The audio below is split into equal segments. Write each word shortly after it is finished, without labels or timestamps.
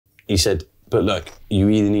he said, but look, you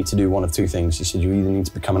either need to do one of two things. He said, you either need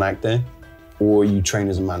to become an actor or you train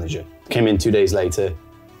as a manager. Came in 2 days later,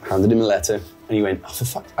 handed him a letter, and he went, oh, for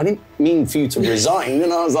fuck, I didn't mean for you to resign.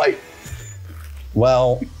 And I was like,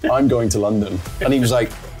 well, I'm going to London. And he was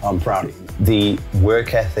like, I'm proud of you. The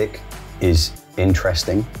work ethic is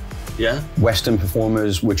interesting. Yeah. Western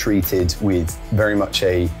performers were treated with very much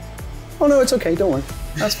a, oh no, it's okay, don't worry,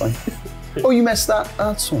 that's fine. Oh, you messed that?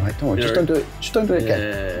 That's all right, don't worry, just don't do it. Just don't do it again.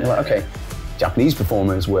 Yeah. You're like, okay. Japanese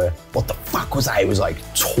performers were, what the fuck was that? It was like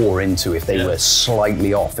tore into if they were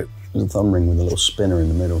slightly off. It was a thumb ring with a little spinner in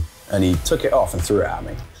the middle. And he took it off and threw it at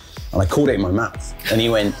me. And I caught it in my mouth. And he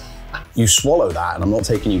went, you swallow that and I'm not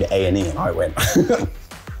taking you to A&E. And I went,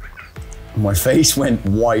 my face went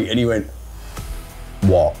white and he went,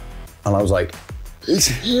 what? And I was like, it's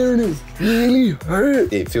here and it really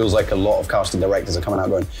hurt. It feels like a lot of casting directors are coming out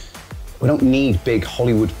going, we don't need big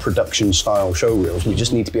Hollywood production style show reels. We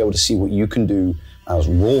just need to be able to see what you can do as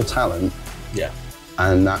raw talent. Yeah.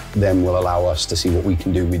 And that then will allow us to see what we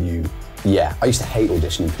can do with you. Yeah, I used to hate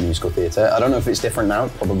auditioning for musical theatre. I don't know if it's different now,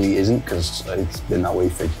 it probably isn't, because it's been that way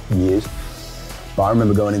for years. But I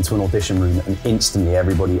remember going into an audition room and instantly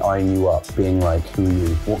everybody eyeing you up, being like, who are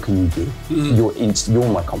you? What can you do? You're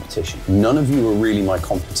my competition. None of you are really my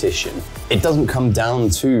competition. It doesn't come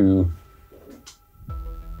down to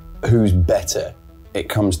who's better. It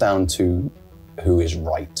comes down to who is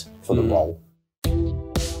right for the role.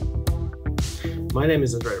 My name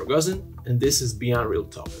is Andrey, and this is Beyond Real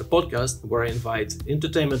Talk, a podcast where I invite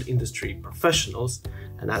entertainment industry professionals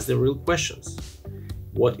and ask them real questions.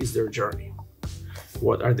 What is their journey?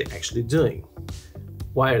 What are they actually doing?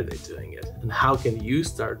 Why are they doing it? And how can you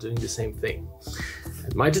start doing the same thing?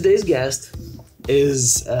 And my today's guest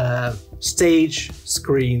is a stage,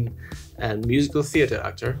 screen, and musical theater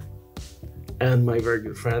actor, and my very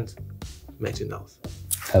good friend, Knowles.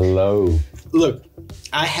 Hello. Look,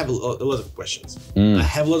 I have a lot of questions. I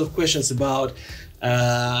have a lot of questions about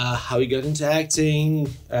how you got into acting,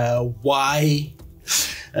 why.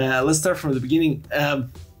 Let's start from the beginning.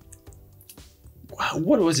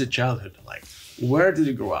 What was your childhood like? Where did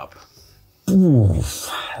you grow up? Ooh,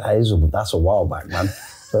 that's a while back, man.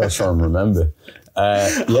 I'm trying to remember.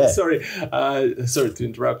 Yeah. Sorry to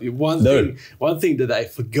interrupt you. One thing that I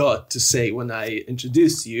forgot to say when I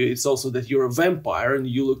introduced you, it's also that you're a vampire and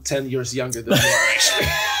you look 10 years younger than you are actually.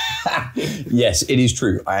 Yes, it is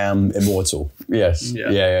true. I am immortal. Yes.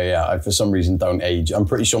 Yeah. I, for some reason, don't age. I'm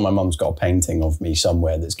pretty sure my mum's got a painting of me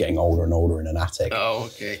somewhere that's getting older and older in an attic. Oh,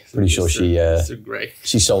 okay. Pretty sure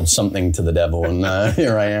she sold something to the devil and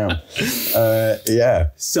here I am. Yeah.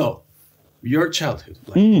 So, your childhood,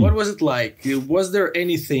 what was it like? Was there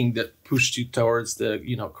anything that pushed you towards the,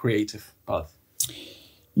 creative path?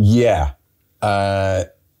 Yeah,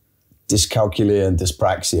 dyscalculia and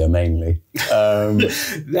dyspraxia mainly.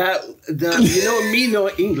 Me know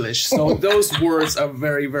English, so those words are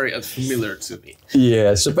very, very unfamiliar to me.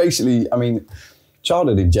 Yeah, so basically, I mean,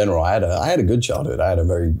 childhood in general, I had a good childhood. I had a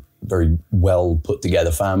very, very well put together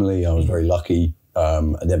family. I was very lucky. I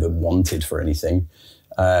never wanted for anything.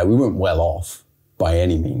 We weren't well off by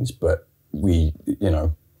any means, but we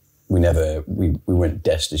weren't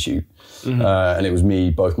destitute. And it was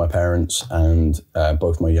me, both my parents and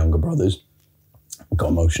both my younger brothers. I got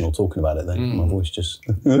emotional talking about it then. My voice just...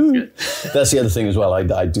 That's the other thing as well.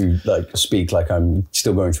 I do speak like I'm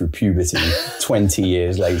still going through puberty 20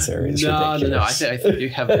 years later. It's ridiculous. No. I think you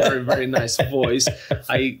have a very, very nice voice.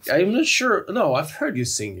 I'm not sure. No, I've heard you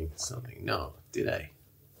singing something. No, did I?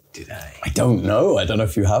 I don't know. I don't know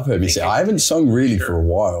if you have heard me say. I haven't sung really for a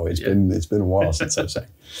while. It's been a while since I've sang.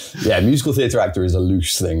 Yeah, musical theatre actor is a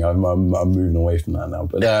loose thing. I'm moving away from that now.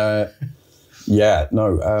 But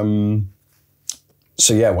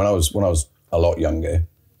So yeah, when I was a lot younger,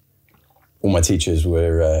 all my teachers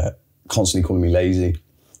were constantly calling me lazy.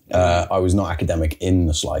 I was not academic in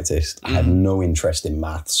the slightest. I had no interest in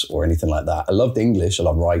maths or anything like that. I loved English. I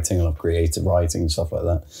loved writing. I loved creative writing and stuff like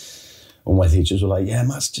that. All my teachers were like, yeah,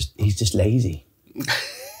 he's just lazy.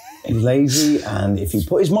 He's lazy, and if he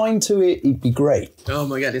put his mind to it, he'd be great. Oh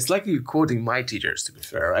my God, it's like you're quoting my teachers, to be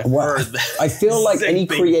fair. I feel like any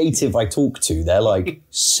creative I talk to, they're like,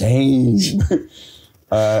 same.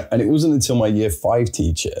 And it wasn't until my year 5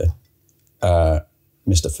 teacher,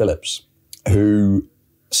 Mr. Phillips, who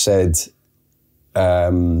said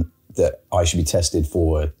that I should be tested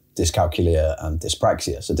for dyscalculia and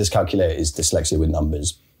dyspraxia. So dyscalculia is dyslexia with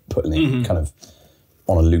numbers, putting it kind of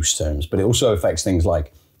on a loose terms, but it also affects things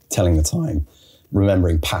like telling the time,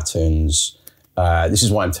 remembering patterns. This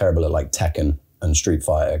is why I'm terrible at like Tekken and Street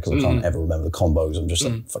Fighter because I can't ever remember the combos. I'm just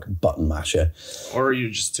a fucking button masher. Or you're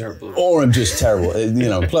just terrible. Or I'm just terrible. You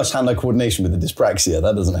know, plus hand-eye coordination with the dyspraxia,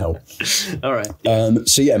 that doesn't help. All right.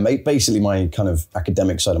 So yeah, basically my kind of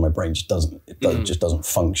academic side of my brain just doesn't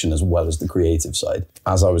function as well as the creative side.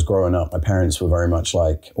 As I was growing up, my parents were very much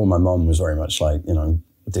like, or my mum was very much like, you know,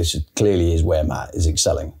 this clearly is where Matt is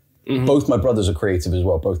excelling. Both my brothers are creative as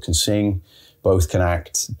well. Both can sing, both can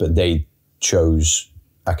act, but they chose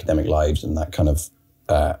academic lives and that kind of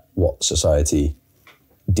what society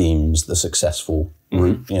deems the successful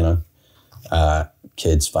route, you know,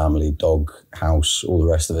 kids, family, dog, house, all the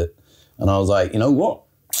rest of it. And I was like, you know what?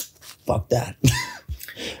 Fuck that.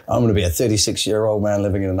 I'm going to be a 36-year-old man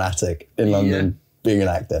living in an attic in London, being an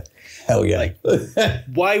actor. Hell yeah. Like,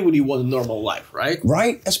 why would you want a normal life, right?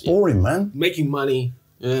 Right? That's boring, man. Making money.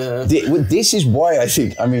 This is why I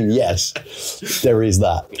think, I mean, yes, there is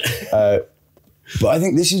that. But I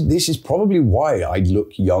think this is probably why I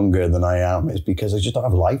look younger than I am, is because I just don't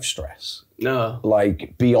have life stress. No.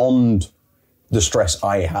 Like, beyond the stress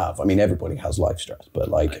I have. I mean, everybody has life stress, but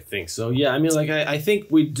like... I think so, yeah. I mean, like, I think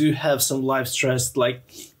we do have some life stress,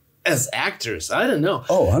 like, as actors. I don't know.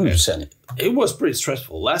 Oh, 100%. It was pretty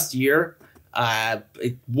stressful. Last year,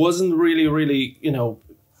 it wasn't really, you know,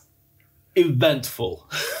 eventful,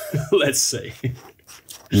 let's say.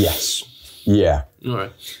 Yes. Yeah. All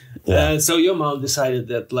right. Yeah. So your mom decided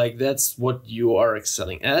that, like, that's what you are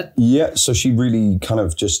excelling at? Yeah, so she really kind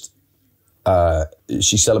of just,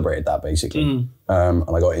 she celebrated that, basically. And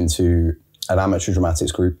I got into an amateur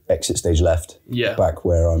dramatics group, Exit Stage Left, back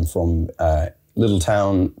where I'm from, a little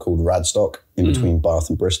town called Radstock, in between Bath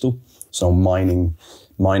and Bristol. So mining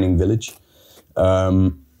village.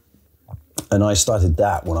 And I started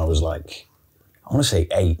that when I was like, I want to say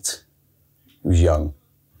 8. I was young.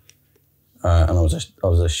 And I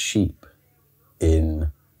was a sheep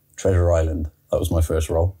in Treasure Island. That was my first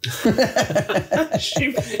role.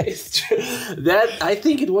 Sheep. That, I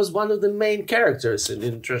think it was one of the main characters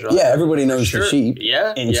in Treasure Island. Yeah, everybody knows the sheep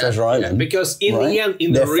in Treasure Island. Because in the end,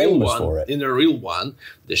 in the real one,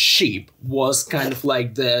 the sheep was kind of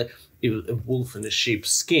like a wolf in a sheep's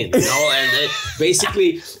skin, you know, and it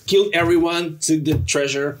basically killed everyone, took the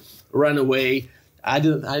treasure, ran away. I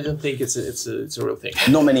don't think it's a real thing.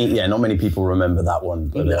 Not many people remember that one,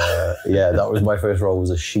 but yeah, that was my first role, was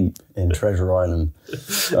a sheep in Treasure Island.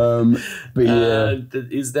 But yeah,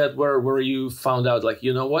 is that where you found out, like,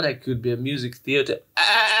 you know what, I could be a music theater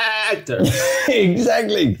actor?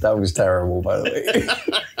 Exactly. That was terrible, by the way.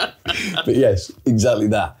 But yes, exactly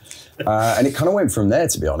that. And it kind of went from there,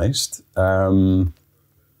 to be honest. And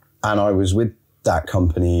I was with that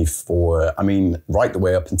company for, I mean, right the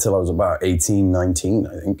way up until I was about 18, 19,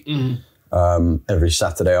 I think. Every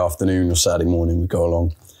Saturday afternoon or Saturday morning, we'd go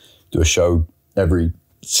along, do a show every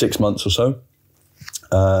 6 months or so.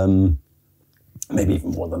 Maybe even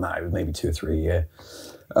more than that, it was maybe 2 or 3 a year.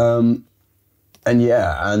 And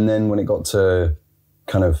then when it got to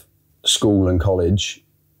kind of school and college,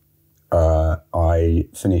 I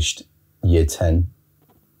finished year 10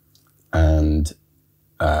 and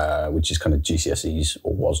which is kind of GCSEs,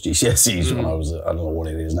 or was GCSEs when I was, I don't know what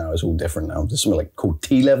it is now, it's all different now. There's something like called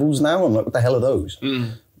T-levels now. I'm like, what the hell are those?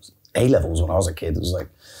 A-levels when I was a kid. It was like,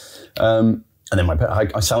 and then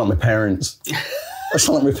I sound like my parents. I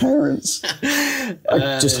sound like my parents.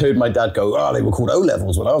 I just heard my dad go, oh, they were called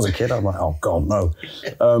O-levels when I was a kid. I'm like, oh God, no.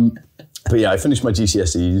 But yeah, I finished my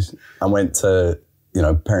GCSEs and went to, you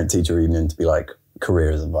know, parent-teacher evening to be like,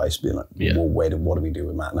 careers advice, being like, well, what do we do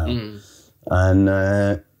with Matt now?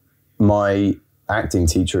 And my acting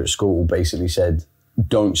teacher at school basically said,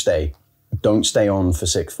 don't stay on for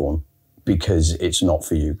sixth form because it's not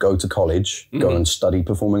for you. Go to college, go and study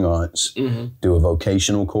performing arts, do a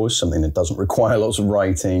vocational course, something that doesn't require lots of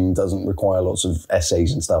writing, doesn't require lots of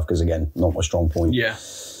essays and stuff, because again, not my strong point. Yeah.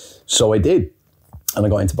 So I did. And I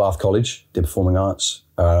got into Bath College, did performing arts,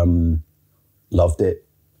 loved it.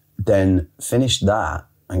 Then finished that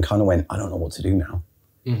and kind of went, I don't know what to do now.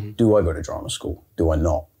 Do I go to drama school? Do I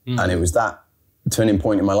not? And it was that turning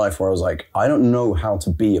point in my life where I was like, I don't know how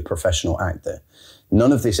to be a professional actor.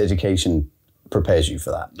 None of this education prepares you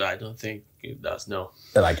for that. I don't think it does, no.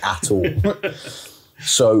 Like, at all.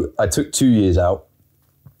 So I took 2 years out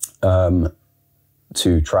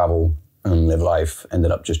to travel and live life.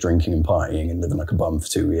 Ended up just drinking and partying and living like a bum for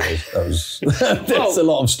 2 years. That was, there's a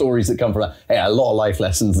lot of stories that come from that. Hey, a lot of life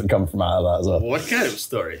lessons that come from out of that as well. What kind of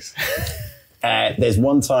stories? There's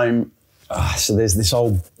one time, so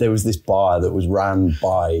there was this bar that was ran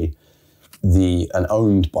by and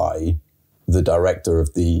owned by the director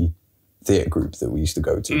of the theatre group that we used to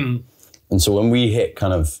go to. And so when we hit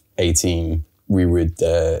kind of 18, we would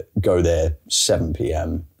go there 7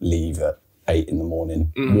 p.m, leave at 8 in the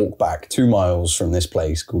morning, walk back 2 miles from this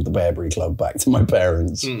place called the Bearbury Club back to my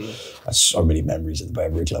parents. I have so many memories of the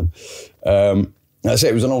Bearbury Club. I say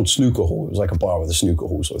it was an old snooker hall. It was like a bar with a snooker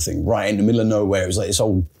hall sort of thing, right in the middle of nowhere. It was like this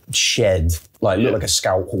old shed, like looked like a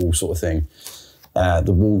scout hall sort of thing.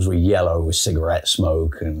 The walls were yellow with cigarette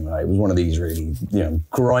smoke, and it was one of these really,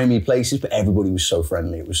 grimy places, but everybody was so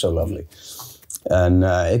friendly. It was so lovely. And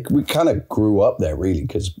we kind of grew up there, really,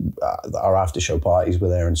 because our after-show parties were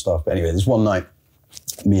there and stuff. But anyway, this one night,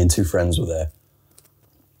 me and 2 friends were there.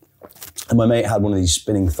 And my mate had one of these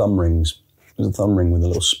spinning thumb rings. It was a thumb ring with a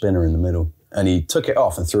little spinner in the middle. And he took it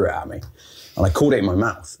off and threw it at me. And I caught it in my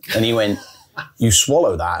mouth. And he went, "You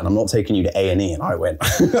swallow that, and I'm not taking you to A&E." And I went...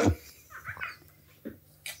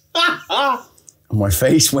 And my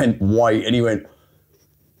face went white, and he went,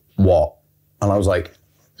 "What?" And I was like,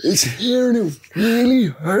 "It's here and it really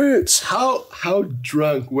hurts." How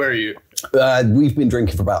drunk were you? We've been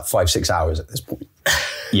drinking for about 5-6 hours at this point.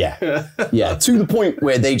 Yeah, to the point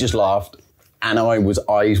where they just laughed, and I was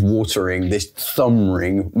eyes watering, this thumb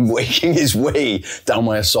ring making its way down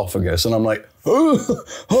my esophagus, and I'm like, oh,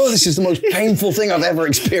 this is the most painful thing I've ever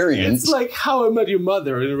experienced. It's like How I Met Your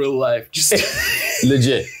Mother in real life. Just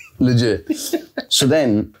legit. So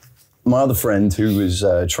then, my other friend, who was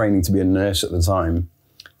training to be a nurse at the time,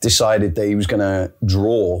 decided that he was going to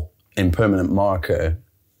draw in permanent marker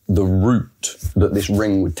the route that this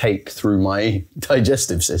ring would take through my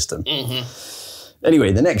digestive system.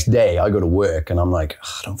 Anyway, the next day I go to work and I'm like,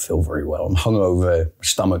 I don't feel very well. I'm hungover, my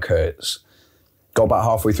stomach hurts. Got about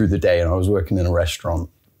halfway through the day and I was working in a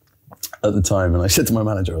restaurant at the time, and I said to my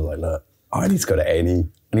manager, I was like, "Look, I need to go to A&E.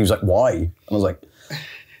 And he was like, "Why?" And I was like,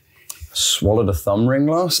 "Swallowed a thumb ring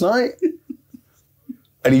last night."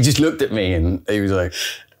 And he just looked at me and he was like,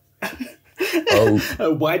 "Oh."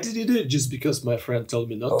 Why did you do it? Just because my friend told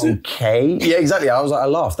me not to? Okay. Yeah, exactly. I was like, I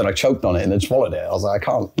laughed and I choked on it and then swallowed it. I was like, I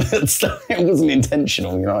can't. It wasn't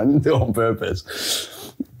intentional, I didn't do it on purpose.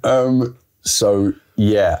 So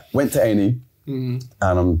yeah, went to A&E and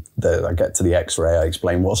I get to the X-ray, I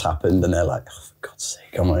explain what's happened, and they're like, "Oh, for God's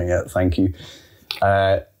sake." I'm like, "Yeah, thank you."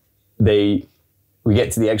 We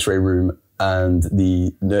get to the X-ray room and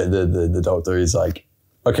the doctor is like,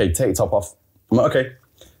 "Okay, take your top off." I'm like, "Okay."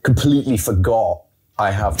 Completely forgot I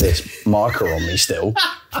have this marker on me still.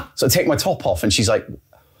 So I take my top off and she's like,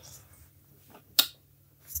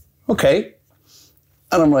 "Okay."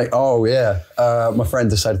 And I'm like, "Oh yeah." My friend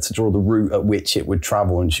decided to draw the route at which it would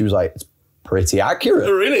travel, and she was like, "It's pretty accurate."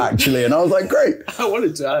 Oh, really? Actually. And I was like, "Great." I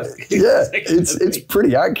wanted to ask. Yeah, it's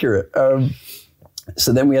pretty accurate.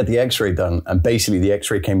 So then we had the X-ray done, and basically the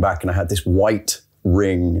X-ray came back and I had this white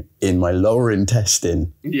ring in my lower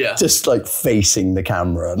intestine, just like facing the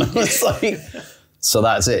camera. And I was like, "So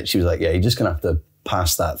that's it." She was like, "Yeah, you're just gonna have to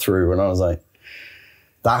pass that through." And I was like,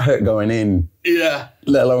 that hurt going in,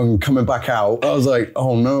 let alone coming back out. I was like,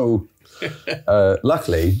 "Oh no."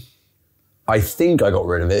 Luckily, I think I got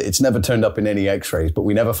rid of it. It's never turned up in any X-rays, but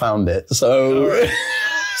we never found it. So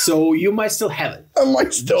So you might still have it. I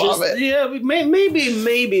might still have it. Yeah, maybe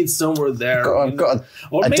it's somewhere there. I've got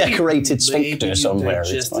a decorated sphincter somewhere.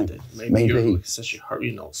 It's fine. It. Maybe such a hard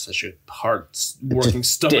working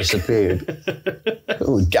stomach disappeared.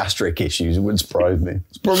 Gastric issues. It wouldn't surprise me.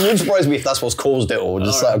 It wouldn't surprise me if that's what's caused it, or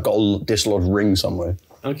just like I've got a dislodged ring somewhere.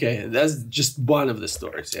 Okay, that's just one of the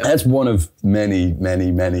stories. Yeah? That's one of many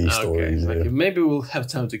stories. Okay. Maybe we'll have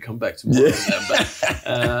time to come back to more of them.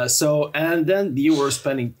 But, and then you were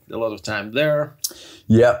spending a lot of time there.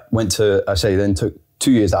 Yeah, then took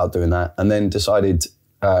 2 years out doing that, and then decided,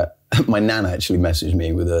 my nan actually messaged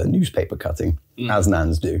me with a newspaper cutting, as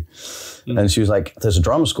nans do. And she was like, "There's a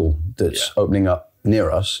drama school that's opening up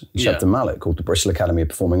near us in Shepton Mallet called the Bristol Academy of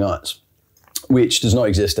Performing Arts, which does not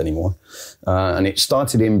exist anymore. And it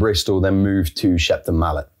started in Bristol, then moved to Shepton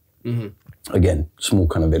Mallet. Again, small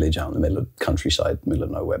kind of village out in the middle of the countryside, middle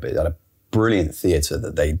of nowhere, but it had a brilliant theatre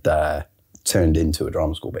that they'd turned into a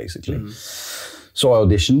drama school, basically. So I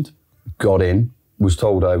auditioned, got in, was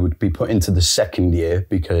told I would be put into the second year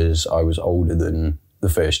because I was older than the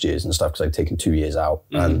first years and stuff, because I'd taken 2 years out.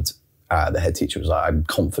 And the head teacher was like, "I'm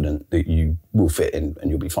confident that you will fit in and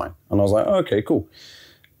you'll be fine." And I was like, "Oh, okay, cool."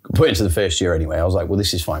 Put into the first year anyway. I was like, well,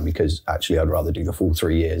 this is fine, because actually I'd rather do the full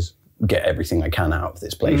 3 years, get everything I can out of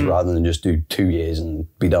this place, rather than just do 2 years and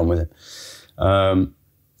be done with it.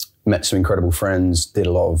 Met some incredible friends, did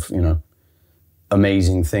a lot of,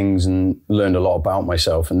 amazing things, and learned a lot about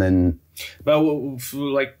myself. And then... But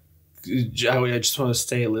like I just want to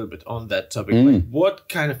stay a little bit on that topic.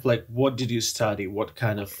 Like, what did you study? What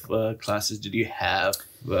kind of classes did you have?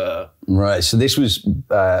 Right, so this was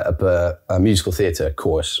a musical theatre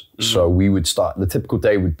course. So we would start, the typical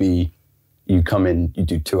day would be, you come in, you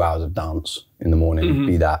do 2 hours of dance in the morning,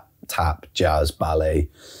 be that tap, jazz, ballet,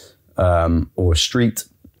 or street,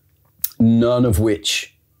 none of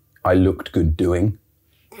which I looked good doing.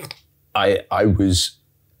 I was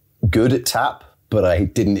good at tap, but I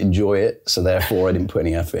didn't enjoy it, so therefore I didn't put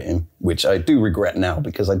any effort in, which I do regret now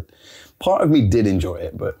because part of me did enjoy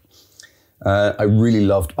it, but I really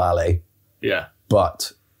loved ballet. Yeah.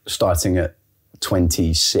 But starting at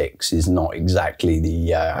 26 is not exactly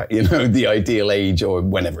the the ideal age, or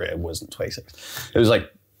whenever it wasn't 26. It was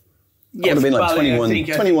like, I would have been like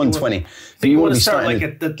 21, 20. I think you want to start like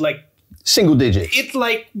at like single digit. It's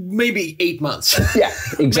like maybe 8 months. Yeah,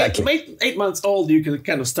 exactly. 8 months old, you can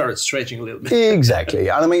kind of start stretching a little bit. Exactly.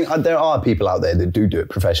 And I mean, there are people out there that do it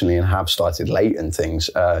professionally and have started late and things,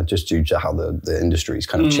 just due to how the industry's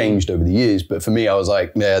kind of changed over the years. But for me, I was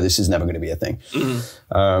like, yeah, this is never going to be a thing.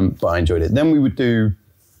 But I enjoyed it. Then we would do,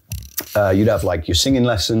 you'd have like your singing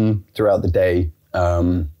lesson throughout the day.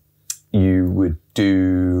 You would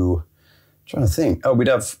do, I'm trying to think. Oh, we'd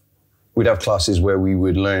have classes where we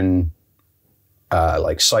would learn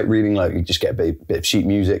like sight reading, like you just get a bit of sheet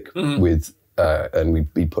music with, and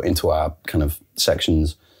we'd be put into our kind of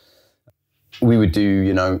sections. We would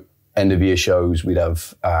do, end of year shows. We'd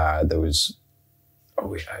have,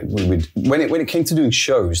 we would, when it came to doing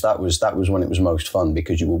shows, that was when it was most fun,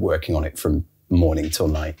 because you were working on it from morning till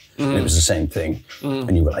night. And it was the same thing.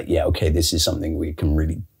 And you were like, yeah, okay, this is something we can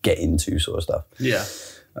really get into, sort of stuff. Yeah.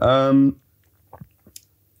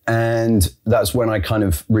 And that's when I kind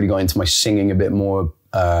of really got into my singing a bit more.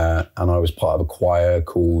 And I was part of a choir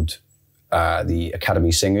called the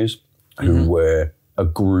Academy Singers, who were a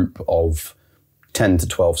group of 10 to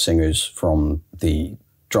 12 singers from the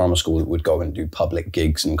drama school that would go and do public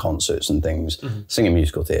gigs and concerts and things, singing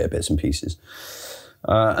musical theatre bits and pieces.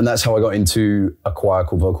 And that's how I got into a choir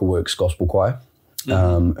called Vocal Works Gospel Choir,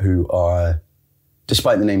 who are,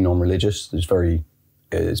 despite the name, non-religious.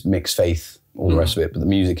 It's mixed faith, all the rest of it, but the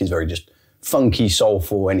music is very just funky,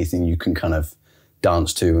 soulful, anything you can kind of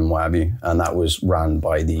dance to and what have you. And that was ran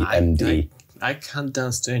by the MD. I can't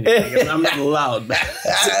dance to anything. I'm not allowed.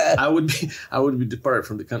 I would be deported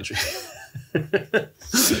from the country.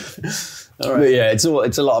 All right. But yeah, it's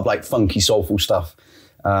a lot of like funky, soulful stuff.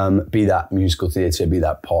 Be that musical theatre, be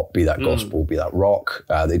that pop, be that gospel, be that rock.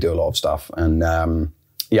 They do a lot of stuff. And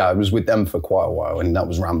yeah, I was with them for quite a while, and that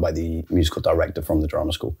was run by the musical director from the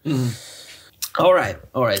drama school. All right.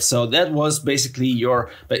 So that was basically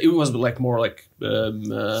but it was like more like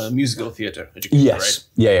musical theatre education, yes.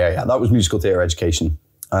 Right? Yeah. That was musical theatre education.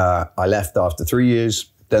 I left after 3 years.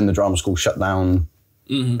 Then the drama school shut down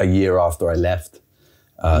a year after I left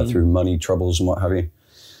through money troubles and what have you.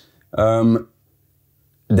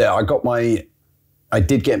 I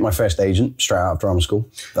did get my first agent straight out of drama school.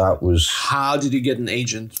 That was... How did you get an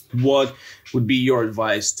agent? What would be your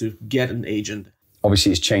advice to get an agent?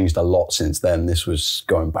 Obviously, it's changed a lot since then. This was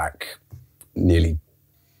going back nearly,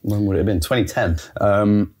 when would it have been?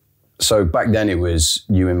 2010. So back then it was,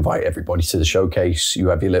 you invite everybody to the showcase. You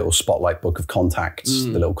have your little spotlight book of contacts,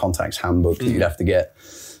 the little contacts handbook that you'd have to get.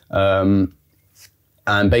 And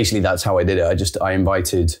basically that's how I did it. I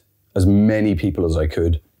invited as many people as I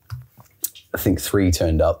could. I think 3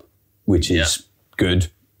 turned up, which is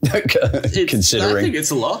good, considering. I think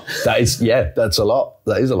it's a lot. That's a lot.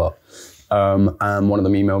 That is a lot. And one of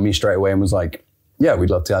them emailed me straight away and was like, yeah, we'd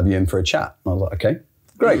love to have you in for a chat. And I was like, okay,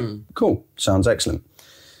 great, cool, sounds excellent.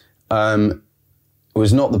 It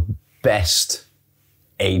was not the best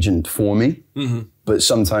agent for me, but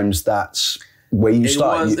sometimes that's where you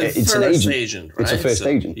start. It's an agent, right? It's a first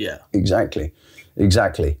agent. Yeah, exactly.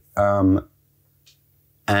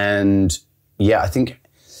 And yeah, I think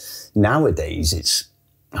nowadays it's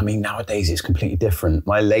completely different.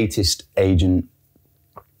 My latest agent,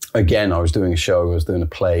 again, I was doing a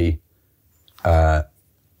play,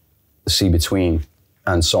 See Between,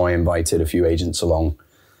 and so I invited a few agents along.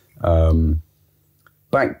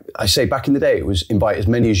 Back in the day, it was invite as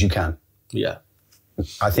many as you can. Yeah.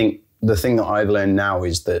 I think the thing that I've learned now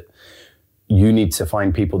is that you need to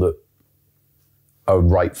find people that are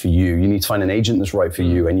right for you. You need to find an agent that's right for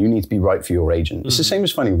you, and you need to be right for your agent. It's the same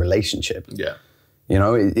as finding a relationship. Yeah. You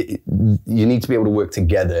need to be able to work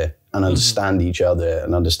together and understand each other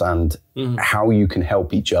and understand how you can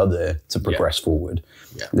help each other to progress forward.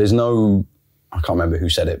 Yeah. I can't remember who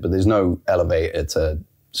said it, but there's no elevator to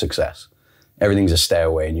success. everything's a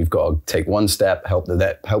stairway, and you've got to take one step, help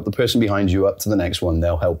the person behind you up to the next one.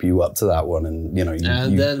 They'll help you up to that one, and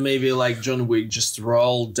then maybe like John Wick, just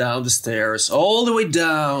roll down the stairs all the way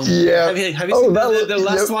down. Yeah. Have you seen the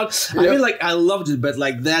last one? I mean, like, I loved it, but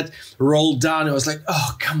like that roll down, I was like,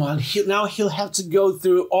 oh come on, now he'll have to go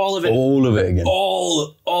through all of it again,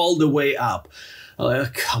 all the way up. I'm like,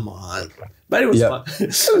 oh, come on. But it was fun.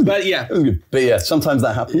 But yeah, it was good. But yeah, sometimes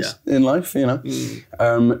that happens in life,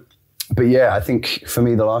 But yeah, I think for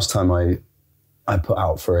me, the last time I put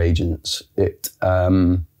out for agents, I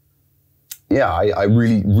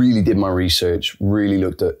really, really did my research, really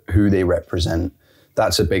looked at who they represent.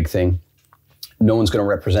 That's a big thing. No one's going to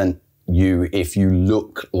represent you if you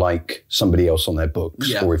look like somebody else on their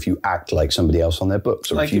books, or if you act like somebody else on their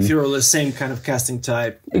books. Or like if you're the same kind of casting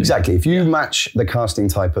type. Exactly. If you match the casting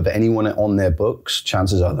type of anyone on their books,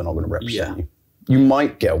 chances are they're not going to represent you. You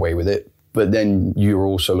might get away with it, but then you're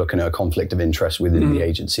also looking at a conflict of interest within the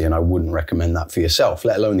agency, and I wouldn't recommend that for yourself,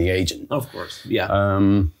 let alone the agent. Of course,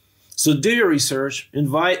 so do your research,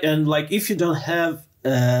 invite, and like if you don't have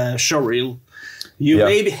a showreel, you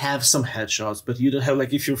maybe have some headshots, but you don't have,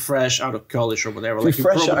 like, if you're fresh out of college or whatever. If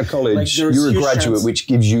you're fresh out of college, you're a graduate, which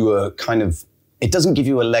gives you a kind of, it doesn't give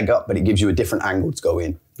you a leg up, but it gives you a different angle to go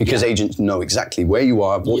in, because agents know exactly where you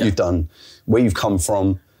are, what you've done, where you've come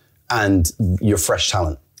from, and you're fresh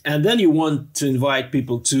talent. And then you want to invite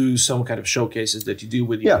people to some kind of showcases that you do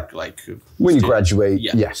with your, like... When you graduate,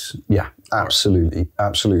 yes. Yeah, absolutely,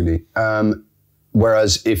 absolutely.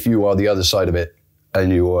 Whereas if you are the other side of it,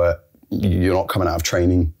 and you're not coming out of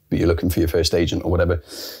training, but you're looking for your first agent or whatever,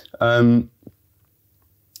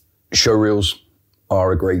 showreels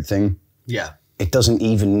are a great thing. Yeah. It doesn't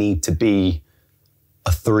even need to be a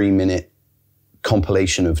 3-minute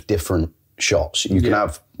compilation of different shots. You can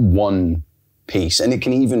have one piece, and it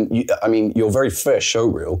can even, your very first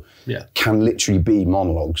showreel can literally be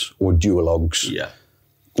monologues or duologues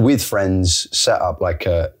with friends, set up like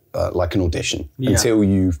an audition until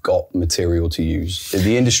you've got material to use.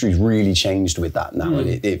 The industry's really changed with that now, and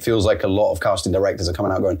it feels like a lot of casting directors are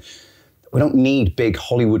coming out going, we don't need big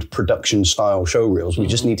Hollywood production style showreels. We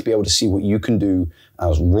just need to be able to see what you can do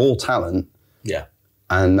as raw talent. Yeah.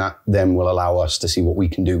 And that then will allow us to see what we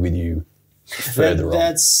can do with you further on.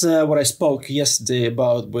 That's what I spoke yesterday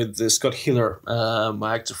about with Scott Hiller,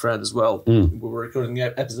 my actor friend as well. We were recording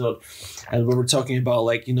an episode, and we were talking about,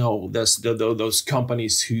 like, those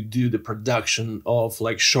companies who do the production of,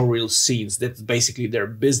 like, showreel scenes. That's basically their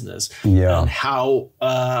business. Yeah. And how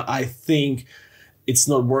I think it's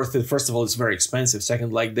not worth it. First of all, it's very expensive.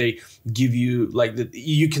 Second, like, they give you, like,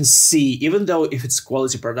 you can see, even though if it's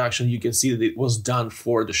quality production, you can see that it was done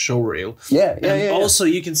for the showreel. Also,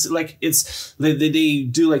 you can see, like, it's they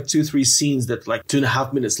do like 2-3 scenes that like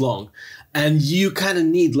 2.5 minutes long, and you kind of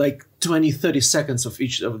need like 20-30 seconds of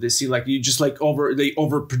each of the scene. Like, you just like they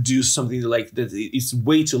overproduce something like that. It's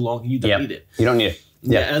way too long. You don't need it. You don't need it.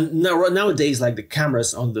 Yeah, and nowadays, like, the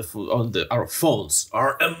cameras on our phones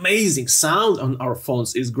are amazing. Sound on our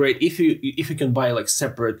phones is great. If you can buy like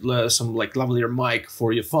separate some like lavalier mic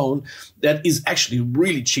for your phone, that is actually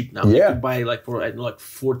really cheap now. You can buy like for like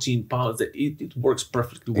 £14. That it works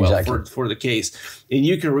perfectly well for the case, and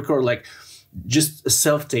you can record like just a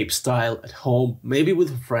self-tape style at home, maybe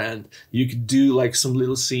with a friend. You could do like some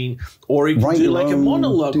little scene, or you could do like a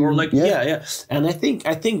monologue, or like And I think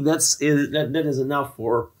that is enough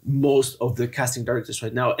for most of the casting directors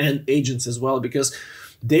right now, and agents as well, because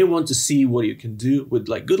they want to see what you can do with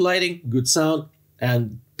like good lighting, good sound,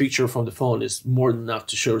 and picture from the phone is more than enough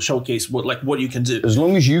to showcase what you can do. As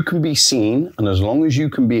long as you can be seen and as long as you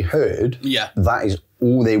can be heard, that is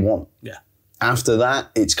all they want. Yeah. After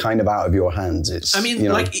that, it's kind of out of your hands. It's,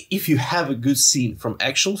 like, if you have a good scene from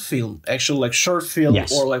actual film, like short film,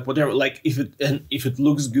 or like whatever, like if it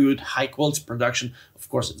looks good, high quality production, of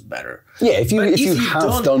course it's better. Yeah, if you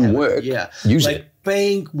have done work, use it.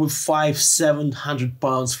 Paying with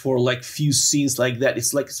 £500-700 for like few scenes like that,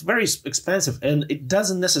 it's very expensive, and it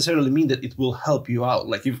doesn't necessarily mean that it will help you out.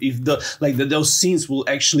 Like if those scenes will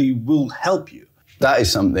help you. That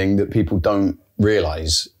is something that people don't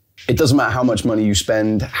realize. It doesn't matter how much money you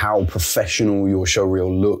spend, how professional your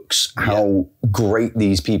showreel looks, how great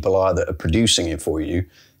these people are that are producing it for you.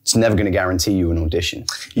 It's never going to guarantee you an audition,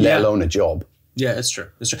 let alone a job. Yeah, it's true.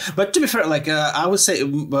 It's true. But to be fair, like I would say,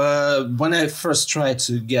 when I first tried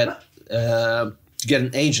to get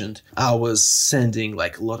an agent, I was sending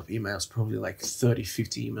like a lot of emails, probably like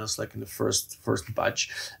 30-50 emails, like in the first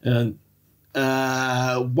batch, and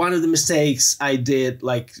one of the mistakes I did,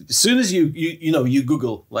 like, as soon as you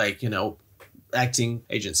Google, like, acting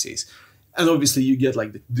agencies, And obviously you get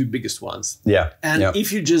like the biggest ones. Yeah. And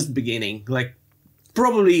if you're just beginning, like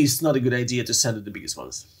probably it's not a good idea to send it the biggest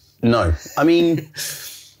ones. No, I mean,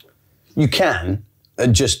 you can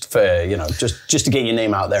just for, you know, just to get your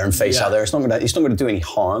name out there and face out there. It's not gonna do any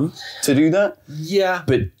harm to do that. Yeah.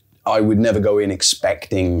 But I would never go in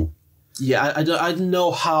expecting. Yeah, I don't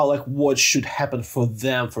know how, like, what should happen for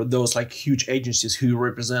them, for those, like, huge agencies who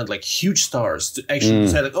represent, like, huge stars to actually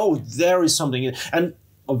say, like, oh, there is something in it. And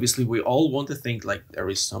obviously, we all want to think, like, there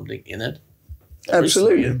is something in it.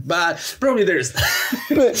 Absolutely. But probably there is.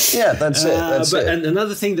 But, yeah, that's it. And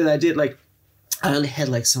another thing that I did, like, I only had,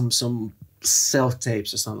 like, some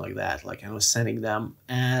self-tapes or something like that. Like, I was sending them,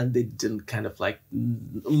 and they didn't kind of, like,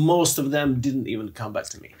 most of them didn't even come back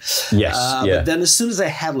to me. Yes, But then as soon as I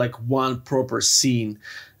had, like, one proper scene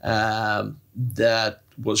that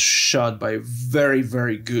was shot by a very,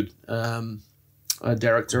 very good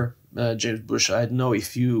director, James Bush. I don't know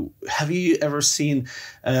if have you ever seen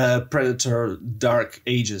Predator Dark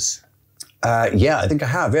Ages? Yeah, I think I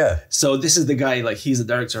have, yeah. So this is the guy, like, he's a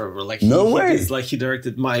director. Like, no way. He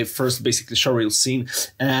directed my first, basically, showreel scene.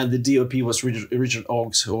 And the DOP was Richard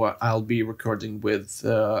Oakes, who I'll be recording with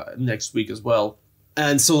next week as well.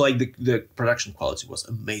 And so, like, the production quality was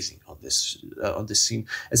amazing on this scene.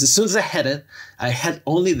 As soon as I had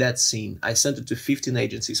only that scene. I sent it to 15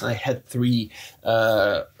 agencies, and I had 3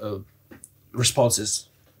 responses.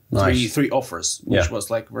 Nice. Three offers, which was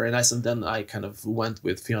like very nice, and then I kind of went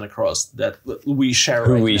with Fiona Cross that we share.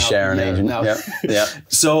 Who we share an agent. Now. Yeah.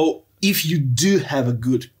 So if you do have a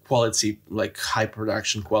good quality, like high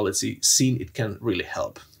production quality scene, it can really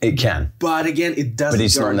help. It can, but again, it doesn't. But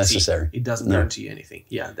it's not necessary. It doesn't guarantee anything.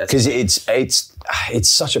 Yeah, that's because it's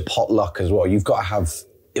such a potluck as well. You've got to have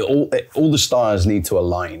all the stars need to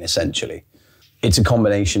align. Essentially, it's a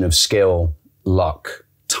combination of skill, luck,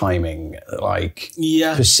 timing, like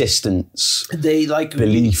persistence,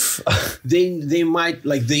 belief. they might,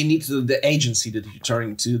 like, they need to, the agency that you're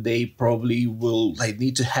turning to, they probably will, like,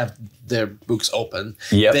 need to have their books open.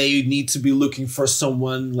 They need to be looking for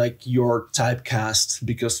someone like your typecast,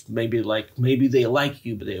 because maybe they like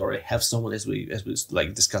you, but they already have someone, as we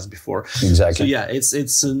like discussed before. Exactly. So yeah, it's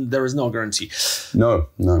there is no guarantee. No.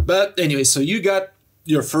 But anyway, so you got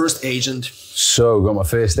your first agent. So got my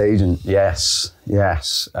first agent, yes.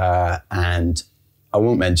 And I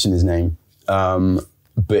won't mention his name, but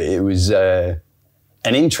it was an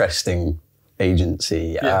interesting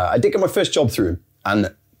agency. I did get my first job through him,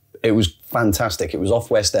 and it was fantastic. It was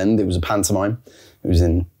off West End. It was a pantomime. It was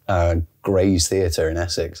in Gray's Theatre in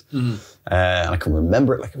Essex. And I can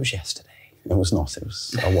remember it like it was yesterday. It was not. It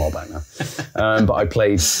was a while back now. But I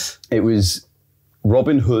played, it was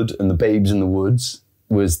Robin Hood and the Babes in the Woods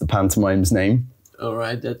was the pantomime's name. All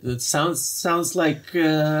right, that sounds like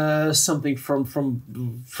something from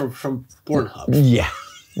Pornhub.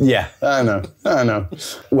 Yeah, I know.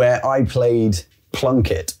 Where I played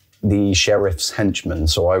Plunkett, the sheriff's henchman.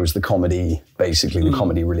 So I was the comedy, basically the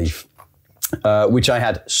comedy relief, which I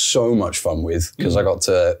had so much fun with because I got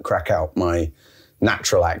to crack out my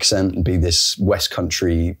natural accent and be this West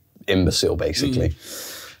Country imbecile, basically.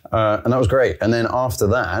 And that was great. And then after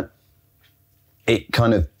that, it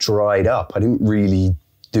kind of dried up. I didn't really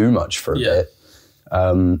do much for a bit.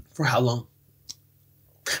 For how long?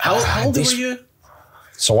 How old were you?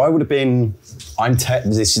 So I would have been,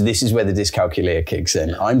 this is where the dyscalculator kicks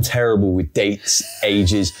in. I'm terrible with dates,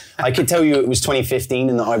 ages. I could tell you it was 2015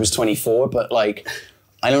 and that I was 24, but like,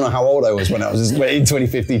 I don't know how old I was when I was in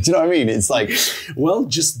 2015. Do you know what I mean? It's like, well,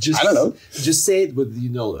 just I don't know. Just say it with,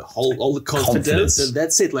 all the confidence, and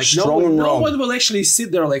that's it. Like no one will actually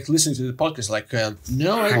sit there like listening to the podcast. Like,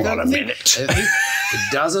 no, hang on a minute. I think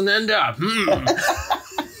it doesn't end up.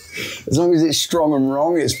 As long as it's strong and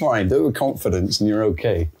wrong, it's fine. Do it with confidence, and you're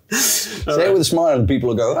okay. Say it with a smile, and people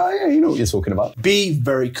will go, "Oh yeah, you know what you're talking about." Be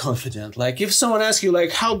very confident. Like if someone asks you,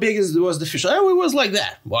 like, "How big was the fish?" Oh, it was like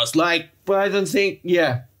that. Was like, but I don't think.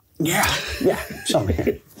 Yeah.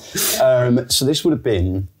 Something. So this would have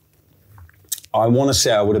been. I want to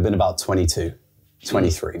say I would have been about 22,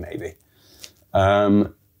 23 maybe.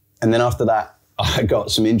 And then after that, I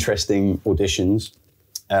got some interesting auditions.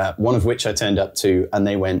 One of which I turned up to, and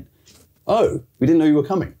they went, "Oh, we didn't know you were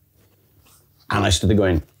coming." And I stood there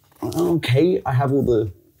going, "Okay, I have all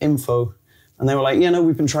the info." And they were like, "Yeah, no,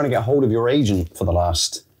 we've been trying to get hold of your agent for the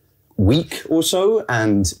last week or so,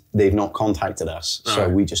 and they've not contacted us. So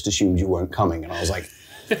we just assumed you weren't coming." And I was like,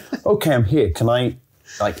 "Okay, I'm here. Can I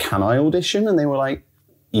audition?" And they were like,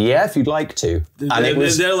 "Yeah, if you'd like to." And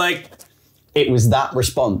they're like, it was that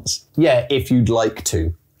response. "Yeah, if you'd like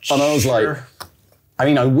to." And I was like, I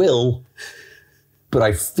mean, I will, but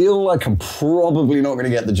I feel like I'm probably not going to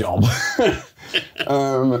get the job.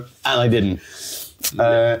 And I didn't.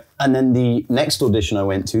 And then the next audition I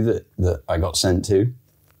went to that I got sent to,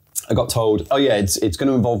 I got told, oh yeah, it's going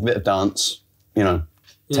to involve a bit of dance, you know,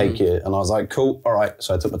 take it. And I was like, cool, all right.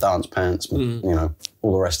 So I took my dance pants, you know,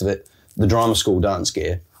 all the rest of it, the drama school dance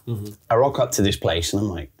gear. I rock up to this place and I'm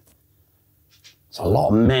like, there's a lot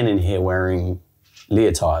of men in here wearing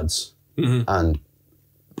leotards and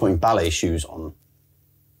putting ballet shoes on.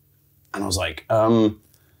 And I was like,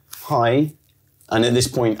 hi. And at this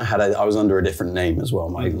point, I was under a different name as well.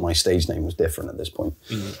 My stage name was different at this point.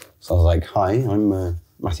 So I was like, hi, I'm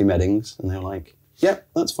Matthew Meddings. And they were like, yeah,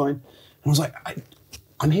 that's fine. And I was like,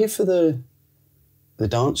 I'm here for the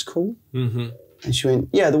dance call. And she went,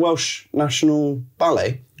 yeah, the Welsh National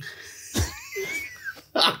Ballet.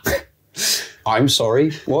 I'm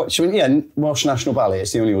sorry, what? She went, yeah, Welsh National Ballet.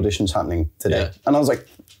 It's the only auditions happening today. Yeah. And I was like,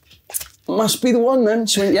 must be the one then.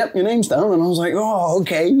 She went, yep, your name's down. And I was like, oh,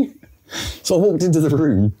 okay. So I walked into the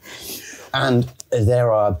room and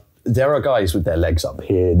there are guys with their legs up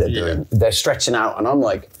here. They're stretching out. And I'm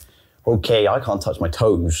like, okay, I can't touch my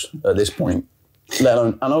toes at this point. Let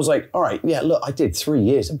alone, and I was like, all right, yeah, look, I did 3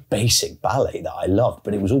 years of basic ballet that I loved,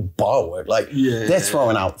 but it was all bar work. Like, they're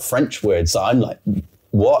throwing out French words. So I'm like,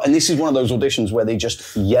 what? And this is one of those auditions where they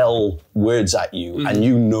just yell words at you and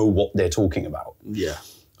you know what they're talking about. Yeah.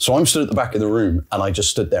 So I'm stood at the back of the room and I just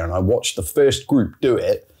stood there and I watched the first group do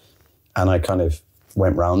it and I kind of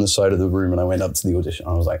went round the side of the room and I went up to the audition.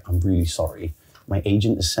 I was like, I'm really sorry. My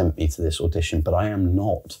agent has sent me to this audition, but I am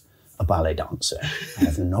not a ballet dancer. I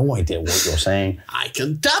have no idea what you're saying. I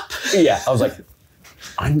can tap. Yeah, I was like,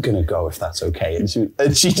 I'm going to go if that's okay. And she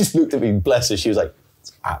just looked at me, bless her. She was like,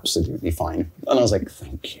 it's absolutely fine. And I was like,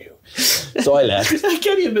 thank you. So I left. I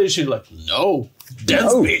can't even imagine like, no,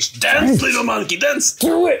 dance, bitch, dance, little monkey, dance.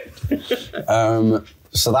 Do it.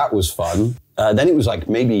 So that was fun. Then it was like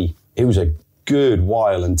it was a good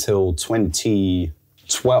while until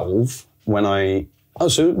 2012 when it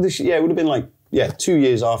would have been like, 2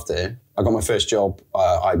 years after I got my first job,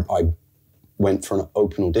 I went for an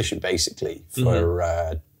open audition basically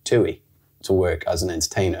for TUI to work as an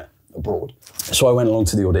entertainer abroad. So I went along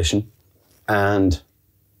to the audition and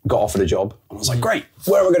got offered a job. And I was like, great,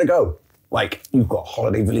 where am I going to go? Like, you've got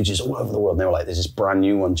holiday villages all over the world. And they were like, there's this brand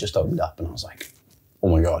new one just opened up. And I was like, oh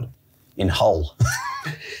my God, in Hull.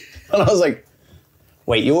 And I was like,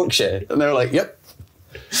 wait, Yorkshire? And they were like, yep.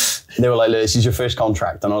 They were like, this is your first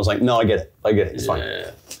contract. And I was like, no, I get it. It's fine.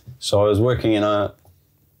 So I was working in a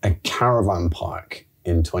caravan park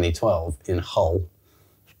in 2012 in Hull,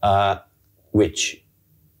 which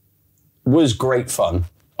was great fun,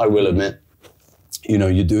 I will admit. You know,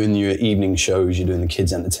 you're doing your evening shows, you're doing the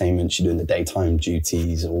kids' entertainment, you're doing the daytime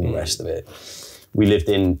duties, all the rest of it. Me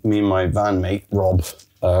and my van mate, Rob,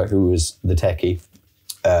 who was the techie,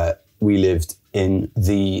 we lived in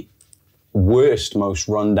the worst, most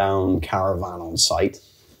rundown caravan on site.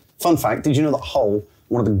 Fun fact, did you know that Hull,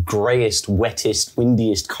 one of the greyest, wettest,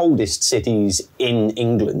 windiest, coldest cities in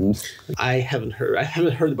England? I haven't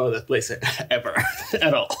heard about that place ever,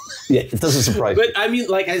 at all. Yeah, it doesn't surprise me. But I mean,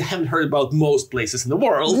 like, I haven't heard about most places in the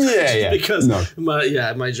world. Yeah. Because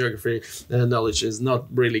my geography knowledge is not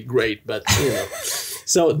really great, but, you know.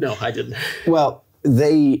 So, no, I didn't. Well,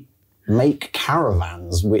 they make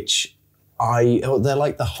caravans, which they're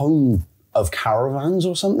like the home of caravans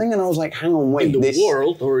or something, and I was like, hang on, wait, in the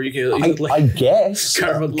world, or you can I guess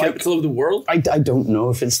caravan capital of the world. I don't know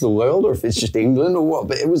if it's the world or if it's just England or what,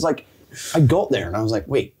 but it was like, I got there and I was like,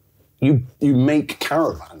 wait, you make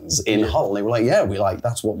caravans in Hull? And they were like, yeah,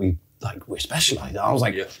 that's what we like, we're specialised in. I was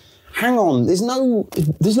like, hang on, there's no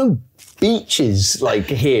beaches like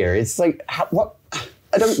here. It's like, what?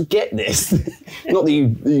 I don't get this. Not that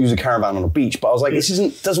you use a caravan on a beach, but I was like, this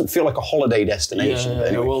doesn't feel like a holiday destination. Yeah,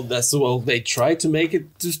 anyway. Well, they tried to make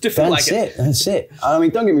it just different. That's it. I mean,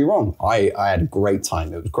 don't get me wrong. I had a great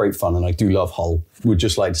time. It was great fun, and I do love Hull. Would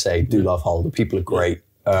just like to say, do love Hull. The people are great.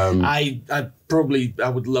 I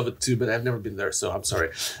would love it too, but I've never been there, so I'm sorry.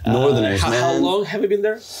 Northerners, man. How long have you been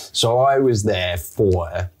there? So I was there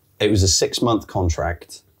it was a 6-month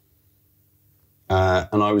contract.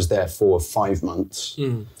 And I was there for 5 months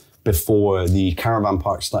before the caravan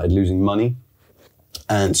park started losing money.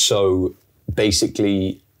 And so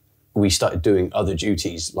basically we started doing other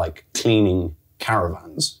duties like cleaning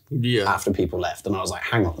caravans after people left. And I was like,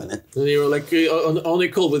 hang on a minute. And you were like on a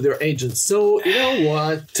call with your agent. So, you know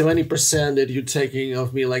what? 20% that you're taking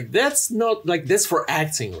of me, like, that's for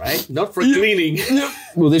acting, right? Not for cleaning.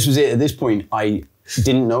 Well, this was it. At this point, I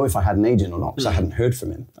didn't know if I had an agent or not because I hadn't heard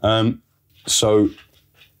from him. So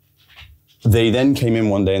they then came in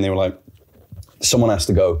one day and they were like, someone has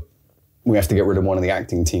to go. We have to get rid of one of the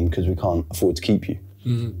acting team because we can't afford to keep you.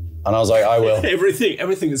 And I was like, I will.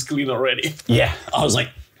 Everything is clean already. Yeah, I was like,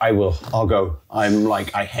 I will. I'll go. I'm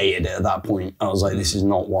like, I hated it at that point. I was like, this is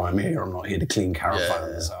not why I'm here. I'm not here to clean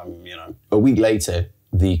caravans. You know. A week later,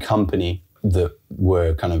 the company that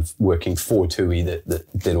were kind of working for TUI that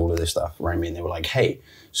did all of this stuff rang me and they were like, hey,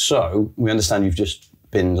 so we understand you've just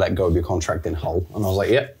been let go of your contract in Hull. And I was like,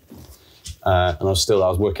 yeah. And I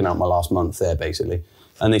was working out my last month there basically.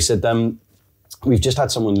 And they said, we've just had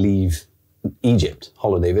someone leave Egypt,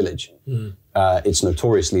 Holiday Village. It's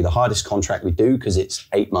notoriously the hardest contract we do because it's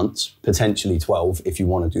 8 months, potentially 12 if you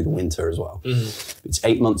want to do the winter as well. It's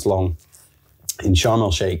 8 months long in Sharm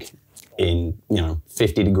el Sheikh in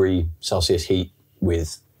 50-degree-Celsius heat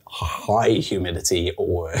with high humidity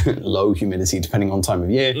or low humidity depending on time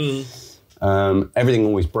of year. Everything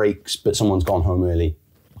always breaks, but someone's gone home early.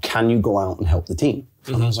 Can you go out and help the team?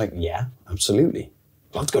 And I was like, yeah, absolutely.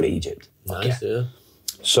 Let's go to Egypt. Nice, yeah.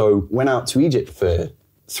 So went out to Egypt for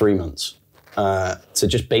 3 months to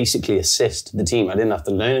just basically assist the team. I didn't have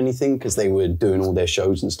to learn anything because they were doing all their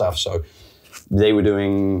shows and stuff. So they were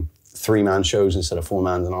doing 3-man shows instead of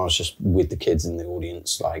 4-man, and I was just with the kids in the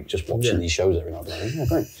audience, like just watching these shows every night. Like, yeah,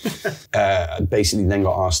 great. Basically then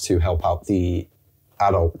got asked to help out the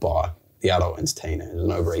adult bar, the adult entertainer. It was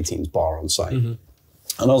an over 18s bar on site.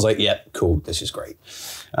 And I was like, yeah, cool, this is great.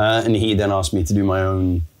 And he then asked me to do my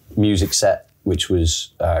own music set, which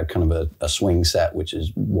was kind of a swing set, which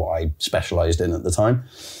is what I specialized in at the time.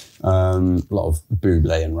 A lot of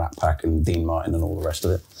Bublé and Rat Pack and Dean Martin and all the rest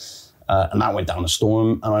of it. And that went down a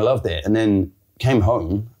storm and I loved it. And then came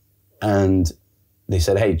home and they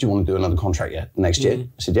said, hey, do you want to do another contract next year?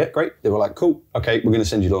 I said, yeah, great. They were like, cool, okay, we're going to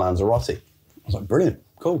send you to Lanzarote. I was like, brilliant,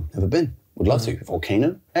 cool, never been. Would love to.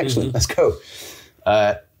 Volcano, excellent, let's go.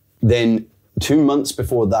 Then 2 months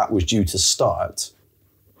before that was due to start,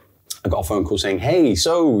 I got a phone call saying, hey,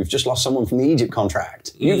 so we've just lost someone from the Egypt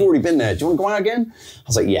contract. You've already been there. Do you want to go out again? I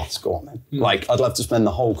was like, yes, go on then. Like, I'd love to spend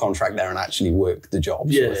the whole contract there and actually work the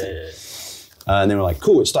job. Sort of thing. And they were like,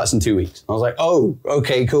 cool, it starts in 2 weeks. I was like, oh,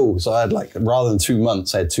 okay, cool. So I had like, rather than 2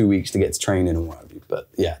 months, I had 2 weeks to get to training and what have you. But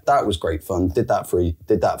yeah, that was great fun. I did that for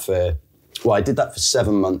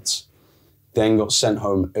 7 months. Then got sent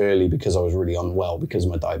home early because I was really unwell because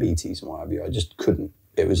of my diabetes and what have you. I just couldn't.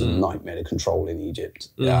 It was a nightmare to control in Egypt.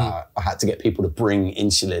 I had to get people to bring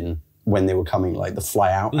insulin when they were coming, like the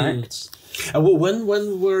fly out acts. And when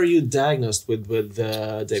were you diagnosed with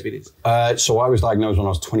diabetes? So I was diagnosed when I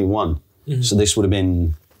was 21. So this would have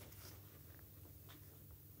been,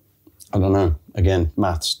 I don't know. Again,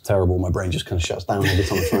 maths, terrible. My brain just kind of shuts down every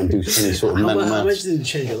time I try and do any sort of mental maths. How much did it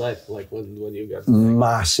change your life, like when you got...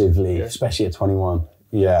 Massively, especially at 21.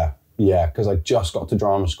 Yeah, because I just got to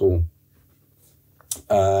drama school.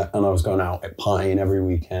 And I was going out at partying every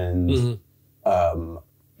weekend,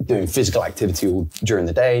 doing physical activity all during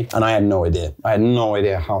the day, and I had no idea. I had no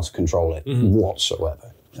idea how to control it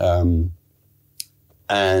whatsoever.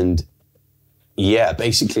 And yeah,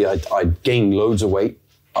 basically I gained loads of weight.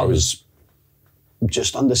 I was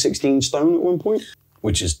just under 16 stone at one point,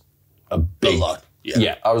 which is a big lot.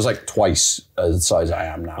 Yeah, I was like twice the size I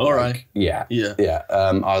am now. All right. Yeah.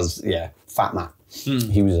 I was fat man.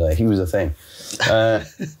 He was a thing.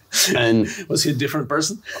 And was he a different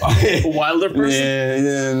person? A wilder person?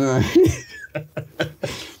 Yeah, no.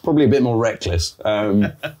 Probably a bit more reckless.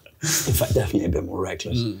 In fact, definitely a bit more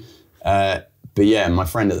reckless. But yeah, my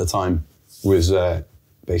friend at the time was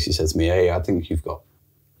basically said to me, hey, I think you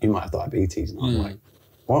might have diabetes. And I'm like,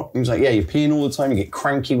 what? He was like, yeah, you're peeing all the time, you get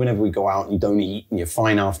cranky whenever we go out, and you don't eat, and you're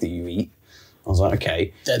fine after you eat. I was like,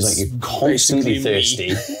 okay. That's he was like, you're constantly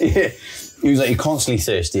thirsty. He was like, you're constantly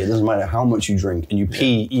thirsty. It doesn't matter how much you drink, and you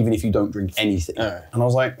pee even if you don't drink anything. And I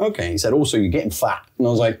was like, okay. He said, also, you're getting fat. And I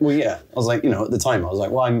was like, well, yeah. I was like, at the time, I was like,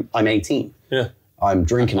 well, I'm 18. Yeah. I'm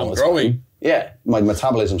drinking all the time. Yeah. My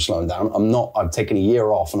metabolism's slowing down. I've taken a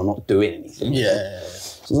year off and I'm not doing anything. Yeah.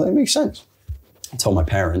 So I was like, it makes sense. I told my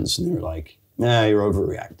parents and they were like, nah, you're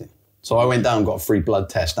overreacting. So I went down, got a free blood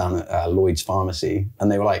test down at Lloyd's Pharmacy,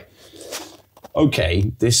 and they were like,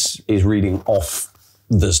 okay, this is reading off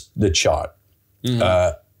the chart.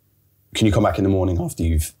 Can you come back in the morning after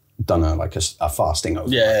you've done a fasting over?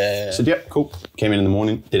 Yeah. I said, yeah, cool. Came in the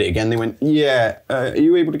morning, did it again. They went, yeah, are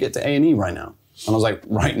you able to get to A&E right now? And I was like,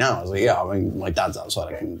 right now? I was like, yeah, I mean, my dad's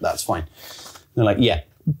outside, that's fine. And they're like, yeah,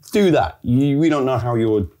 do that. We don't know how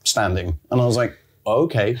you're standing. And I was like,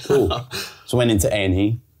 okay, cool. So I went into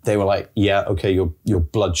A&E. They were like, yeah, okay, your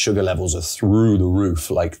blood sugar levels are through the roof.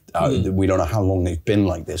 Like, we don't know how long they've been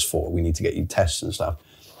like this for. We need to get you tests and stuff.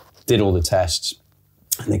 Did all the tests.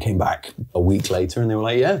 And they came back a week later and they were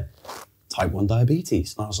like, yeah, type 1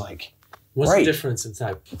 diabetes. And I was like, what's the difference in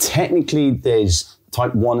type? Technically, there's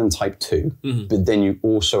type 1 and type 2, but then you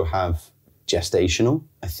also have gestational,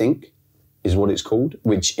 I think, is what it's called,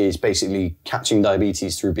 which is basically catching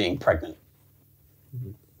diabetes through being pregnant.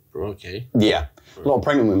 Okay. Yeah. A lot of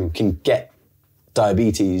pregnant women can get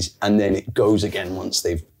diabetes and then it goes again once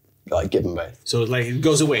they've given birth. So like it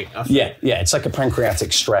goes away after. Yeah, it's like a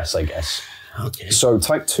pancreatic stress, I guess. Okay. So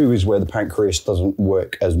type 2 is where the pancreas doesn't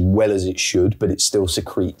work as well as it should, but it still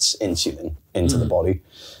secretes insulin into the body.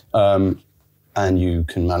 And you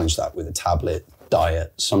can manage that with a tablet,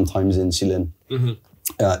 diet, sometimes insulin.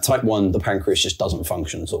 Type 1, the pancreas just doesn't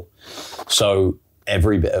function at all. So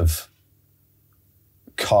every bit of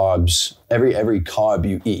carbs, every carb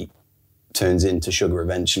you eat turns into sugar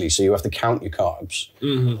eventually. So you have to count your carbs,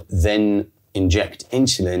 then inject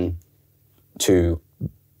insulin to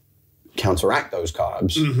counteract those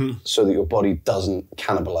carbs so that your body doesn't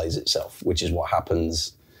cannibalize itself, which is what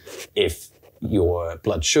happens if your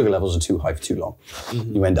blood sugar levels are too high for too long.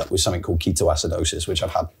 You end up with something called ketoacidosis, which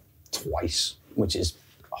I've had twice, which is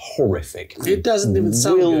horrific. It doesn't even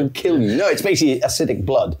sound good. Will kill you. No, it's basically acidic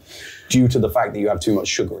blood due to the fact that you have too much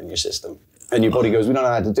sugar in your system. And your body goes, we don't know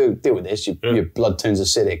how to deal with this. Your blood turns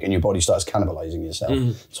acidic and your body starts cannibalizing yourself.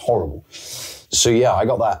 It's horrible. So yeah, I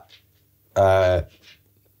got that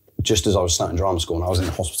just as I was starting drama school, and I was in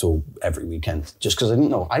the hospital every weekend just because I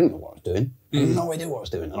didn't know what I was doing. I had no idea what I was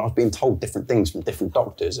doing. And I was being told different things from different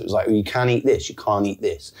doctors. It was like, well, you can't eat this, you can't eat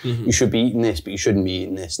this. You should be eating this, but you shouldn't be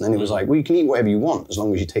eating this. And then it was like, well, you can eat whatever you want as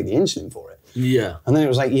long as you take the insulin for it. Yeah. And then it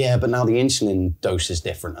was like, yeah, but now the insulin dose is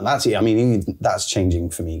different. And that's it. I mean, that's changing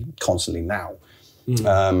for me constantly now.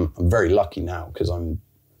 I'm very lucky now because I'm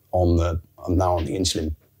now on the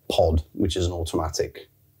insulin pod, which is an automatic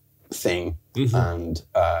thing. And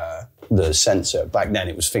the sensor, back then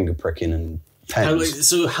it was finger pricking and pens.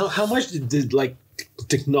 So how much did like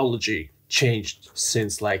technology changed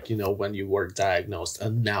since when you were diagnosed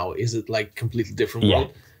and now? Is it like completely different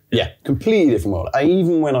world? Yeah, completely different world.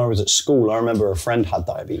 Even when I was at school, I remember a friend had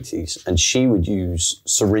diabetes and she would use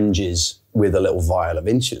syringes with a little vial of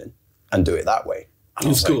insulin and do it that way. And I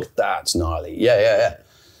was like, that's gnarly. Yeah.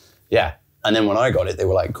 And then when I got it, they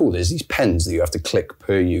were like, cool, there's these pens that you have to click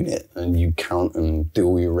per unit and you count and do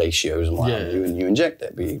all your ratios and what have you, and you inject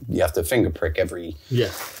it. But you have to finger prick every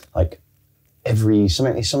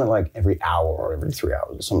something like every hour or every 3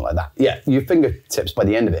 hours or something like that. Yeah, your fingertips by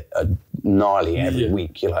the end of it are gnarly every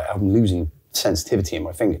week. You're like, I'm losing sensitivity in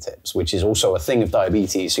my fingertips, which is also a thing of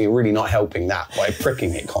diabetes. So you're really not helping that by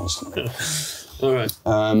pricking it constantly. All right.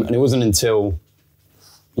 And it wasn't until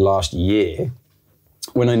last year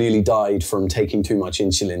when I nearly died from taking too much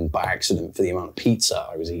insulin by accident for the amount of pizza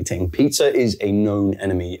I was eating. Pizza is a known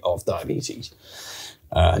enemy of diabetes.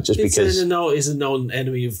 Because is a known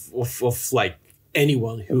enemy of like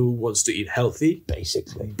anyone who wants to eat healthy,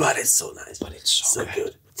 basically. But it's so nice. But it's so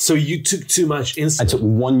good. So you took too much insulin. I took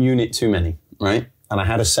 1 unit too many, right? And I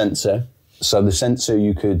had a sensor. So the sensor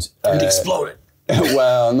you could... it exploded.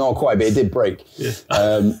 Well, not quite, but it did break.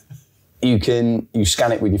 Yeah. You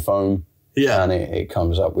scan it with your phone. Yeah. And it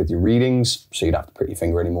comes up with your readings, so you don't have to prick your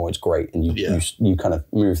finger anymore. It's great. And you kind of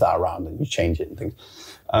move that around and you change it and things.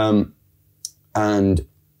 And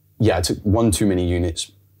yeah, I took 1 too many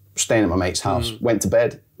units, staying at my mate's house, went to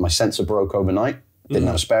bed, my sensor broke overnight, didn't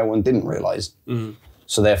have a spare one, didn't realise.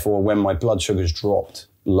 So therefore, when my blood sugars dropped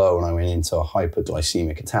low and I went into a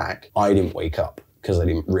hyperglycemic attack, I didn't wake up because I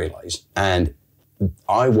didn't realise. And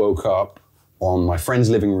I woke up on my friend's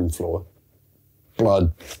living room floor,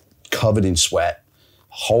 blood covered in sweat,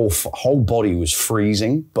 whole body was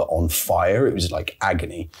freezing, but on fire. It was like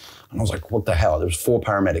agony. And I was like, what the hell? There was 4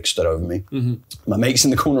 paramedics stood over me. My mate's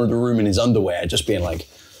in the corner of the room in his underwear, just being like,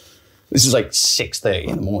 this is like 6:30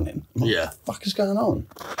 in the morning. I'm like, what the fuck is going on?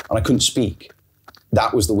 And I couldn't speak.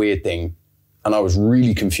 That was the weird thing. And I was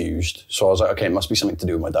really confused. So I was like, okay, it must be something to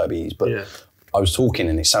do with my diabetes. But I was talking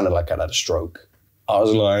and it sounded like I'd had a stroke. I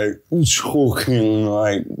was like, talking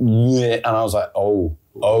like, and I was like, oh,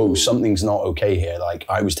 something's not okay here. Like,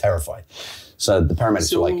 I was terrified. So the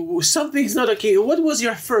paramedics were like... something's not okay. What was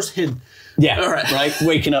your first hint? Yeah, right.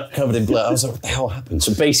 Waking up covered in blood. I was like, what the hell happened?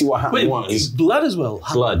 So basically what happened was... blood as well?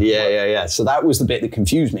 Blood, yeah. So that was the bit that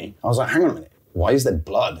confused me. I was like, hang on a minute. Why is there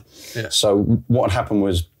blood? Yeah. So what happened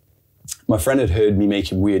was my friend had heard me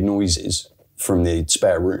making weird noises from the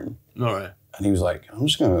spare room. All right. And he was like, I'm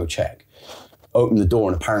just going to go check. Opened the door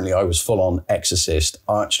and apparently I was full on exorcist,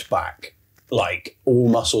 arched back, like all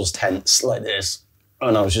muscles tense like this.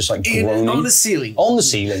 And I was just like groaning. On the ceiling? On the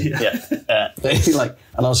ceiling, yeah.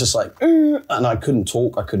 And I was just like, and I couldn't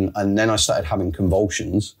talk, and then I started having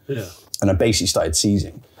convulsions. Yeah. And I basically started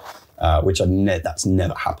seizing. which that's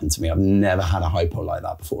never happened to me. I've never had a hypo like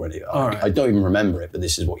that before. I don't even remember it, but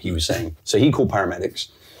this is what he was saying. So he called paramedics.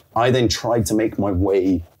 I then tried to make my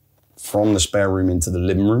way from the spare room into the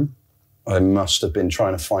living room. I must have been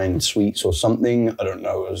trying to find sweets or something. I don't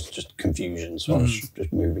know. It was just confusion, so I was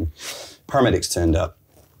just moving. Paramedics turned up.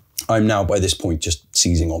 I'm now, by this point, just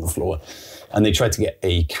seizing on the floor. And they tried to get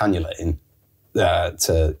a cannula in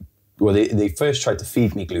they first tried to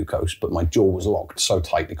feed me glucose, but my jaw was locked so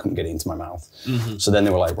tight they couldn't get it into my mouth. So then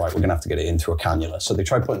they were like, right, we're going to have to get it in through a cannula. So they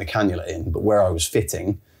tried putting the cannula in, but where I was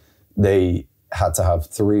fitting, they had to have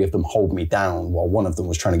 3 of them hold me down while one of them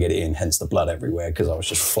was trying to get it in, hence the blood everywhere, because I was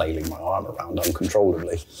just flailing my arm around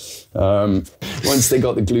uncontrollably. Once they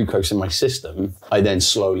got the glucose in my system, I then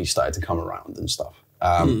slowly started to come around and stuff.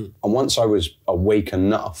 And once I was awake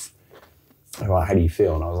enough, they were like, how do you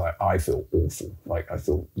feel? And I was like, I feel awful. Like, I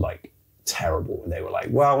feel like terrible. And they were like,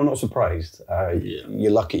 well, we're not surprised.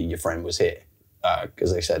 You're lucky your friend was here.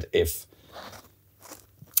 Because they said if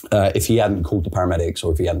he hadn't called the paramedics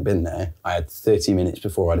or if he hadn't been there, I had 30 minutes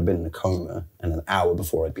before I'd have been in a coma and an hour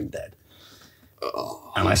before I'd been dead.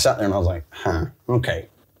 And I sat there and I was like, okay,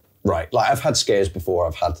 right. Like, I've had scares before,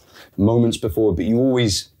 I've had moments before, but you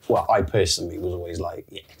always, well, I personally was always like,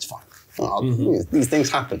 yeah, it's fine. These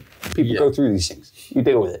things happen. People go through these things. You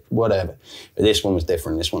deal with it, whatever. But this one was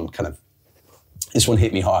different. This one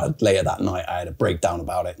hit me hard. Later that night, I had a breakdown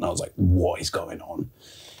about it and I was like, what is going on?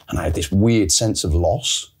 And I had this weird sense of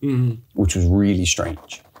loss, which was really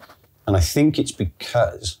strange. And I think it's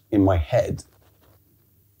because in my head,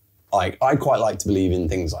 I quite like to believe in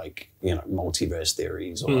things like, multiverse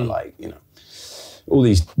theories or all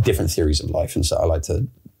these different theories of life. And so I like to,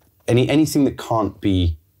 anything that can't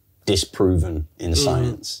be disproven in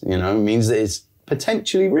science, means that it's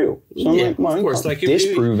potentially real. So I'm like, well, of course, like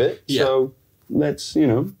disprove it. Yeah. So let's,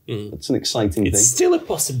 it's an exciting thing. It's still a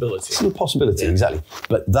possibility. It's still a possibility, exactly.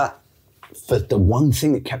 But the one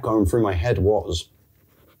thing that kept going through my head was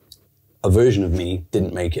a version of me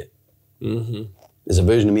didn't make it. There's a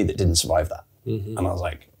version of me that didn't survive that. And I was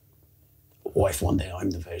like, what if one day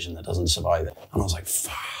I'm the version that doesn't survive it? And I was like,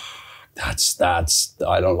 fuck, I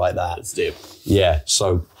don't like that. That's deep. Yeah,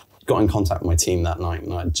 so got in contact with my team that night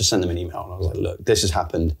and I just sent them an email and I was like, look, this has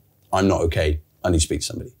happened. I'm not okay. I need to speak to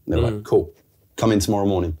somebody. And they were like, cool. Come in tomorrow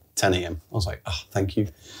morning, 10 a.m. I was like, oh, thank you.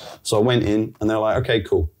 So I went in and they're like, okay,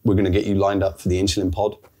 cool. We're going to get you lined up for the insulin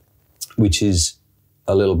pod, which is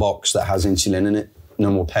a little box that has insulin in it,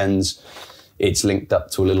 no more pens. It's linked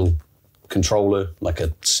up to a little controller, like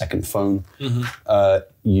a second phone.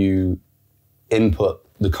 You input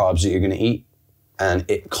the carbs that you're going to eat and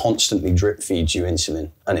it constantly drip feeds you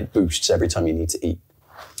insulin and it boosts every time you need to eat.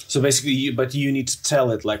 So basically, you need to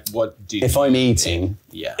tell it like what do you... If I'm eating,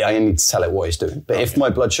 I need to tell it what it's doing. But if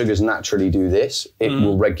my blood sugars naturally do this, it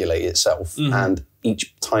will regulate itself. And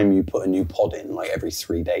each time you put a new pod in, like every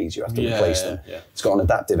 3 days, you have to replace them. It's got an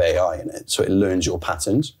adaptive AI in it, so it learns your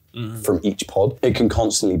patterns from each pod. It can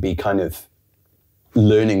constantly be kind of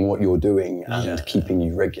learning what you're doing and keeping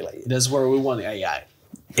you regulated. That's where we want AI.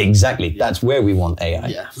 Exactly. That's where we want AI.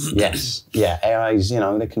 Yeah. Yes. Yeah. AIs,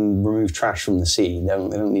 they can remove trash from the sea. They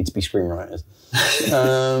don't need to be screenwriters.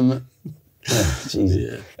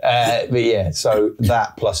 Jesus. But yeah, so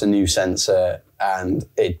that plus a new sensor and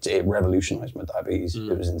it revolutionized my diabetes.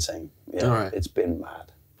 It was insane. Yeah. It's been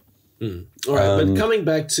mad. All right. But coming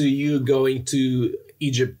back to you going to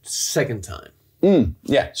Egypt second time.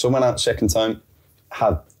 Yeah. So I went out second time,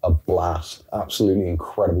 had a blast, absolutely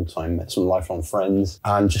incredible time, met some lifelong friends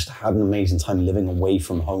and just had an amazing time living away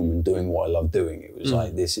from home and doing what I love doing. It was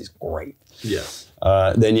like, this is great. Yeah.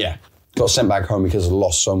 Then got sent back home because I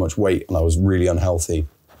lost so much weight and I was really unhealthy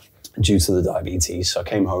due to the diabetes. So I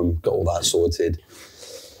came home, got all that sorted.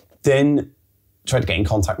 Then tried to get in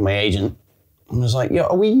contact with my agent and was like,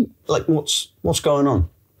 are we, like, what's going on?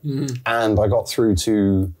 And I got through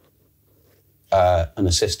to an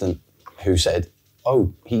assistant who said,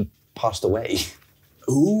 oh, he passed away.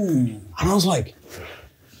 Ooh. And I was like,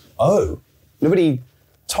 oh, nobody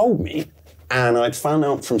told me. And I'd found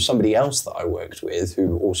out from somebody else that I worked with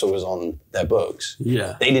who also was on their books.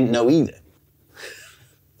 Yeah. They didn't know either.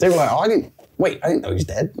 They were like, I didn't know he's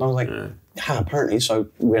dead. And I was like, apparently, so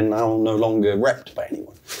we're now no longer repped by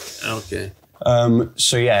anyone. Okay.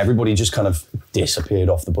 So yeah, everybody just kind of disappeared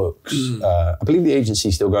off the books. I believe the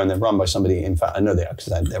agency's still going. They're run by somebody. In fact, I know they are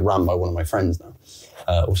because they're run by one of my friends now,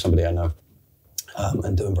 or somebody I know,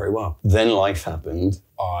 and doing very well. Then life happened.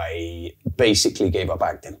 I basically gave up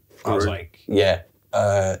acting. I was like,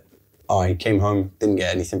 I came home, didn't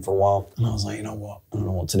get anything for a while, and I was like, you know what? I don't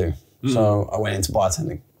know what to do. So I went into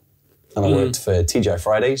bartending. and I worked for TGI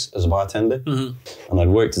Fridays as a bartender. And I'd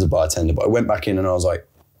worked as a bartender, but I went back in and I was like,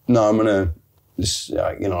 no, I'm gonna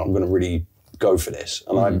really go for this.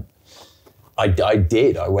 And I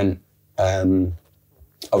did. I went.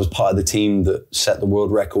 I was part of the team that set the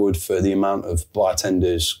world record for the amount of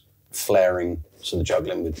bartenders flaring, so the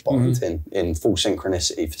juggling with bottle and tin in full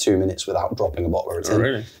synchronicity for 2 minutes without dropping a bottle or a tin. Oh,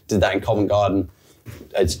 really? Did that in Covent Garden.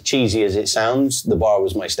 As cheesy as it sounds, the bar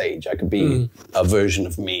was my stage. I could be a version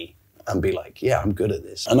of me and be like, yeah, I'm good at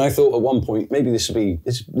this. And I thought at one point, maybe this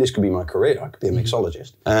could be my career. I could be a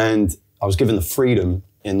mixologist. And I was given the freedom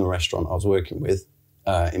in the restaurant I was working with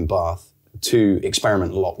in Bath to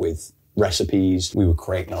experiment a lot with recipes. We were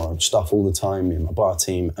creating our own stuff all the time, me and my bar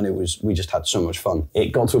team, and we just had so much fun.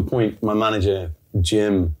 It got to a point, my manager,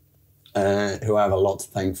 Jim, who I have a lot to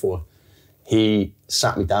thank for, he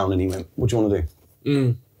sat me down and he went, what do you want to do?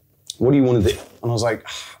 What do you want to do? And I was like,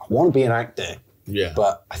 I want to be an actor,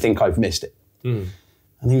 but I think I've missed it. And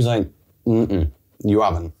he was like, you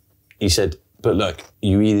haven't. He said, but look,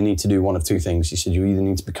 you either need to do one of two things. He said, you either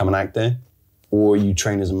need to become an actor or you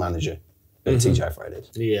train as a manager at TGI Fridays.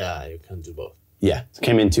 Yeah, you can do both. Yeah,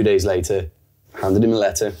 came in 2 days later, handed him a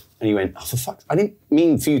letter, and he went, oh, for fuck, I didn't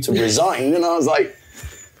mean for you to resign. And I was like,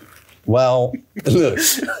 well, look.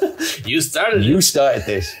 You started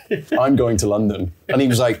this. I'm going to London. And he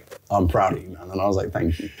was like, I'm proud of you, man. And I was like,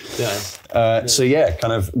 thank you. So yeah,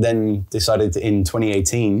 kind of then decided in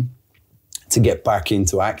 2018 to get back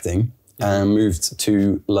into acting and moved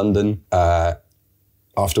to London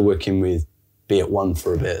after working with Be At One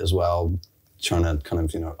for a bit as well, trying to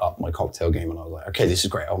kind of, up my cocktail game. And I was like, okay, this is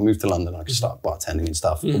great. I'll move to London. I can start bartending and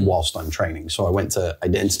stuff whilst I'm training. So I went to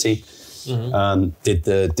Identity, did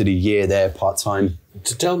a year there part-time.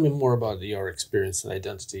 To tell me more about your experience in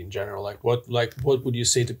Identity in general, what would you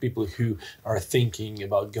say to people who are thinking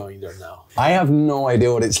about going there now? I have no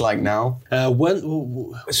idea what it's like now. So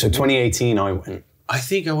 2018 I went. I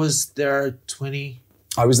think I was there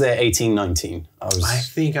I was there 18, 19. I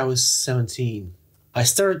think I was 17. I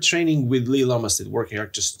started training with Lee Lomas at Working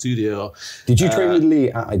Actor Studio. Did you train with Lee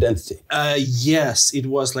at Identity? Yes, it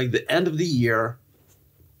was like the end of the year.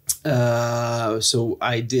 So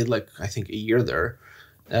I did I think a year there.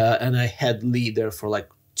 And I had Lee there for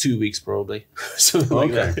 2 weeks probably. Something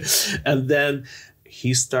like that. And then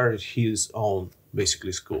he started his own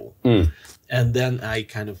basically school. And then I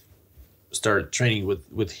kind of started training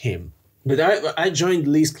with him. But I joined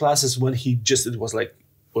Lee's classes when he just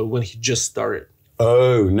started.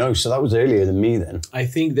 Oh, no. So that was earlier than me then. I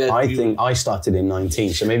think I started in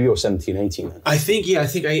 19. So maybe you're 17, 18 then. I think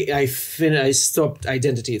I stopped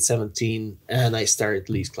Identity at 17 and I started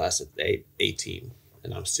Lee's class at 18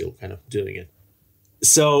 and I'm still kind of doing it.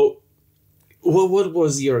 So what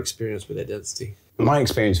was your experience with Identity? My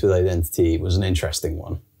experience with Identity was an interesting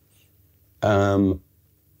one.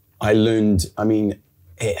 I learned,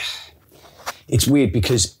 it's weird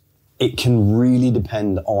because it can really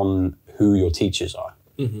depend on who your teachers are,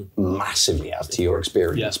 massively as to your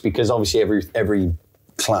experience, because obviously every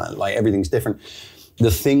client, everything's different.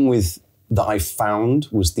 The thing that I found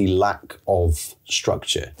was the lack of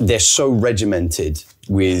structure. They're so regimented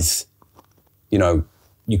with,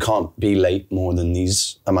 you can't be late more than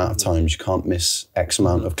these amount of times, you can't miss X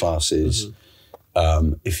amount of classes.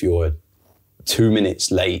 If you're 2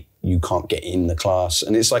 minutes late, you can't get in the class.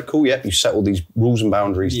 And it's like, cool, you set all these rules and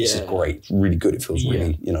boundaries. This is great. It's really good. It feels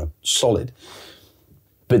really, solid.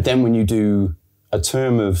 But then when you do a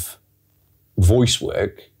term of voice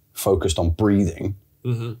work focused on breathing,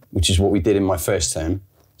 which is what we did in my first term,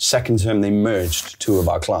 second term, they merged 2 of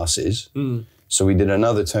our classes. So we did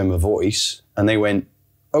another term of voice and they went,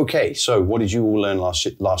 okay, so what did you all learn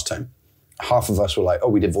last term? Half of us were like, oh,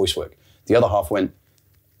 we did voice work. The other half went,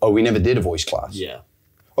 oh, we never did a voice class.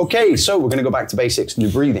 Okay, so we're going to go back to basics and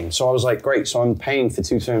do breathing. So I was like, great. So I'm paying for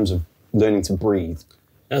 2 terms of learning to breathe.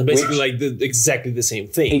 And basically exactly the same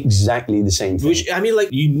thing. Exactly the same thing. Which,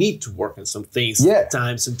 you need to work on some things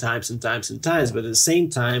times and times and times and times. But at the same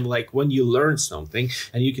time, when you learn something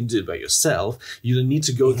and you can do it by yourself, you don't need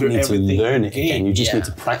to go through everything. You need to learn it again. You just need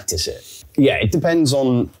to practice it. Yeah, it depends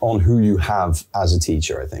on who you have as a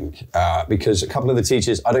teacher, I think. Because a couple of the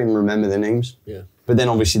teachers, I don't even remember their names. But then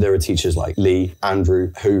obviously there are teachers like Lee,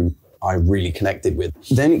 Andrew, who I really connected with.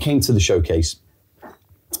 Then it came to the showcase.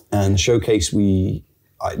 And the showcase, we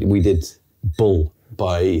did Bull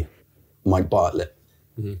by Mike Bartlett.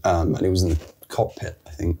 And it was in the cockpit,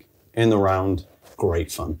 I think. In the round, great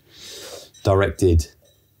fun. Directed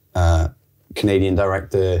Canadian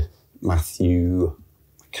director Matthew,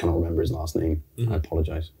 I cannot remember his last name. I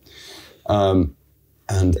apologize. And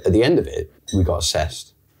at the end of it, we got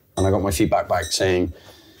assessed. And I got my feedback back saying,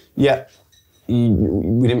 yeah,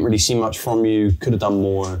 we didn't really see much from you, could have done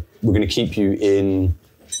more. We're going to keep you in...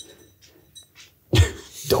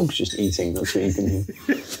 Dog's just eating, that's what you can hear.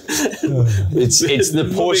 It's the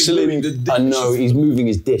porcelain. I know, he's moving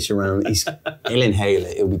his dish around. He'll inhale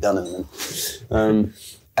it, it'll be done in a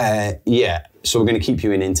minute. Yeah, so we're going to keep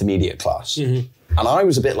you in intermediate class. And I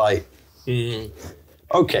was a bit like,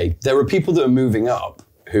 okay, there are people that are moving up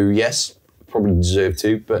who, yes, probably deserve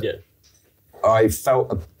to, but I felt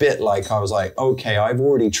a bit like I was like, okay, I've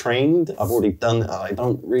already trained, I've already done it. I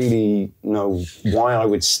don't really know why I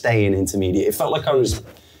would stay in intermediate. It felt like I was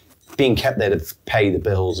being kept there to pay the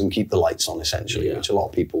bills and keep the lights on, essentially, which a lot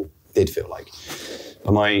of people did feel like.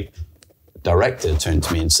 But my director turned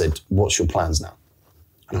to me and said, what's your plans now?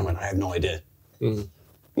 And I went, I have no idea. You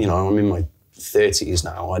know, I'm in my 30s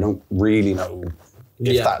now. I don't really know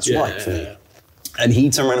if that's right for me. And he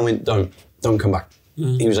turned around and went, don't come back.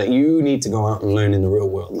 He was like, you need to go out and learn in the real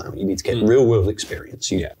world now. You need to get real world experience.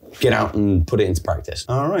 You get out and put it into practice.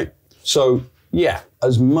 All right. So yeah,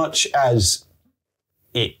 as much as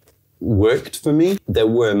it worked for me, there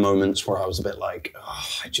were moments where I was a bit like, oh,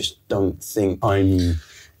 I just don't think I'm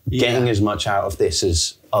getting as much out of this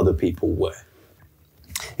as other people were.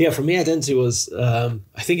 Yeah, for me, identity was, I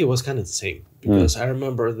think it was kind of the same, because I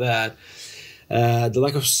remember that the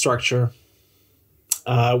lack of structure,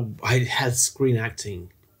 I had screen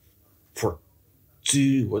acting for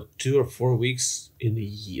 2 or 4 weeks in a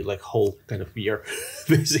year, like whole kind of year,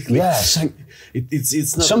 basically. Yeah, so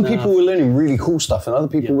it's not some enough. people were learning really cool stuff, and other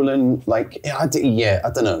people were learning like I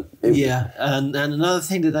don't know. And another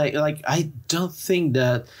thing that I don't think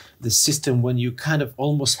that the system, when you kind of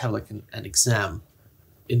almost have like an exam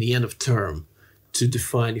in the end of term to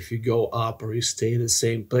define if you go up or you stay the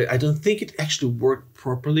same, but I don't think it actually worked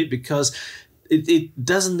properly, because it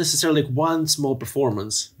doesn't necessarily, like one small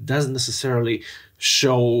performance doesn't necessarily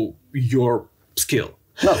show your skill.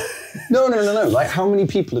 No. Like, how many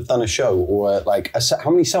people have done a show, or like how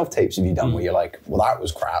many self-tapes have you done where you're like, well, that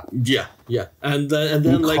was crap? Yeah. And then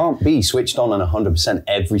you like, can't be switched on and 100%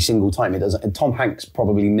 every single time. It doesn't. And Tom Hanks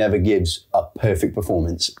probably never gives a perfect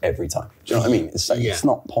performance every time. Do you know what I mean? It's like, it's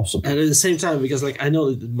not possible. And at the same time, because like I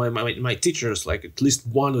know that my teachers, like at least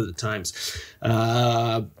one of the times,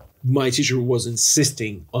 my teacher was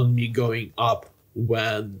insisting on me going up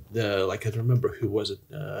when I don't remember who was it,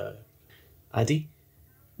 Adi?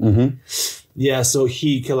 Yeah, so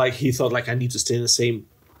he thought like I need to stay in the same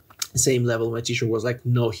level. My teacher was like,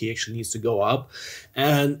 no, he actually needs to go up.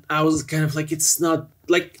 And I was kind of like, it's not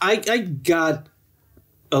like I got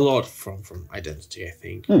a lot from identity, I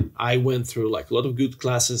think. I went through like a lot of good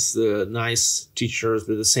classes, nice teachers,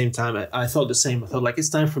 but at the same time I thought the same. I thought like it's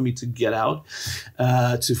time for me to get out,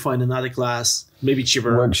 to find another class, maybe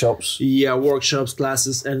cheaper. Workshops. Yeah, workshops,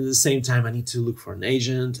 classes, and at the same time I need to look for an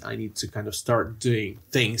agent. I need to kind of start doing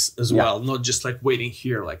things as well, not just like waiting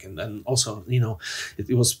here. Like, and then also, you know,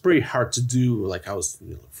 it was pretty hard to do. Like I was,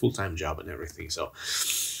 you know, full-time job and everything. So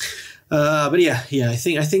but I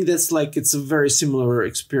think that's like, it's a very similar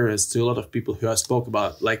experience to a lot of people who I spoke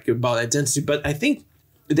about identity. But I think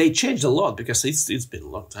they changed a lot, because it's been a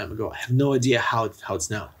long time ago. I have no idea how it's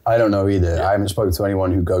now. I don't know either. I haven't spoken to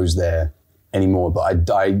anyone who goes there anymore.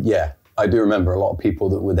 But I do remember a lot of people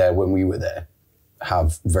that were there when we were there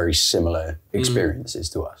have very similar experiences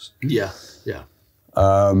to us. Yeah.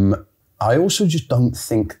 I also just don't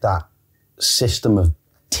think that system of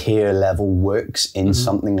tier level works in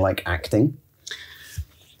something like acting,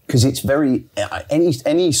 because it's very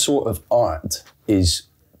any sort of art is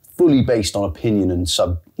fully based on opinion and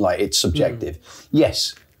it's subjective.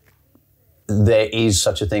 Yes, there is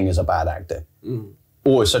such a thing as a bad actor,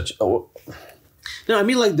 or no, I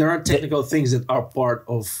mean, like, there are technical things that are part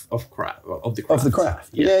of the craft. Of the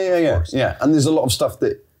craft. Yeah. And there's a lot of stuff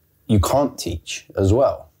that you can't teach as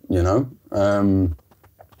well, you know.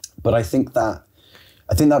 But I think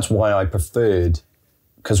that's why I preferred,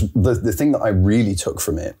 because the thing that I really took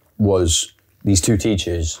from it was these two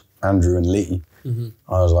teachers, Andrew and Lee.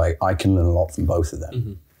 I was like, I can learn a lot from both of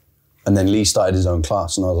them. And then Lee started his own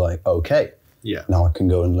class, and I was like, okay, now I can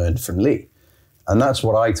go and learn from Lee. And that's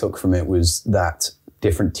what I took from it, was that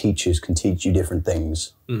different teachers can teach you different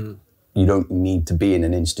things. You don't need to be in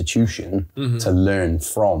an institution to learn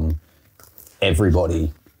from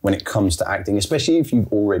everybody when it comes to acting, especially if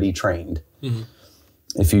you've already trained.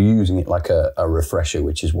 If you're using it like a refresher,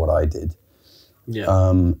 which is what I did.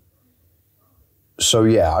 So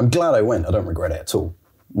yeah, I'm glad I went. I don't regret it at all.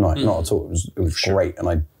 Not at all. It was great, and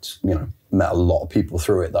I, met a lot of people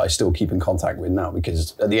through it that I still keep in contact with now.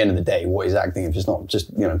 Because at the end of the day, what is acting if it's not just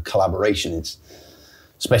collaboration? It's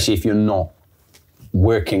especially if you're not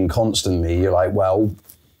working constantly. You're like, well,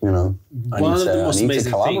 you know, I need to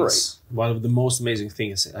collaborate. One of the most amazing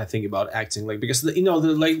things I think about acting, like, because, you know,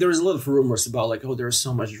 like, there's a lot of rumors about, like, oh, there's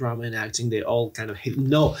so much drama in acting, they all kind of hate.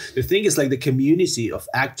 No, the thing is, like, the community of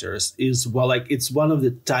actors is, well, like, it's one of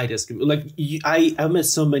the tightest. Like, I met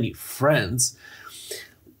so many friends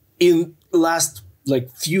in last,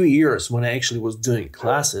 like, few years when I actually was doing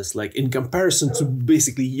classes, like, in comparison to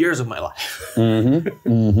basically years of my life. And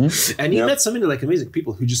you met so many, like, amazing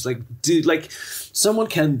people who just, like, do, like, someone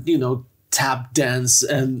can, you know, tap dance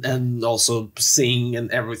and also sing and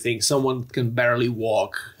everything. Someone can barely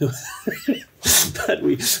walk, but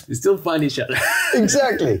we still find each other.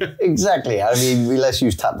 Exactly. I mean, let's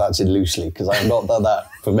use tap dancing loosely, because I have not done that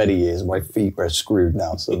for many years. My feet are screwed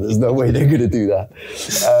now, so there's no way they're going to do that.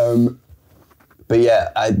 But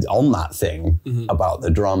yeah, on that thing about the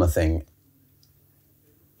drama thing,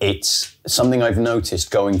 it's something I've noticed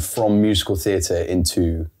going from musical theatre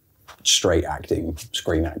into straight acting,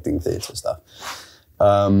 screen acting, theatre stuff.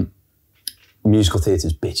 Musical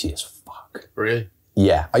theatre's bitchy as fuck. Really?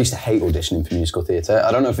 Yeah, I used to hate auditioning for musical theatre.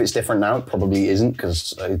 I don't know if it's different now. It probably isn't,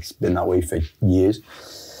 because it's been that way for years.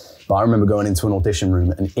 But I remember going into an audition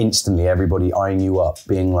room and instantly everybody eyeing you up,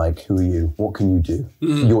 being like, who are you? What can you do?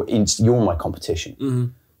 You're my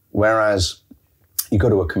competition. Whereas you go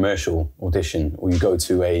to a commercial audition, or you go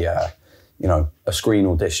to a screen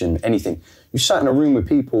audition, anything, you're sat in a room with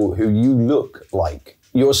people who you look like.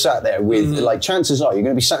 You're sat there with, like, chances are you're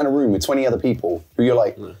going to be sat in a room with 20 other people who you're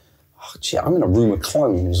like, oh, gee, I'm in a room of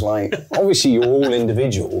clones. Like, obviously you're all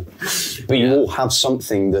individual, but you all have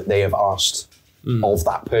something that they have asked of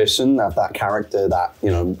that person, of that character, that, you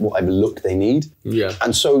know, whatever look they need. Yeah.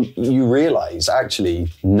 And so you realize, actually,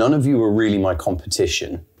 none of you are really my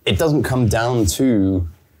competition. It doesn't come down to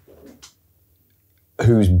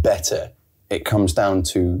who's better. It comes down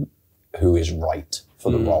to who is right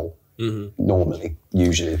for the role, normally,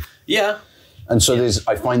 usually. Yeah. And so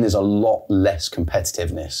I find there's a lot less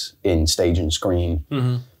competitiveness in stage and screen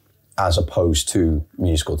as opposed to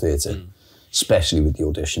musical theatre, especially with the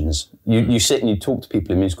auditions. You sit and you talk to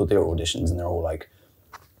people in musical theatre auditions and they're all like,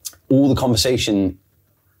 all the conversation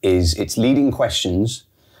is, it's leading questions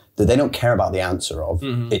that they don't care about the answer of.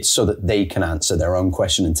 It's so that they can answer their own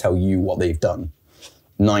question and tell you what they've done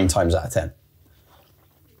 9 times out of 10.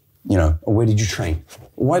 You know, where did you train?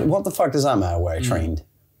 What the fuck does that matter where I trained?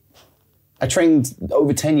 I trained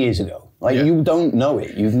over 10 years ago. Like, you don't know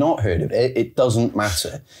it. You've not heard of it. It doesn't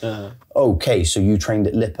matter. Okay, so you trained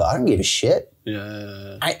at Lipper. I don't give a shit.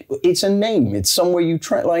 It's a name. It's somewhere you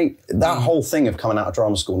train. Like, that whole thing of coming out of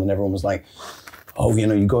drama school and everyone was like, oh, you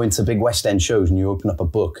know, you go into big West End shows and you open up a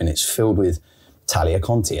book and it's filled with Italia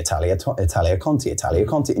Conti, Italia Conti.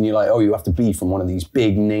 And you're like, oh, you have to be from one of these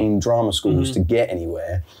big name drama schools to get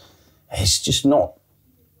anywhere. It's just not,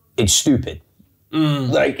 it's stupid.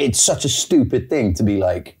 Like, it's such a stupid thing to be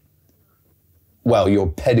like, well, your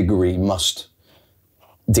pedigree must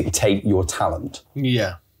dictate your talent.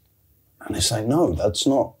 Yeah. And it's like, no, that's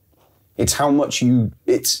not, it's how much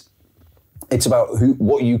it's about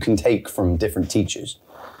what you can take from different teachers,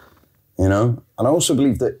 you know? And I also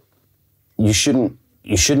believe that you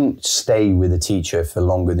shouldn't stay with a teacher for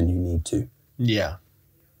longer than you need to. Yeah.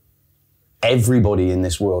 Everybody in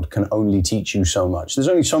this world can only teach you so much. There's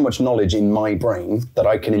only so much knowledge in my brain that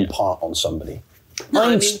I can impart on somebody.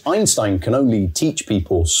 No, Einstein can only teach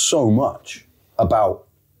people so much about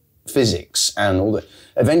physics and all that.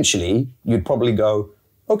 Eventually, you'd probably go,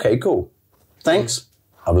 okay, cool. Thanks.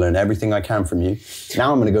 I've learned everything I can from you.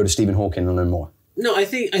 Now I'm going to go to Stephen Hawking and learn more. No, I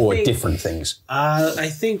think different things. I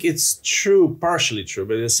think it's true, partially true,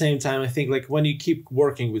 but at the same time, I think, like, when you keep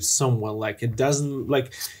working with someone, like, it doesn't,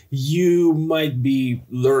 like, you might be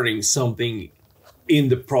learning something in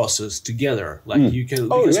the process together. Like, you can,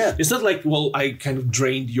 because it's not like, well, I kind of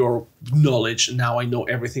drained your knowledge and now I know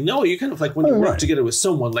everything. No, you kind of, like, when you work together with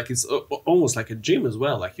someone, like, it's almost like a gym as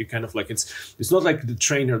well. Like, you kind of, like, it's not like the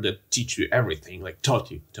trainer that teach you everything, like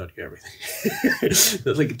taught you everything.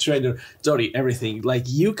 Not like a trainer taught you everything. Like,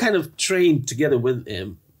 you kind of train together with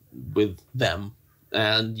them,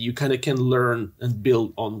 and you kind of can learn and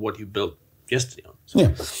build on what you built yesterday on. So.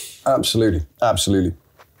 Yeah, absolutely.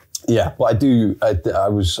 Yeah, but I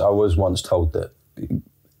was once told that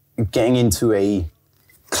getting into a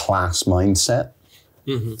class mindset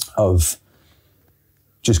of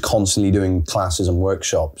just constantly doing classes and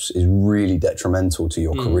workshops is really detrimental to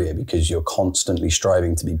your career, because you're constantly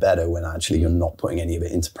striving to be better when actually you're not putting any of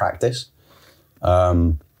it into practice.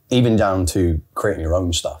 Even down to creating your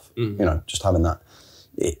own stuff, you know, just having that,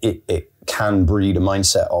 it can breed a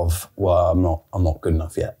mindset of, well, I'm not good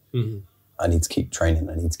enough yet. I need to keep training.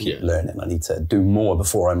 I need to keep learning. I need to do more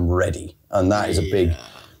before I'm ready. And that is a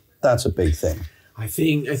That's a big thing. I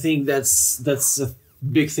think that's a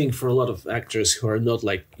big thing for a lot of actors who are not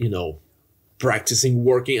like, you know, practicing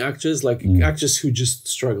working actors, like actors who just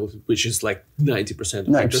struggle, which is like 90%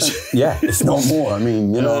 of actors. Yeah, if not more. I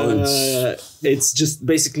mean, you know, it's just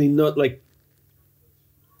basically not like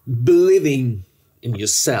believing in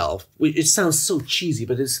yourself. It sounds so cheesy,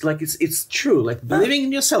 but it's like it's true. Like believing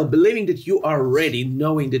in yourself, believing that you are ready,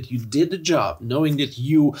 knowing that you did the job, knowing that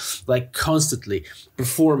you like constantly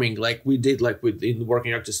performing, like we did, like in the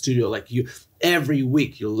Working Actor Studio. Like you, every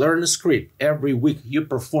week you learn a script, every week you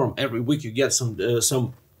perform, every week you get some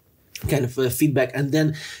kind of feedback, and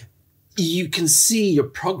then you can see your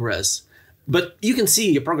progress. But you can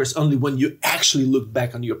see your progress only when you actually look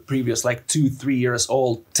back on your previous like 2-3 years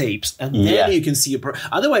old tapes, and then you can see your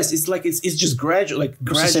otherwise it's like it's just gradual, like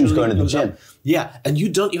gradually going to the gym. Yeah, and you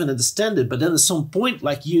don't even understand it. But then at some point,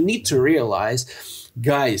 like you need to realize,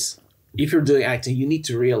 guys, if you're doing acting, you need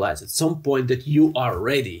to realize at some point that you are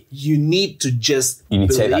ready. You need to just take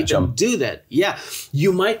that jump. And do that. Yeah,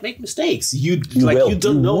 you might make mistakes. You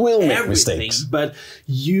don't know everything, but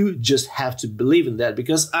you just have to believe in that.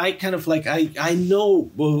 Because I kind of like I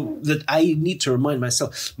know that I need to remind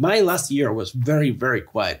myself. My last year was very, very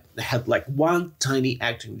quiet. I had like one tiny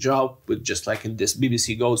acting job with just like in this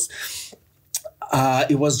BBC Ghost.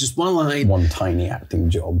 It was just one line. One tiny acting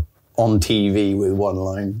job. On TV with one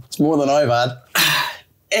line. It's more than I've had.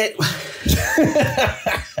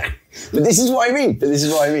 But this is what I mean.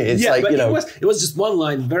 It's like, but you know. It was just one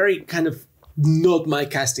line, very kind of not my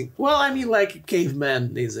casting. Well, I mean, like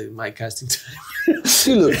Caveman is my casting time.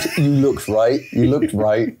 You looked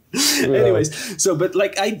right. Anyways, so, but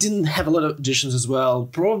like I didn't have a lot of auditions as well,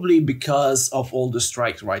 probably because of all the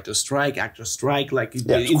strikes, writer strike, actor strike, like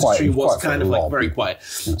the industry was kind of like very quiet.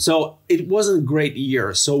 Yeah. So it wasn't a great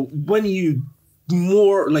year. So when you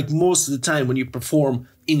most of the time when you perform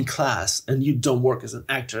in class and you don't work as an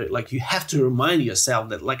actor, like you have to remind yourself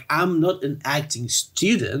that like I'm not an acting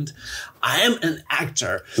student, I am an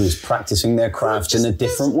actor who's practicing their craft in a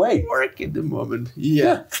different way. Work at the moment.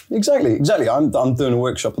 Yeah, exactly. I'm doing a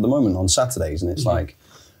workshop at the moment on Saturdays, and it's like,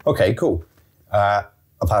 okay, cool. I've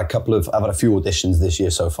had a few auditions this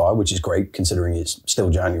year so far, which is great considering it's still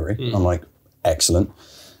January. I'm like, excellent.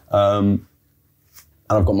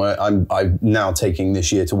 And I'm now taking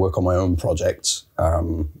this year to work on my own projects.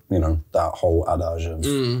 You know, that whole adage of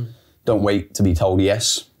don't wait to be told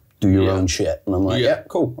yes, do your own shit. And I'm like, yeah,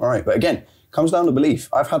 cool, all right. But again, it comes down to belief.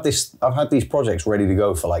 I've had these projects ready to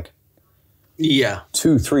go for like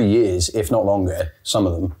 2-3 years, if not longer, some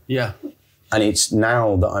of them. Yeah. And it's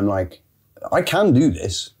now that I'm like, I can do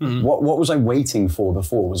this. What was I waiting for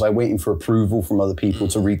before? Was I waiting for approval from other people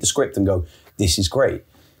to read the script and go, this is great?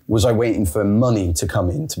 Was I waiting for money to come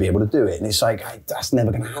in to be able to do it? And it's like, that's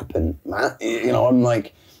never going to happen, Matt. You know, I'm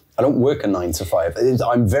like, I don't work a 9 to 5.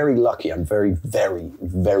 I'm very lucky. I'm very, very,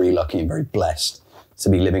 very lucky and very blessed to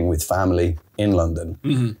be living with family in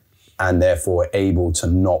London and therefore able to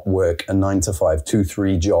not work a 9 to 5,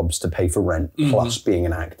 2-3 jobs to pay for rent plus being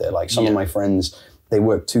an actor. Like some of my friends, they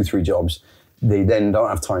work 2-3 jobs. They then don't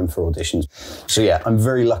have time for auditions. So yeah, I'm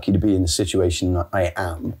very lucky to be in the situation that I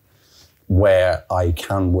am, where I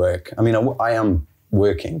can work. I mean, I am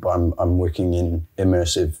working, but I'm working in the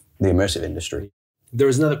immersive industry. There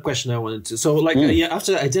was another question I wanted to. So, like,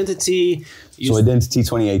 after Identity, Identity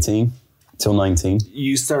 2018 till 19,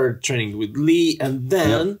 you started training with Lee, and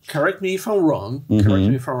then correct me if I'm wrong.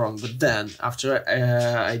 But then after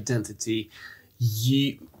Identity,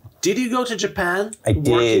 did you go to Japan? I did.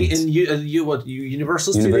 Working in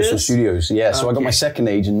Universal Studios? Universal Studios, yeah. So I got my second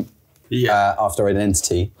agent after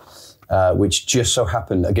Identity. Which just so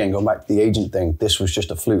happened, again, going back to the agent thing, this was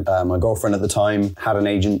just a fluke. My girlfriend at the time had an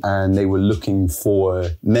agent and they were looking for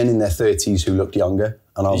men in their 30s who looked younger.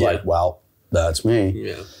 And I was like, well, that's me.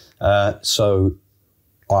 Yeah. So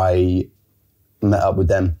I met up with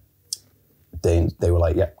them. They were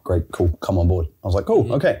like, yeah, great, cool, come on board. I was like,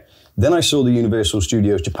 cool, okay. Then I saw the Universal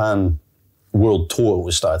Studios Japan World Tour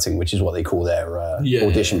was starting, which is what they call their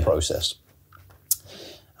audition process.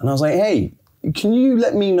 And I was like, hey, can you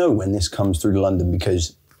let me know when this comes through to London,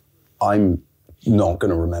 because I'm not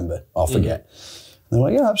going to remember. I'll forget. And they're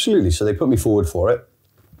like, yeah, absolutely. So they put me forward for it.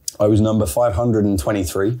 I was number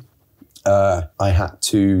 523. I had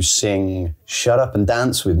to sing Shut Up and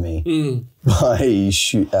Dance With Me by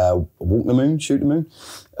Walk the Moon, Shoot the Moon.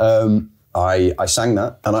 I sang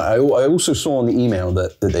that. And I also saw on the email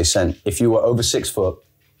that they sent, if you were over 6 foot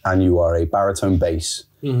and you are a baritone bass,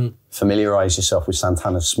 familiarize yourself with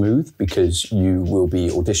Santana's Smooth, because you will be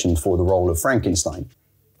auditioned for the role of Frankenstein.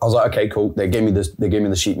 I was like, okay, cool. They gave me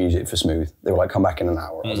the sheet music for Smooth. They were like, come back in an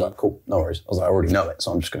hour. I was like, cool, no worries. I was like, I already know it,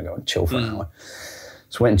 so I'm just gonna go and chill for an hour.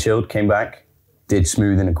 So went and chilled, came back, did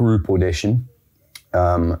Smooth in a group audition.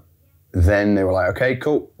 Then they were like, okay,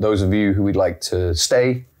 cool. Those of you who would like to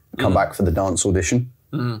stay, come back for the dance audition.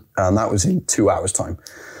 And that was in 2 hours time.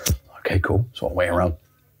 Okay, cool. So I'll wait around,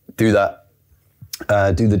 do that,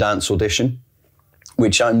 do the dance audition,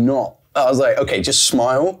 which I'm not. I was like, okay, just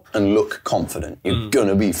smile and look confident. You're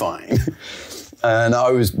gonna be fine. And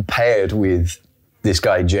I was paired with this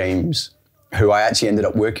guy, James, who I actually ended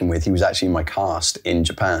up working with. He was actually in my cast in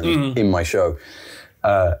Japan, in my show.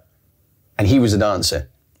 And he was a dancer.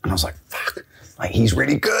 And I was like, fuck, like he's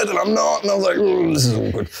really good and I'm not. And I was like, this is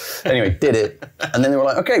awkward. Anyway, did it. And then they were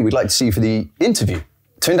like, okay, we'd like to see you for the interview.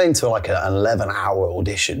 Turned into like an 11-hour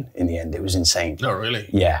audition in the end. It was insane. Oh, really?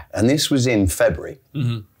 Yeah. And this was in February.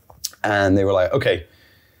 And they were like, okay,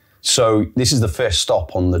 so this is the first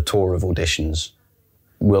stop on the tour of auditions.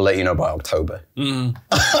 We'll let you know by October.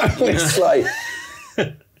 It's like...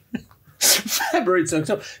 February to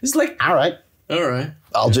October. It's like, all right.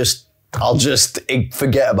 I'll just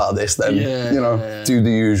forget about this then. Do the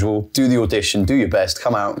usual, do the audition, do your best,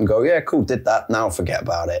 come out and go, yeah, cool, did that, now forget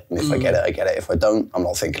about it. And if I get it, I get it. If I don't, I'm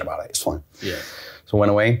not thinking about it, it's fine. Yeah. So I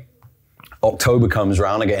went away. October comes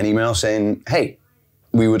around, I get an email saying, hey,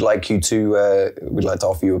 we would like you to, we'd like to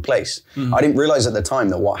offer you a place. I didn't realize at the time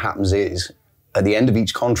that what happens is, at the end of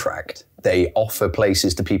each contract, they offer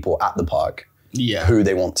places to people at the park who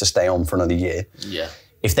they want to stay on for another year. Yeah.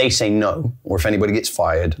 If they say no, or if anybody gets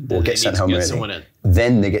fired or gets sent home early,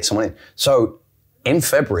 then they get someone in. So in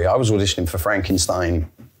February, I was auditioning for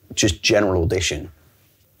Frankenstein, just general audition.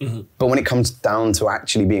 But when it comes down to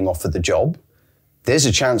actually being offered the job, there's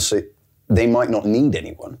a chance that they might not need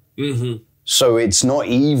anyone. So it's not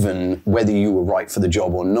even whether you were right for the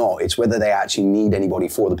job or not, it's whether they actually need anybody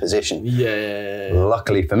for the position.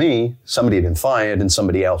 Luckily for me, somebody had been fired and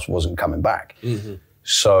somebody else wasn't coming back.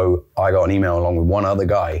 So I got an email along with one other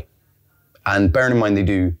guy. And bearing in mind they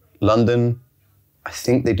do London, I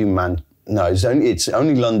think they do it's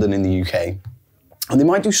only London in the UK. And they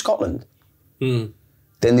might do Scotland. Then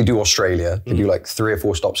they do Australia. They do like 3 or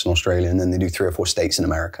 4 stops in Australia, and then they do 3 or 4 states in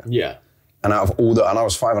America. And out of all and I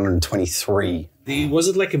was 523. Was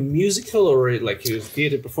it like a musical or like a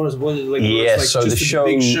theater performance? Was it like, so the show,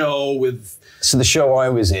 big show with... So the show I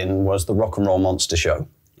was in was the Rock and Roll Monster Show.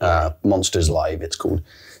 Monsters Live, it's called.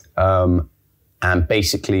 And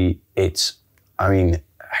basically it's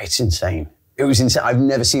insane. It was insane. I've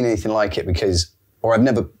never seen anything like it I've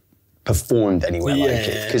never performed anywhere like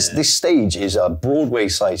it. Because this stage is a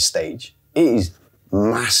Broadway-sized stage. It is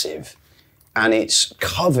massive. And it's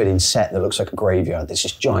covered in set that looks like a graveyard. There's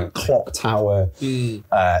this giant clock tower.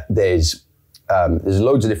 There's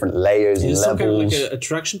loads of different layers and levels. Is it some kind of like an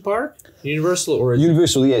attraction park? Universal or...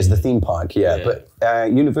 Universal, is the theme park, But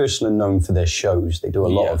Universal are known for their shows. They do a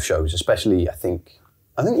lot of shows, especially, I think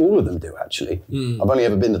all of them do, actually. I've only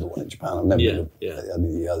ever been to the one in Japan. I've never been to any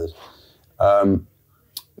of the others.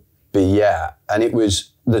 But yeah, and it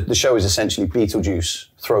was... The show is essentially Beetlejuice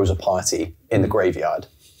throws a party in the graveyard.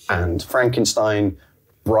 And Frankenstein,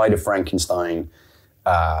 Bride of Frankenstein,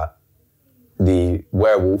 the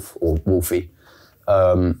werewolf, or Wolfie,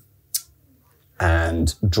 and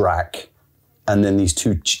Drac, and then these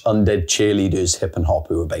 2 undead cheerleaders, Hip and Hop,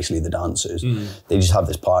 who are basically the dancers. They just have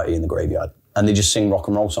this party in the graveyard, and they just sing rock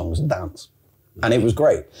and roll songs and dance. And it was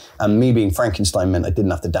great. And me being Frankenstein meant I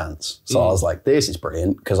didn't have to dance. So I was like, this is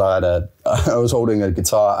brilliant, because I was holding a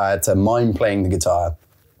guitar, I had to mime playing the guitar.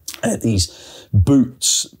 I had these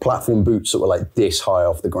platform boots that were like this high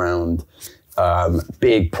off the ground,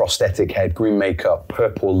 big prosthetic head, green makeup,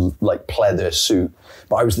 purple like pleather suit.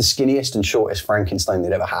 But I was the skinniest and shortest Frankenstein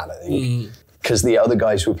they'd ever had, I think. Because the other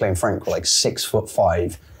guys who were playing Frank were like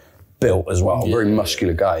 6'5", built as well, very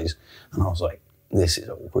muscular guys. And I was like, this is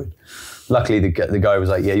awkward. Luckily, the guy was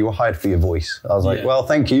like, yeah, you were hired for your voice. I was like, well,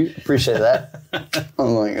 thank you, appreciate that.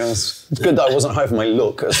 I'm like, it's good that I wasn't hired for my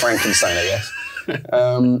look as Frankenstein, I guess.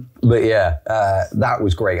 But yeah, that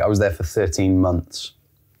was great. I was there for 13 months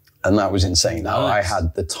and that was insane. Nice. I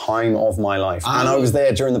had the time of my life and I was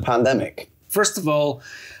there during the pandemic. First of all,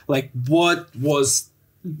 like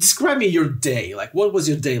describe me your day. Like what was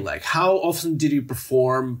your day like? How often did you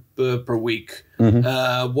perform per week?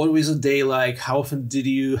 What was your day like? How often did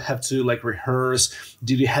you have to like rehearse?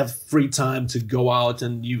 Did you have free time to go out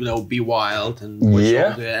and, be wild and watch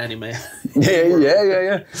all the anime?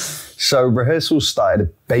 Yeah. So rehearsals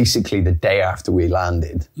started basically the day after we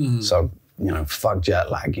landed. So, fuck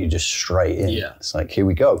jet lag, you just straight in. It's like, here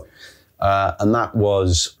we go. And that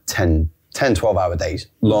was 10 10, 12-hour days,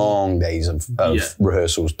 long days of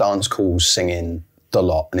rehearsals, dance calls, singing, the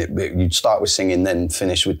lot. And you'd start with singing, then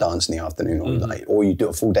finish with dance in the afternoon or night. Or you do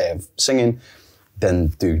a full day of singing, then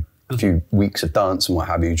do a few weeks of dance and what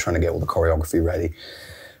have you, trying to get all the choreography ready.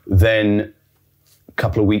 Then a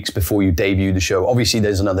couple of weeks before you debut the show, obviously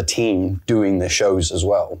there's another team doing the shows as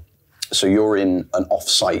well. So you're in an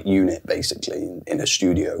off-site unit, basically, in a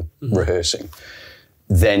studio, rehearsing.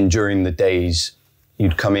 Then during the days,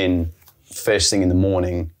 you'd come in first thing in the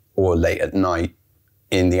morning or late at night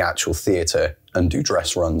in the actual theatre and do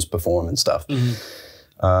dress runs, perform and stuff.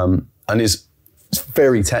 And it's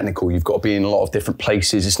very technical. You've got to be in a lot of different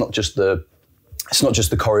places. It's not just the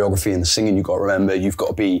choreography and the singing you've got to remember. You've got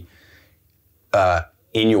to be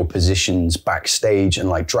in your positions backstage, and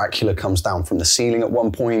like Dracula comes down from the ceiling at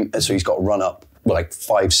one point, and so he's got to run up like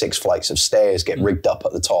 5, 6 flights of stairs, get rigged up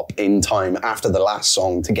at the top in time after the last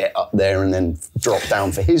song to get up there and then drop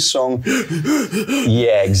down for his song.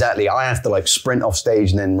 Yeah, exactly. I have to like sprint off stage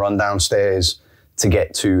and then run downstairs to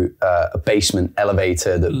get to a basement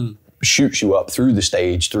elevator that shoots you up through the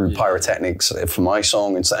stage, through pyrotechnics for my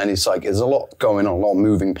song. And it's like, there's a lot going on, a lot of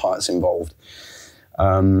moving parts involved.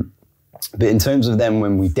 But in terms of then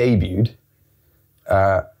when we debuted,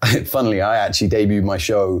 funnily, I actually debuted my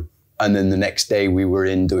show, and then the next day we were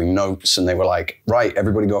in doing notes, and they were like, right,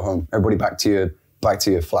 everybody go home, everybody back to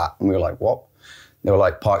your flat. And we were like, what? They were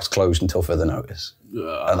like, park's closed until further notice.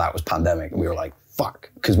 And that was pandemic. And we were like, fuck.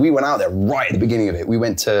 Because we went out there right at the beginning of it.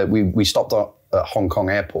 We stopped at Hong Kong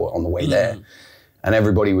airport on the way there, and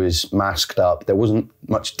everybody was masked up. There wasn't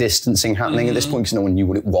much distancing happening at this point because no one knew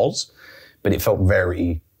what it was, but it felt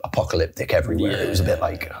very apocalyptic everywhere. It was a bit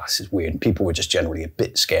like, oh, this is weird. And people were just generally a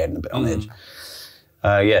bit scared and a bit on edge.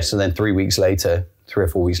 So then 3 weeks later, 3 or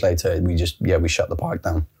 4 weeks later, we shut the park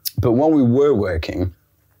down. But while we were working,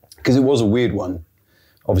 because it was a weird one,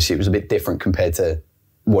 obviously it was a bit different compared to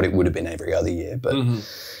what it would have been every other year. But in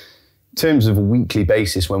terms of a weekly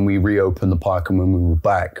basis, when we reopened the park and when we were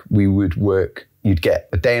back, we would work, you'd get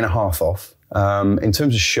a day and a half off. In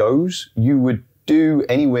terms of shows, you would do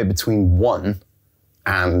anywhere between 1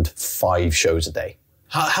 and 5 shows a day.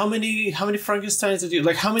 How many Frankensteins did you,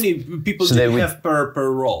 like how many people did you have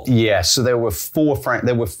per role? Yeah, so there were 4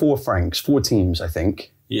 teams, I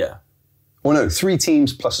think. Yeah. Well, no, 3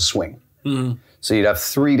 teams plus a swing. So you'd have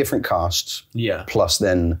 3 different casts, plus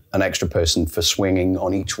then an extra person for swinging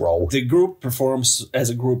on each role. The group performs as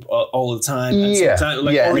a group all the time. And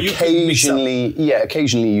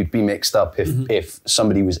occasionally you'd be mixed up if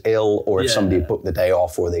somebody was ill or if somebody had booked the day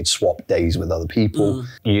off or they'd swap days with other people.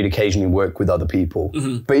 You'd occasionally work with other people.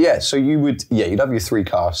 But yeah, so you'd have your 3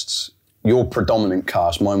 casts. Your predominant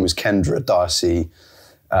cast, mine was Kendra, Darcy,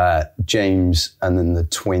 James, and then the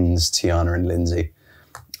twins, Tiana and Lindsay,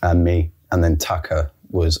 and me. And then Tucker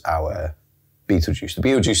was our Beetlejuice. The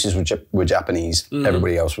Beetlejuices were Japanese.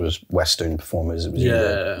 Everybody else was Western performers. It was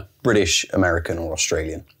either British, American, or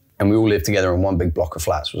Australian. And we all lived together in one big block of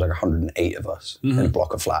flats. It was like 108 of us in a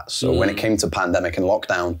block of flats. So when it came to pandemic and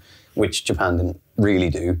lockdown, which Japan didn't really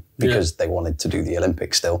do because they wanted to do the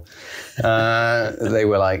Olympics still, they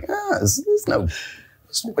were like, there's no...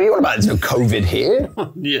 What are you on about? There's no COVID here.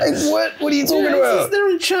 Like, what are you talking about? They're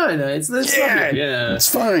in China. It's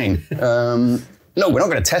fine. No, we're not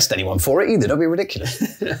going to test anyone for it either. That'd be ridiculous.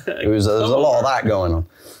 There's a lot of that going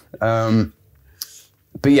on.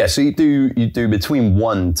 But yeah, so you do between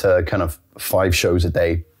 1 to kind of 5 shows a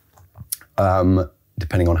day,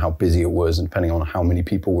 depending on how busy it was and depending on how many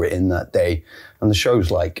people were in that day. And the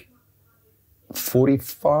show's like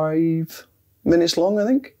 45 minutes long, I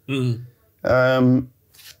think.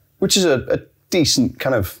 Which is a decent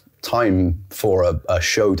kind of time for a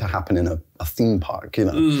show to happen in a theme park, you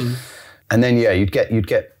know. And then you'd get.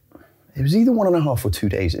 It was either 1.5 or 2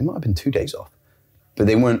 days. It might have been 2 days off, but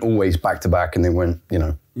they weren't always back to back, and they weren't, you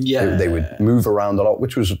know. They would move around a lot,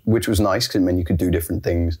 which was nice because it meant you could do different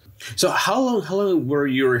things. So how long were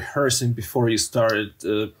you rehearsing before you started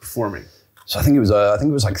performing? So I think it was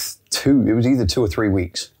like 2. It was either 2 or 3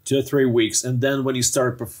 weeks. 2 or 3 weeks, and then when you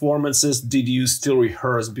started performances, did you still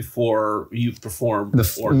rehearse before you performed?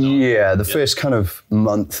 The first kind of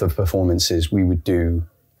month of performances, we would do.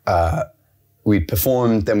 We'd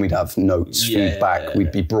perform, then we'd have notes, feedback.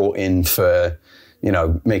 We'd be brought in for, you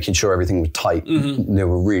know, making sure everything was tight. They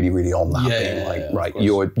were really, really on that, being like, right,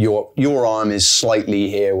 your arm is slightly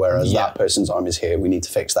here, whereas that person's arm is here. We need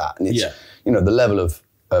to fix that, and it's you know, the level of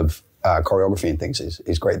choreography and things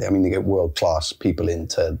is great. I mean, they get world-class people in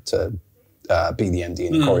to be the MD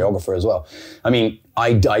and the choreographer as well. I mean,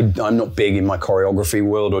 I'm not big in my choreography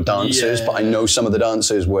world or dancers, but I know some of the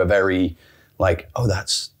dancers were very like, oh,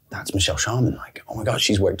 that's Michelle Sharman. Like, oh my God,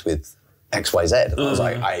 she's worked with XYZ. And I was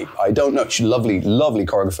like, I don't know. She's a lovely, lovely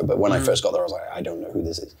choreographer. But when I first got there, I was like, I don't know who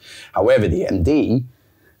this is. However, the MD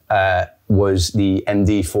was the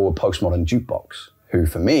MD for Postmodern Jukebox, who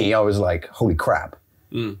for me, I was like, holy crap.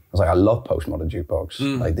 I was like, I love Postmodern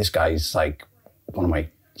Jukebox. Like this guy's like one of my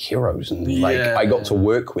heroes. And like I got to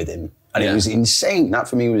work with him. And it was insane. That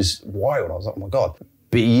for me was wild. I was like, oh my God.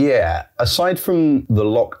 But yeah, aside from the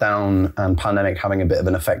lockdown and pandemic having a bit of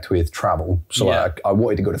an effect with travel, so like I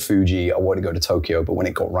wanted to go to Fuji, I wanted to go to Tokyo, but when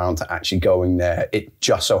it got round to actually going there, it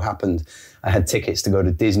just so happened I had tickets to go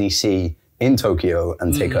to Disney Sea in Tokyo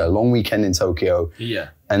and take a long weekend in Tokyo. Yeah.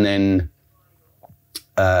 And then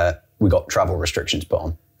we got travel restrictions put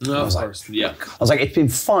on. No, of course, I was like, it's been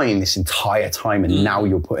fine this entire time and now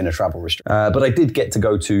you're putting a travel restriction. But I did get to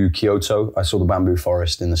go to Kyoto. I saw the bamboo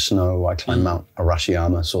forest in the snow. I climbed Mount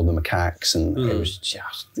Arashiyama, saw the macaques, and it was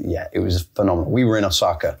just, it was phenomenal. We were in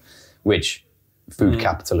Osaka, which, food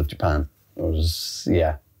capital of Japan. It was,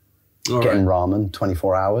 getting ramen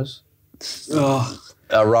 24 hours.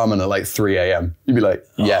 Ramen at like 3 a.m. You'd be like,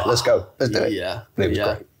 let's go, let's do it. Yeah, it was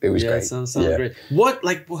great. It was great. Sounds great.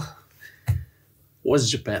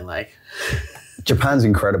 What's Japan like? Japan's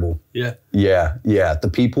incredible. Yeah.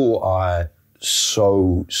 The people are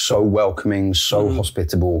so welcoming, so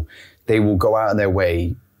hospitable. They will go out of their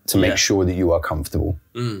way to make sure that you are comfortable.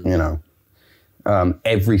 You know,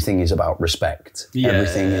 everything is about respect.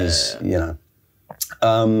 Everything is, you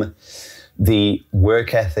know. The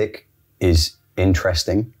work ethic is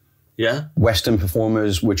interesting. Yeah. Western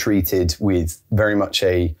performers were treated with very much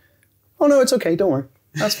a, oh no, it's okay, don't worry,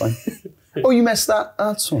 that's fine. Oh, you messed that?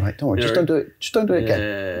 That's all right, don't worry, just don't do it. Just don't do it again.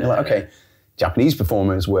 You're like, okay. Japanese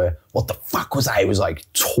performers were, what the fuck was that? It was like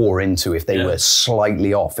tore into if they were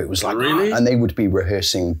slightly off. It was like, really? And they would be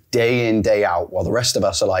rehearsing day in, day out, while the rest of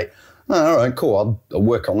us are like, oh, all right, cool, I'll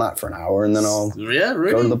work on that for an hour and then I'll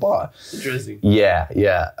go to the bar. Interesting. Yeah.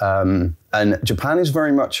 And Japan is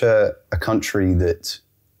very much a country that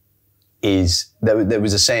is, there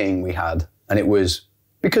was a saying we had, and it was,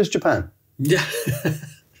 because Japan. Yeah.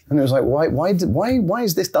 And it was like, why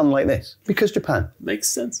is this done like this? Because Japan. Makes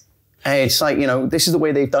sense. And it's like, you know, this is the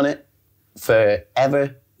way they've done it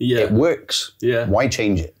forever. Yeah. It works. Yeah. Why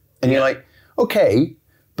change it? And you're like, okay,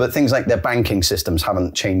 but things like their banking systems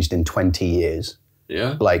haven't changed in 20 years.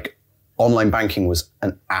 Yeah. Like online banking was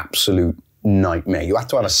an absolute nightmare. You had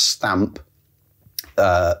to have a stamp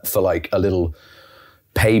for like a little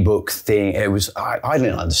paybook thing. It was, I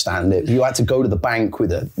didn't understand it. You had to go to the bank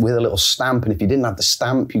with a little stamp, and if you didn't have the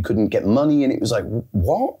stamp, you couldn't get money, and it was like,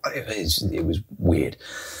 what? It was weird.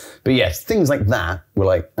 But yeah, things like that were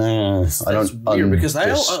like, I don't understand. Because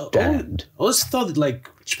I always thought that like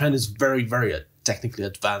Japan is very, very technically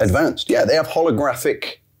advanced. Advanced, yeah. They have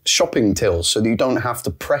holographic shopping tills, so that you don't have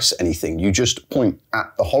to press anything. You just point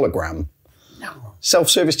at the hologram. No.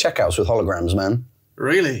 Self-service checkouts with holograms, man.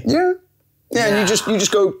 Really? Yeah. Yeah, and you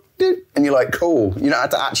just go, and you're like, cool. You don't have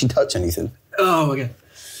to actually touch anything. Oh, okay.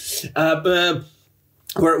 But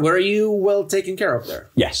were you well taken care of there?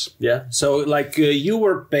 Yes. Yeah. So, like, you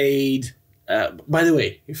were paid. By the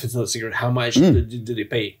way, if it's not a secret, how much did they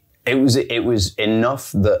pay? It was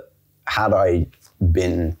enough that had I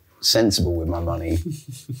been sensible with my money,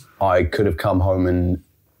 I could have come home and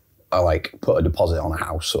like put a deposit on a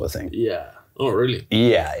house, sort of thing. Yeah. Oh, really?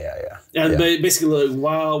 Yeah. And basically, like,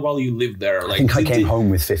 while you lived there, like, I think I came home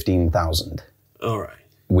with 15,000. All right.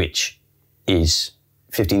 Which is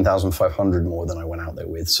 15,500 more than I went out there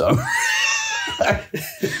with. So, okay.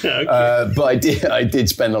 But I did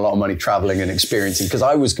spend a lot of money traveling and experiencing, because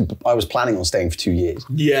I was planning on staying for 2 years.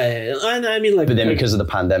 Yeah. And I mean, like, but then because of the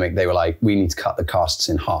pandemic, they were like, we need to cut the costs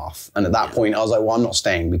in half. And at that point, I was like, well, I'm not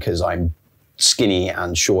staying because I'm skinny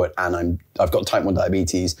and short, and I've got type 1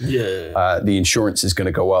 diabetes. Yeah. The insurance is going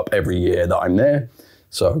to go up every year that I'm there.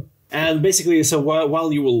 So. And basically, so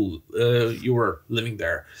while you were living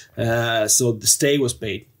there, so the stay was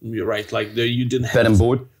paid, right? Like you didn't have bed and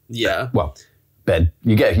board. Yeah. Well, bed.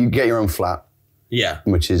 You get your own flat. Yeah.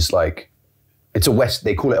 Which is like, it's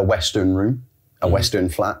they call it a Western room, a Western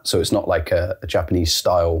flat. So it's not like a Japanese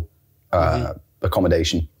style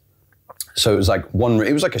accommodation. So it was like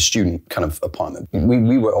it was like a student kind of apartment.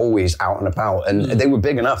 We were always out and about, and they were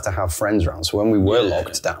big enough to have friends around. So when we were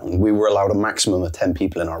locked down, we were allowed a maximum of 10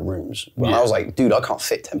 people in our rooms. Well, I was like, dude, I can't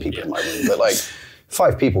fit 10 people in my room, but like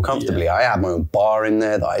 5 people comfortably. I had my own bar in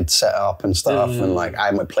there that I'd set up and stuff, and like I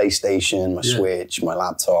had my PlayStation, my Switch, my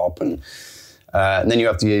laptop, and then you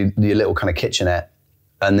have your little kind of kitchenette,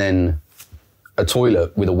 and then a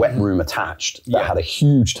toilet with a wet room attached that had a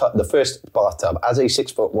huge the first bathtub. As a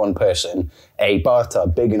 6'1" person, a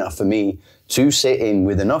bathtub big enough for me to sit in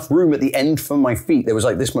with enough room at the end for my feet. There was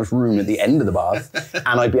like this much room at the end of the bath,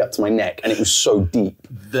 and I'd be up to my neck, and it was so deep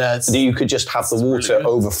that you could just have the water really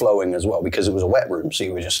overflowing as well, because it was a wet room. So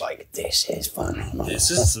you were just like, this is fun.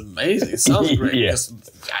 This is amazing. It sounds great. Yeah.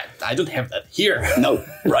 I don't have that here. No,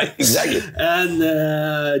 right, exactly. And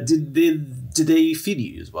did they feed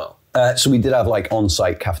you as well? So we did have like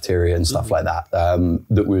on-site cafeteria and stuff like that.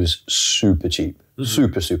 That was super cheap,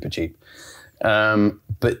 super cheap.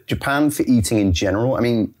 But Japan for eating in general, I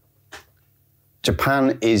mean,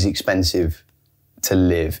 Japan is expensive to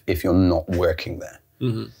live if you're not working there.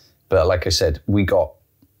 But like I said, we got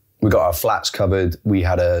our flats covered. We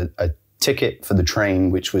had a ticket for the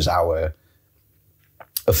train, which was our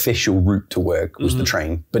official route to work, was the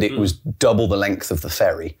train, but it was double the length of the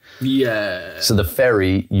ferry. Yeah. So the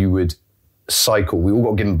ferry, you would cycle. We all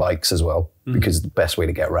got given bikes as well, because it's the best way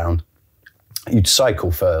to get around. You'd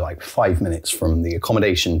cycle for like 5 minutes from the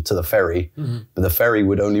accommodation to the ferry, but the ferry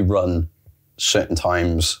would only run certain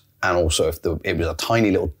times. And also if it was a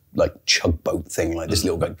tiny little like chug boat thing, like this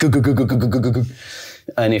little guy,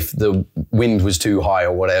 and if the wind was too high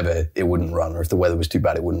or whatever, it wouldn't run, or if the weather was too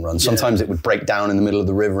bad, it wouldn't run. Sometimes it would break down in the middle of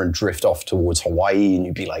the river and drift off towards Hawaii, and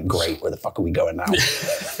you'd be like, great, where the fuck are we going now?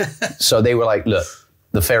 So they were like, look,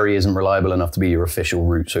 the ferry isn't reliable enough to be your official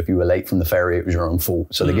route. So if you were late from the ferry, it was your own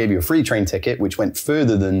fault. So they gave you a free train ticket, which went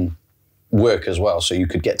further than work as well. So you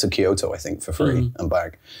could get to Kyoto, I think, for free and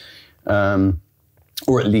back.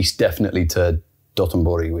 Or at least definitely to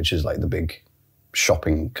Dotonbori, which is like the big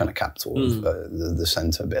shopping kind of capital of the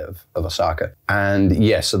center bit of Osaka. And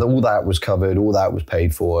yeah, so all that was covered, all that was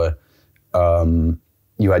paid for.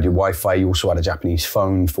 You had your Wi-Fi, you also had a Japanese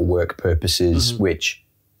phone for work purposes, which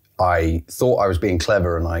I thought I was being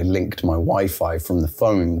clever, and I linked my Wi-Fi from the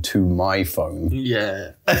phone to my phone.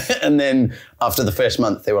 Yeah. And then after the first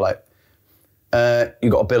month, they were like, you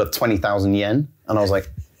got a bill of 20,000 yen. And I was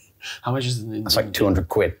like, how much is it? That's like 200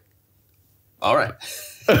 quid. All right.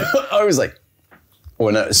 I was like,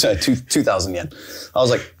 oh no, so 2,000 yen. I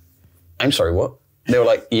was like, I'm sorry, what? They were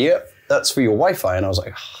like, yeah, that's for your Wi-Fi. And I was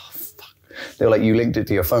like, oh, fuck. They were like, you linked it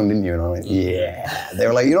to your phone, didn't you? And I went, yeah. They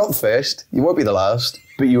were like, you're not the first, you won't be the last,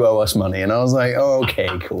 but you owe us money. And I was like, oh, okay,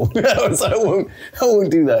 cool. I was like, I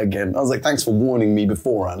won't do that again. I was like, thanks for warning me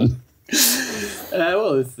beforehand.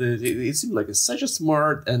 Well, it seemed like such a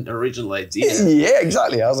smart and original idea. Yeah,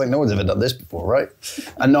 exactly. I was like, no one's ever done this before, right?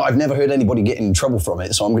 And no, I've never heard anybody get in trouble from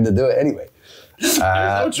it, so I'm going to do it anyway. There's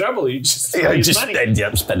no trouble. You just money.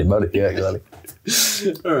 Spending money. Yeah, exactly.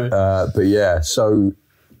 All right. But yeah, so,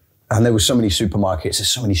 and there were so many supermarkets, there's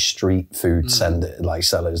so many street food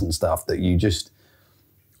sellers and stuff that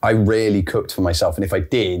I rarely cooked for myself. And if I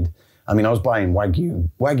did, I mean, I was buying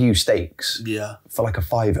Wagyu steaks for like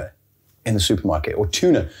 $5 in the supermarket, or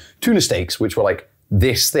tuna steaks, which were like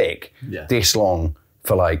this thick, this long,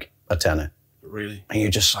 for like $10. Really? And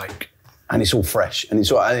you're just like, and it's all fresh, and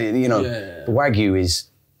it's all, the Wagyu is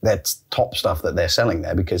their top stuff that they're selling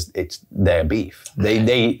there because it's their beef.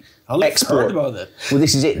 They export. Heard about that. Well,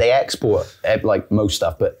 this is it. They export like most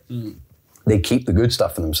stuff, but they keep the good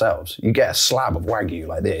stuff for themselves. You get a slab of Wagyu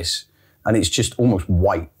like this, and it's just almost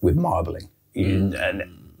white with marbling. And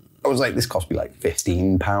I was like, this cost me like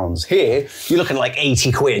 £15. Here, you're looking at like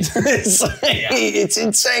 80 quid. It's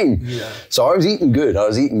insane. Yeah. So I was eating good.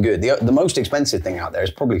 The most expensive thing out there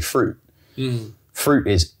is probably fruit. Fruit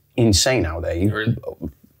is insane out there.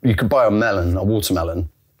 You could buy a watermelon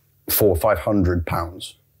for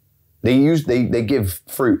 £500. They give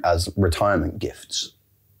fruit as retirement gifts.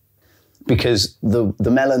 Because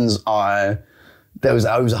the melons there was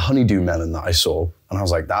a honeydew melon that I saw, and I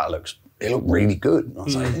was like, it looked really good. And I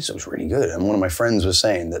was like, this looks really good. And one of my friends was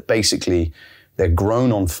saying that basically they're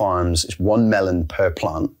grown on farms. It's one melon per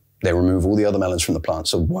plant. They remove all the other melons from the plant.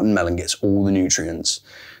 So one melon gets all the nutrients.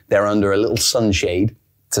 They're under a little sunshade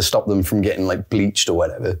to stop them from getting like bleached or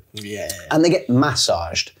whatever. Yeah. And they get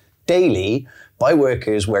massaged daily by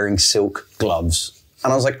workers wearing silk gloves.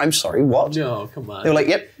 And I was like, I'm sorry, what? No, come on. They were like,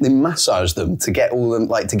 yep, they massage them to get all them,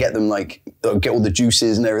 get all the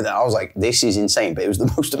juices and everything. I was like, this is insane, but it was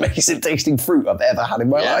the most amazing tasting fruit I've ever had in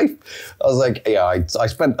my life. I was like, yeah, I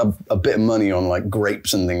spent a bit of money on like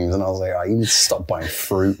grapes and things, and I was like, you need to stop buying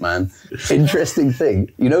fruit, man. Interesting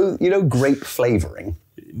thing. You know grape flavoring?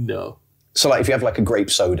 No. So like if you have like a grape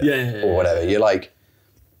soda or whatever, you're like,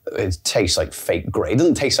 it tastes like fake grape. It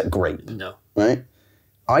doesn't taste like grape. No. Right?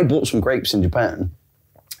 I bought some grapes in Japan,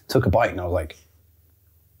 took a bite, and I was like,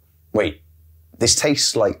 wait, this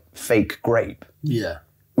tastes like fake grape. Yeah.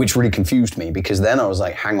 Which really confused me, because then I was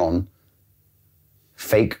like, hang on,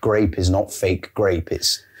 fake grape is not fake grape,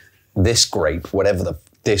 it's this grape, whatever the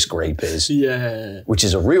this grape is. Yeah. Which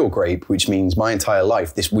is a real grape, which means my entire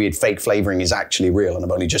life, this weird fake flavoring is actually real. And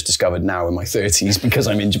I've only just discovered now in my 30s because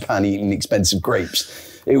I'm in Japan eating expensive grapes.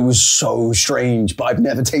 It was so strange, but I've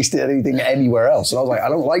never tasted anything anywhere else. And I was like, I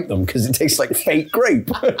don't like them because it tastes like fake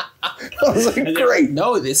grape. I was like, great.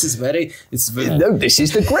 No, this is very, no, this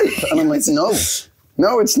is the grape. And I'm like,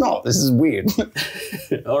 no, it's not. This is weird.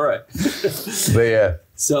 All right. But yeah.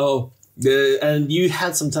 So, and you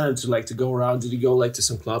had some time to go around. Did you go to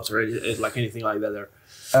some clubs or like anything like that there?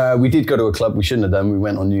 We did go to a club we shouldn't have done. We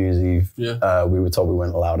went on New Year's Eve. Yeah. We were told we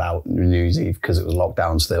weren't allowed out on New Year's Eve because it was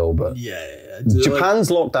lockdown still. But yeah. Japan's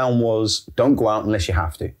lockdown was don't go out unless you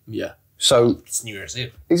have to. Yeah. So it's New Year's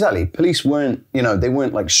Eve. Exactly. Police weren't, they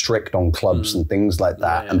weren't like strict on clubs and things like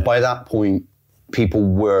that. And by that point, people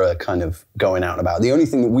were kind of going out and about. The only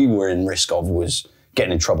thing that we were in risk of was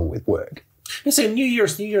getting in trouble with work. You say New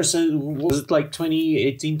Year's, was it like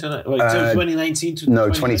 2018 to 2019 to no,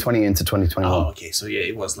 2020 into 2021. Oh, okay. So yeah,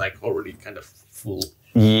 it was like already kind of full.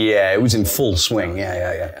 Yeah, it was in full swing.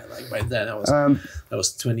 Yeah. Like by then I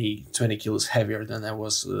was 20 kilos heavier than I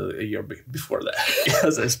was a year before that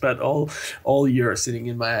because I spent all year sitting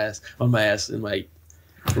on my ass in my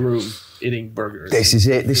room eating burgers. This is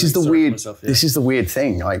it. This is the weird. This is the weird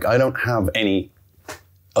thing. Like I don't have any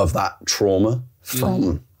of that trauma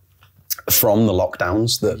from the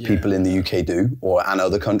lockdowns that people in the UK do and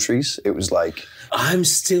other countries. It was like I'm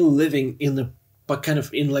still living in the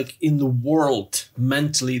world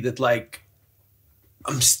mentally that like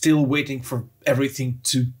I'm still waiting for everything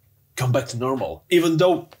to come back to normal, even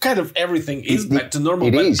though kind of everything is back to normal.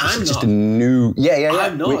 It is. It's just a new. Yeah.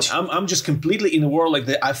 I'm not. I'm just completely in a world like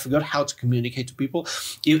that. I forgot how to communicate to people.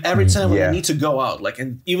 Every time when I need to go out,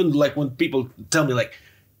 and even when people tell me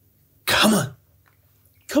come on,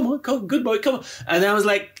 good boy, come on. And I was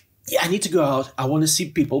like, I need to go out. I want to see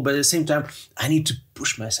people, but at the same time, I need to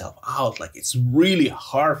push myself out. It's really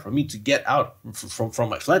hard for me to get out from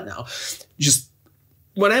my flat now. Just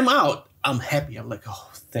when I'm out, I'm happy. I'm like, oh,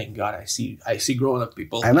 thank God, I see grown-up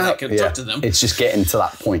people. And I can talk to them. It's just getting to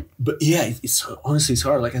that point. But yeah, it's honestly, it's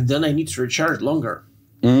hard. And then I need to recharge longer.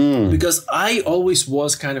 Because I always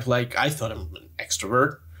was kind of I thought I'm an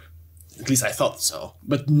extrovert. At least I thought so.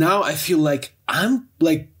 But now I feel like I'm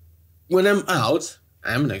when I'm out,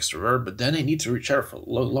 I'm an extrovert, but then I need to recharge for a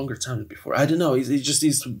longer time than before. I don't know.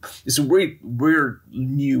 It's a weird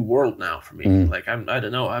new world now for me. I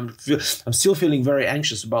don't know. I'm still feeling very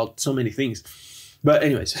anxious about so many things. But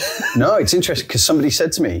anyways. No, it's interesting because somebody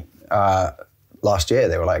said to me last year,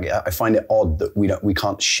 they were like, I find it odd that we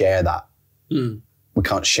can't share that. We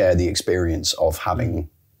can't share the experience of having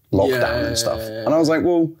lockdown and stuff. And I was like,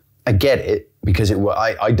 well, I get it because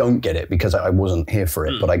I don't get it because I wasn't here for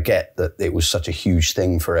it, but I get that it was such a huge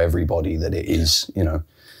thing for everybody that it is,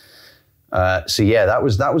 So yeah, that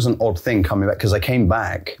was an odd thing coming back because I came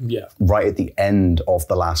back right at the end of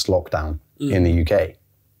the last lockdown in the UK.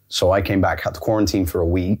 So I came back, had to quarantine for a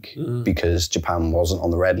week because Japan wasn't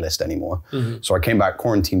on the red list anymore. So I came back,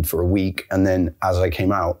 quarantined for a week, and then as I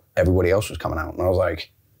came out, everybody else was coming out, and I was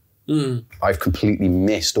like, I've completely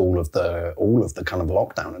missed all of the kind of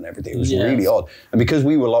lockdown and everything. It was really odd. And because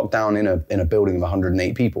we were locked down in a building of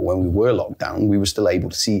 108 people, when we were locked down, we were still able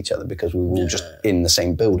to see each other because we were all just in the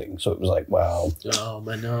same building. So it was like, wow. Oh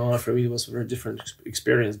man, no, for me it was a very different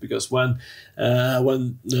experience because when I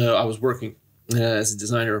was working as a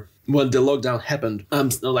designer, when the lockdown happened,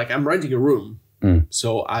 I'm renting a room.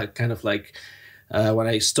 So I kind of when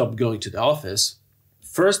I stopped going to the office,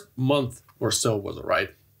 first month or so was all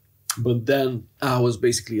right. But then I was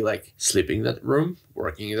basically sleeping in that room,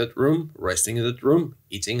 working in that room, resting in that room,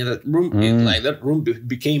 eating in that room. And that room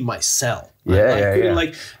became my cell.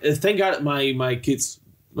 Thank God my kids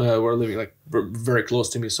were living very close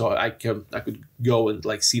to me, so I could go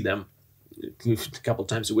and see them a couple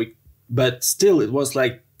times a week. But still, it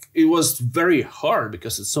was very hard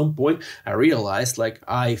because at some point I realized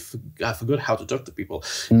I forgot how to talk to people.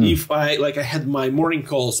 If I had my morning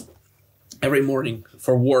calls every morning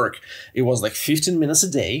for work, it was 15 minutes a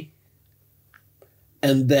day.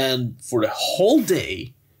 And then for the whole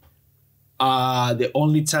day, the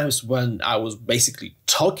only times when I was basically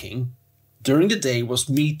talking during the day was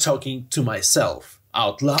me talking to myself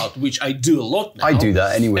out loud, which I do a lot now. I do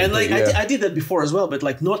that anyway. And I did that before as well, but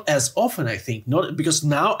not as often, I think. Not because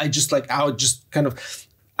now I just I would just kind of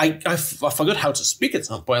I forgot how to speak at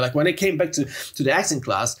some point. When I came back to the accent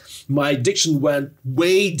class, my diction went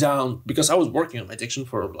way down because I was working on my diction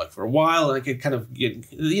for a while, and I could kind of get,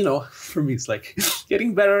 for me it's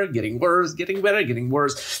getting better, getting worse, getting better, getting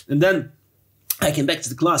worse. And then I came back to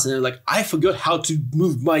the class and I forgot how to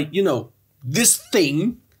move my, this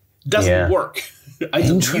thing doesn't work. I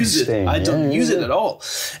don't use it. I don't use it at all.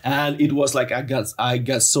 And it was like I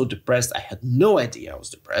got so depressed. I had no idea I was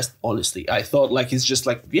depressed. Honestly, I thought like it's just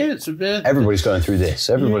like it's everybody's going through this.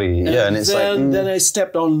 Everybody, and it's then I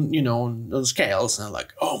stepped on on the scales and I'm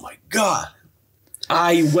like, oh my god,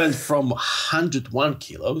 I went from 101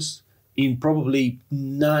 kilos in probably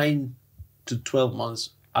 9 to 12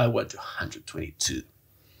 months. I went to 122.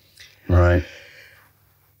 Right.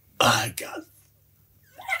 I got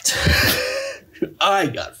fat. I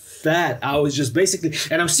got fat. I was just basically,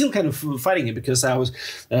 and I'm still kind of fighting it because I was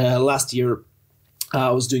last year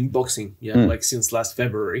I was doing boxing, like since last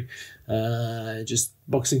February, just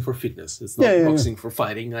boxing for fitness. It's not boxing for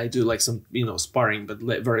fighting. I do like some sparring, but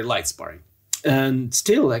very light sparring. And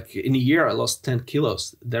still, like in a year, I lost 10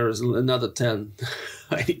 kilos. There is another 10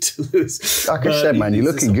 I need to lose. Like I said, man, you're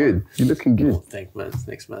looking good. You're looking good. Oh, thanks, man.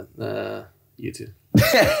 Thanks, man. You too.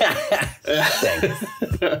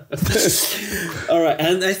 All right,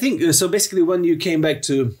 and I think so. Basically, when you came back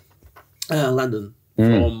to London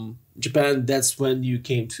from Japan, that's when you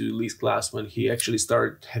came to Lee's class, when he actually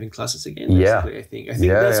started having classes again. I think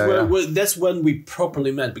that's when we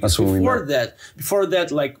properly met, because before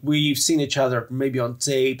that, like we've seen each other maybe on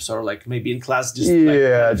tapes or like maybe in class, just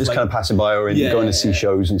kind of passing by or going to see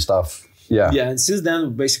shows and stuff. Yeah, and since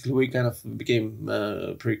then, basically, we kind of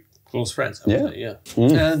became pretty close friends.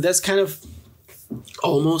 And that's kind of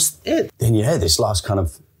almost it. Then this last kind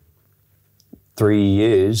of 3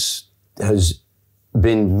 years has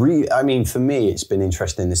been I mean, for me, it's been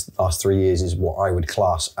interesting. This last 3 years is what I would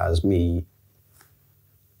class as me.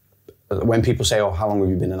 When people say, "Oh, how long have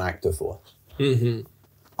you been an actor for?" I'm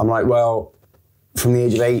like, well, from the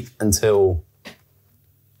age of 8 until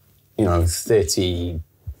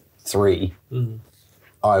 33.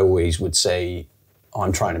 I always would say, oh,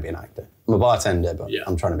 I'm trying to be an actor. I'm a bartender, but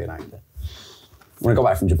I'm trying to be an actor. When I got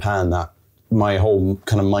back from Japan, that my whole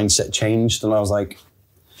kind of mindset changed, and I was like,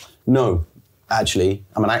 no, actually,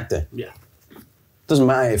 I'm an actor. Yeah. Doesn't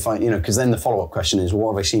matter if because then the follow-up question is,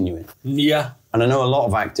 what have I seen you in? Yeah. And I know a lot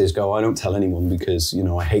of actors go, I don't tell anyone because,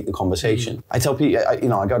 I hate the conversation. I tell people,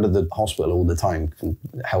 I go to the hospital all the time,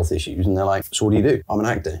 health issues, and they're like, so what do you do? I'm an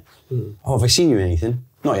actor. Oh, have I seen you in anything?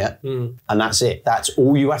 Not yet. And that's it. That's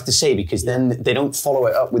all you have to say, because then they don't follow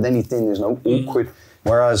it up with anything. There's no awkward.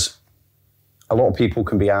 Whereas a lot of people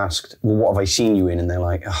can be asked, well, what have I seen you in? And they're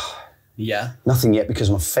like, oh, nothing yet because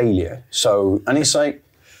I'm a failure. So, and it's like,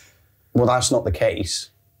 well, that's not the case.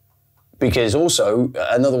 Because also,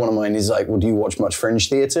 another one of mine is like, well, do you watch much Fringe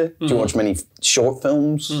theatre? Do you watch many short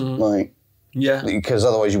films? Because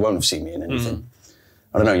otherwise you won't have seen me in anything.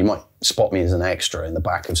 I don't know, you might spot me as an extra in the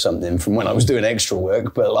back of something from when I was doing extra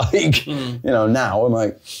work, but like, now I'm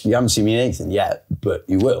like, you haven't seen me in anything yet, but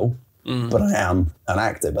you will. But I am an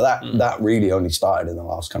actor. But that really only started in the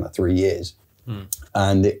last kind of 3 years.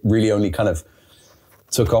 And it really only kind of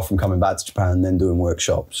took off from coming back to Japan, then doing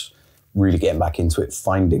workshops, really getting back into it,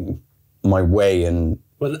 finding my way. And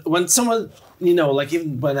when someone, like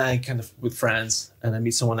even when I kind of with friends and I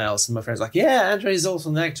meet someone else and my friend's like, yeah, Andrey is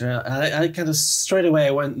also an actor. I kind of straight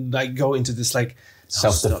away I go into this like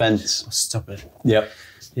self-defense. Stop it. Yep.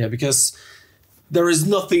 Yeah, because there is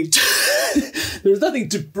nothing there's nothing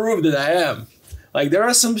to prove that I am. Like there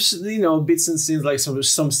are some, bits and scenes, like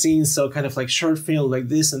some scenes, so kind of like short film, like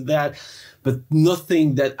this and that, but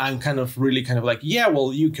nothing that I'm kind of really kind of like, yeah,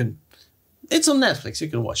 well, you can. It's on Netflix. You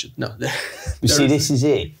can watch it. No, you see, this is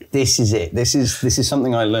it. This is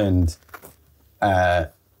something I learned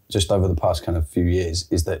just over the past kind of few years.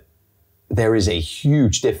 Is that there is a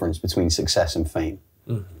huge difference between success and fame.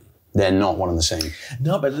 They're not one and the same.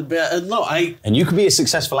 No, but And you could be a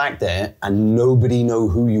successful actor and nobody know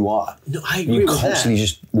who you are. No, I agree with that. You're constantly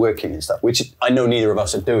just working and stuff, which I know neither of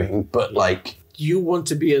us are doing. But like, you want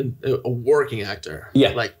to be a working actor. Yeah,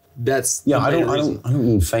 like. That's I don't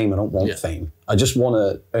need fame. I don't want fame. I just want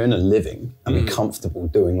to earn a living and be comfortable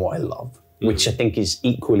doing what I love, which I think is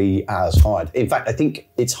equally as hard. In fact, I think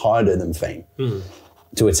it's harder than fame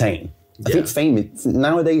to attain. I think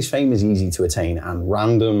nowadays fame is easy to attain and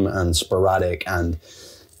random and sporadic and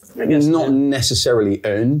not necessarily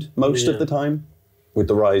earned most of the time, with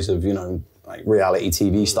the rise of like reality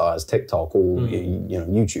TV stars, TikTok, all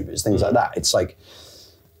YouTubers, things like that. It's like,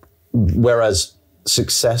 whereas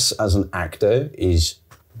success as an actor is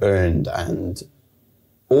earned, and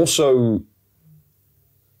also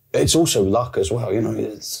it's also luck as well.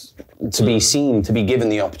 It's to be seen, to be given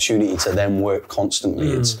the opportunity to then work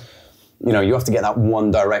constantly. It's you have to get that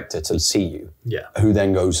one director to see you, who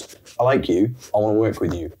then goes, I like you, I want to work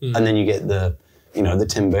with you, and then you get the the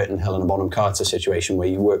Tim Burton, Helena Bonham Carter situation where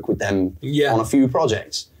you work with them on a few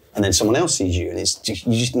projects, and then someone else sees you, and it's just,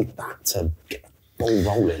 you just need that to ball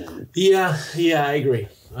rolling. Yeah, I agree.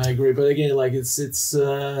 But again, like it's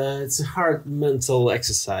a hard mental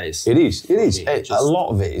exercise. It is. A lot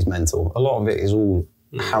of it is mental. A lot of it is all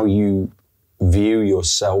how you view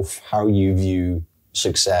yourself, how you view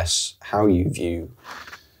success, how you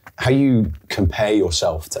compare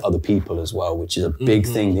yourself to other people as well, which is a big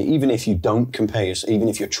thing. That even if you don't compare yourself, even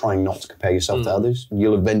if you're trying not to compare yourself to others,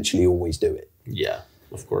 you'll eventually always do it. Yeah,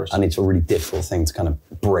 of course. And it's a really difficult thing to kind of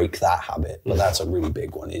break that habit. But that's a really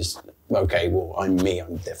big one is, okay, well, I'm me,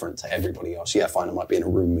 I'm different to everybody else. Yeah, fine, I might be in a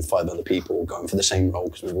room with 5 other people going for the same role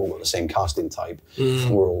because we've all got the same casting type.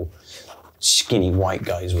 We're all skinny white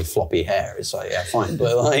guys with floppy hair. It's like, yeah, fine.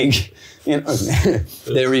 But like, you know,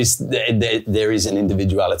 there is an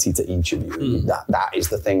individuality to each of you. That is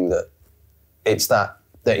the thing that, it's that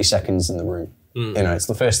 30 seconds in the room. You know, it's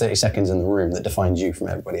the first 30 seconds in the room that defines you from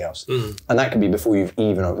everybody else. And that could be before you've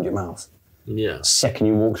even opened your mouth. Yeah. The second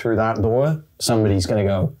you walk through that door, somebody's going to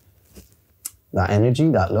go, that energy,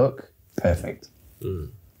 that look, perfect.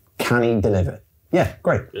 Can he deliver? Yeah,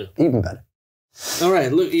 great. Yeah. Even better. All right,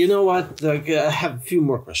 look, you know what? I have a few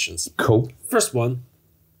more questions. Cool. First one,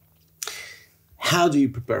 how do you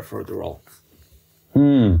prepare for the role?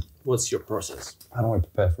 What's your process? How do I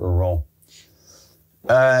prepare for a role?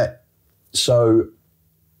 So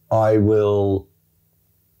I will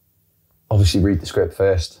obviously read the script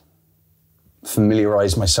first,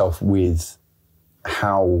 familiarize myself with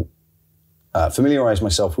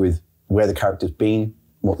where the character's been,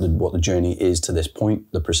 what the journey is to this point,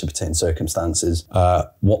 the precipitating circumstances,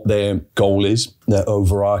 what their goal is, their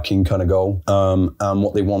overarching kind of goal, and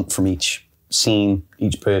what they want from each scene,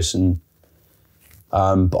 each person.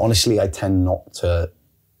 But honestly, I tend not to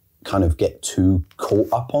kind of get too caught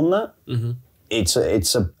up on that.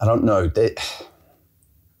 I don't know.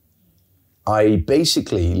 I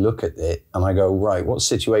basically look at it and I go, right, what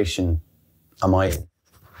situation am I in?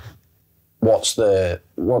 What's the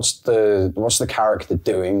character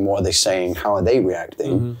doing? What are they saying? How are they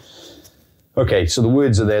reacting? Okay, so the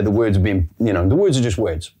words are there. The words are being, the words are just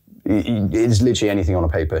words. It's literally anything on a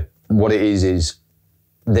paper. What it is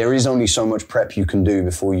there is only so much prep you can do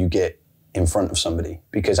before you get in front of somebody,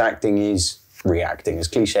 because acting is reacting, as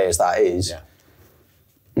cliche as that is.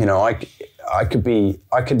 I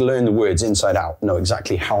could learn the words inside out, know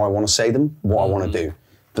exactly how I want to say them, what I want to do.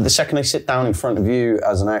 But the second I sit down in front of you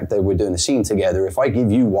as an actor, we're doing a scene together, if I give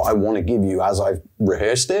you what I want to give you as I've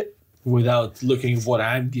rehearsed it. Without looking at what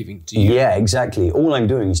I'm giving to you. Yeah, exactly. All I'm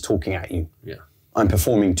doing is talking at you. Yeah. I'm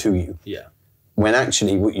performing to you. Yeah. When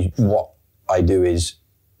actually what I do is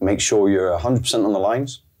make sure you're 100% on the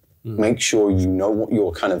lines, make sure you know what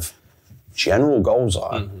your kind of general goals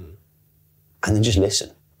are, and then just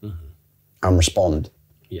listen and respond.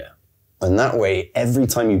 Yeah. And that way, every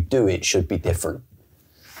time you do it should be different.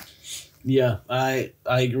 Yeah, I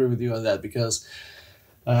agree with you on that, because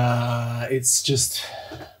it's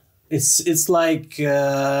like,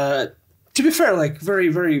 to be fair, like very,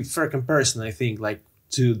 very fair comparison, I think, like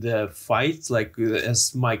to the fight, like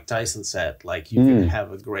as Mike Tyson said, like you can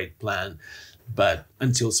have a great plan, but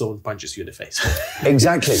until someone punches you in the face.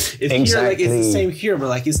 Exactly. Here, like, it's the same here, but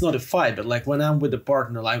like it's not a fight. But like when I'm with a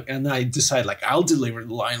partner, like, and I decide like I'll deliver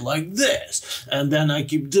the line like this, and then I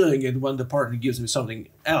keep doing it. When the partner gives me something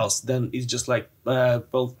else, then it's just like,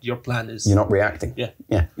 well, your plan is. You're not reacting. Yeah.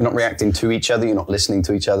 You're not reacting to each other. You're not listening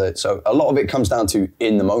to each other. So a lot of it comes down to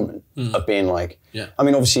in the moment of being like. Yeah. I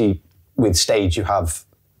mean, obviously, with stage you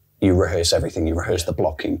rehearse everything. You rehearse the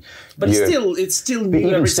blocking. But it's still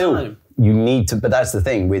new every time. You need to, but that's the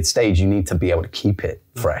thing, with stage, you need to be able to keep it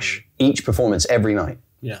fresh. Each performance, every night.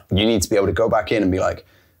 Yeah. You need to be able to go back in and be like,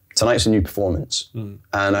 tonight's a new performance. And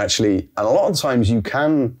actually, and a lot of times you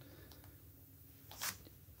can,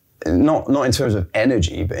 not in terms of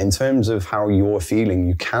energy, but in terms of how you're feeling,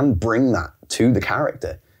 you can bring that to the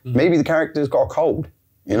character. Maybe the character's got a cold,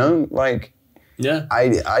 like, yeah. I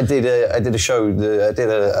did a show, I did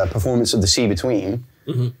a performance of The Sea Between,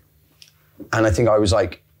 and I think I was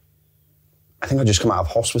like, I just come out of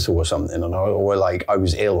hospital or something, or like I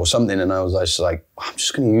was ill or something, and I was just like, I'm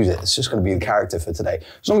just going to use it. It's just going to be the character for today.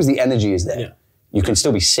 As long as the energy is there, you can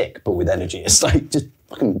still be sick, but with energy. It's like, just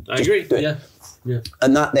fucking I agree. Do it. Yeah.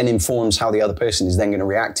 And that then informs how the other person is then going to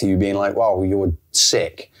react to you being like, wow, you're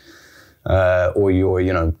sick, or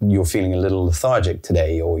you're feeling a little lethargic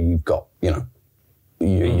today, or you've got,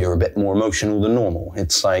 you're a bit more emotional than normal.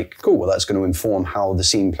 It's like, cool, well, that's going to inform how the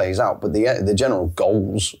scene plays out. But the general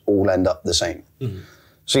goals all end up the same.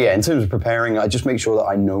 So yeah, in terms of preparing, I just make sure that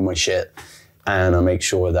I know my shit, and I make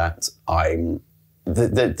sure that I'm...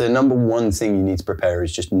 The number one thing you need to prepare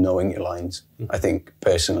is just knowing your lines, I think,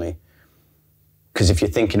 personally. Because if you're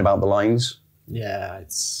thinking about the lines, Yeah,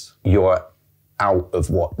 it's... You're out of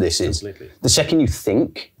what this is. The second you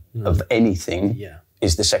think of anything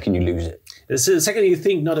is the second you lose it. It's the second you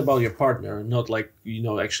think not about your partner, not like, you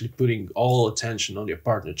know, actually putting all attention on your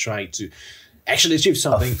partner, trying to actually achieve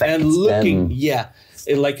something and looking,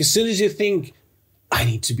 like as soon as you think, I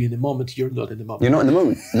need to be in the moment, you're not in the moment. You're not in the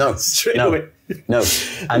moment. No. Straight away. No.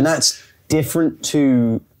 And that's different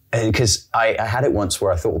to, because I had it once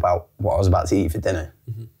where I thought about what I was about to eat for dinner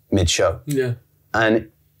mid-show. Yeah.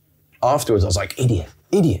 And afterwards I was like,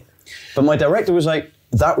 idiot. But my director was like,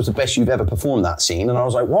 that was the best you've ever performed that scene. And I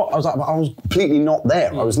was like, what? I was like, I was completely not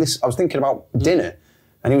there. I was thinking about dinner.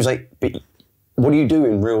 And he was like, but what do you do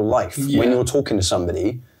in real life? When you're talking to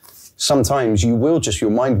somebody, sometimes you will just,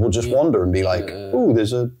 your mind will just wander and be like, oh,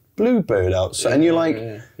 there's a bluebird outside. And you're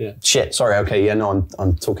like, shit, sorry, okay, no,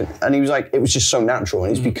 I'm talking. And he was like, it was just so natural.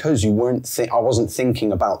 And it's because you weren't, I wasn't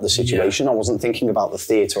thinking about the situation. I wasn't thinking about the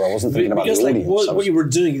theater. I wasn't thinking about the audience. Like what you were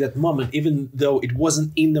doing at that moment, even though it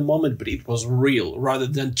wasn't in the moment, but it was real, rather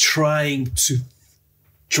than trying to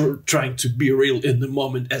be real in the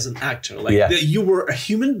moment as an actor. Like you were a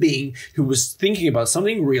human being who was thinking about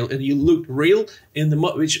something real, and you looked real in the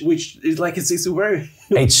moment, which is like it's very.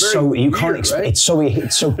 It's very so you weird, can't. Right? It's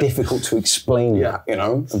so difficult to explain that, you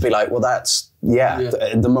know, and be like, well, that's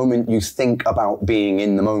the moment you think about being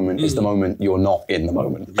in the moment is the moment you're not in the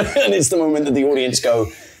moment, and it's the moment that the audience go,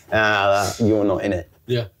 you're not in it.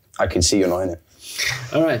 Yeah, I can see you're not in it.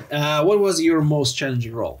 All right, what was your most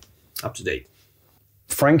challenging role up to date?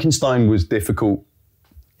 Frankenstein was difficult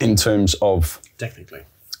in terms of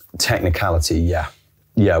technicality. Yeah.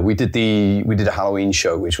 We did a Halloween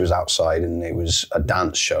show which was outside, and it was a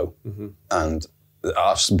dance show. And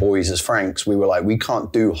us boys as Franks, we were like, we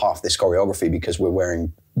can't do half this choreography because we're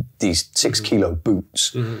wearing these 6 kilo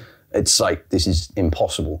boots. It's like, this is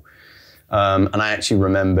impossible. And I actually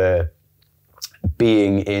remember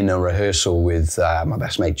being in a rehearsal with my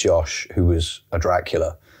best mate Josh, who was a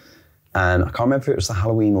Dracula. And I can't remember if it was the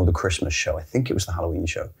Halloween or the Christmas show. I think it was the Halloween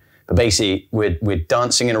show. But basically, we're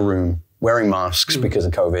dancing in a room, wearing masks because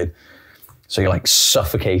of COVID. So you're like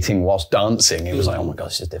suffocating whilst dancing. It was like, oh my God,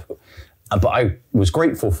 this is difficult. But I was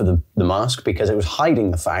grateful for the mask because it was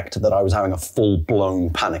hiding the fact that I was having a full-blown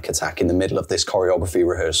panic attack in the middle of this choreography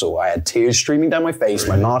rehearsal. I had tears streaming down my face.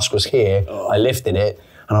 My mask was here. I lifted it.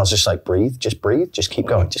 And I was just like, breathe, just keep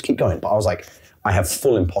going, just keep going. But I was like, I have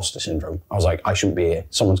full imposter syndrome. I was like, I shouldn't be here.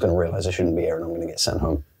 Someone's going to realize I shouldn't be here, and I'm going to get sent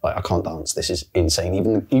home. Like, I can't dance. This is insane.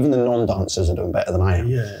 Even the non-dancers are doing better than I am.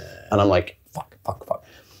 Yeah. And I'm like, fuck.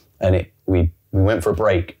 And we went for a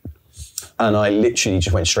break, and I literally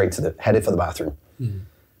just went straight headed for the bathroom. And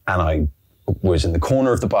I was in the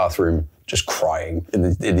corner of the bathroom, just crying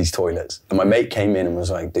in these toilets. And my mate came in and was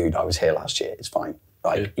like, dude, I was here last year. It's fine.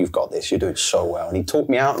 Like, you've got this. You're doing so well. And he talked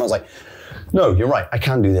me out, and I was like, no, you're right. I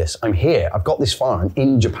can do this. I'm here. I've got this far. I'm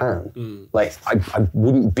in Japan. Like, I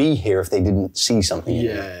wouldn't be here if they didn't see something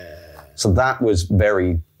in me. So that was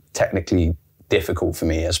very technically difficult for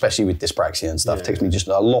me, especially with dyspraxia and stuff. It takes me just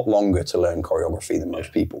a lot longer to learn choreography than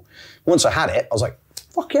most people. Once I had it, I was like,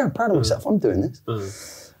 fuck yeah, I'm proud of myself. I'm doing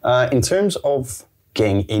this. In terms of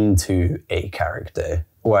getting into a character,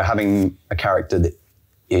 or having a character that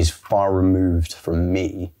is far removed from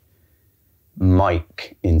me,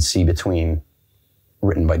 Mike in See Between,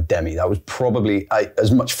 written by Demi, that was probably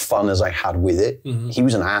as much fun as I had with it. He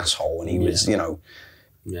was an asshole, and he was, you know,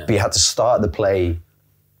 but you had to start the play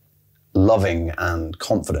loving and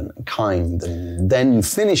confident and kind, and then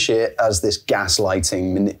finish it as this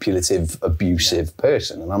gaslighting, manipulative, abusive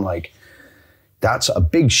person. And I'm like, that's a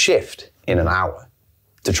big shift in an hour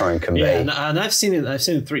to try and convey. Yeah, and I've seen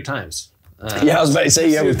it 3 times. I was about to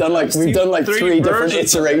say, we've done like 3 different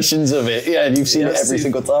iterations of it. Yeah, and you've seen it every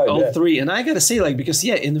single time. All 3, and I gotta say, like, because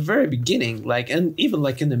in the very beginning, like, and even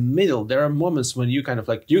like in the middle, there are moments when you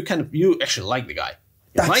actually like the guy.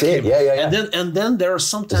 That's it. Yeah. And then there are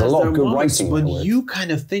sometimes there are moments when you kind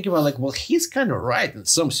of think about, like, well, he's kind of right in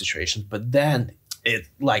some situations, but then it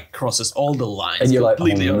like crosses all the lines, and you're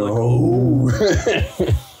completely. Like, oh,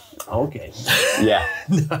 no. Okay. Yeah.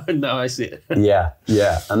 No, I see it. Yeah.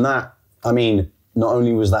 And that, I mean, not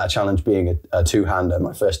only was that a challenge being a two-hander,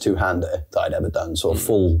 my first two-hander that I'd ever done, so a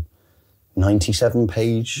full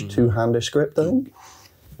 97-page two-hander script, I think.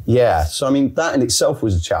 Yeah, so I mean, that in itself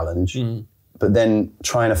was a challenge, but then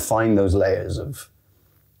trying to find those layers of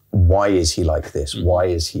why is he like this? Why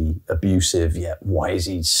is he abusive? Yet why is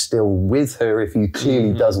he still with her if he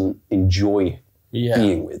clearly doesn't enjoy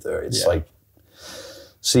being with her? It's like,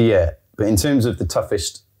 so yeah, but in terms of the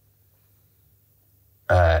toughest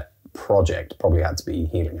project, probably had to be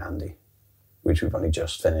Healing Andy, which we've only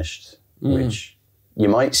just finished, which you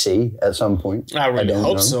might see at some point. I really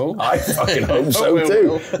hope so. I fucking hope so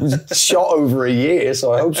too. It was shot over a year,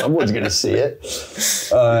 so I hope someone's going to see it.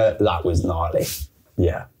 That was gnarly.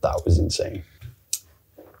 Yeah, that was insane.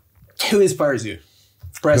 Who inspires you?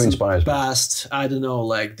 Present, Who inspires me? past, I don't know,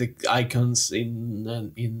 like the icons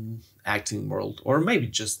in acting world, or maybe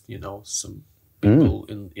just, you know, some people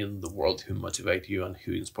in the world who motivate you and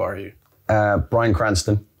who inspire you. Bryan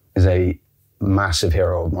Cranston is a massive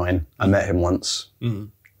hero of mine. I met him once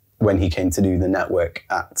when he came to do the network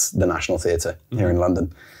at the National Theatre here in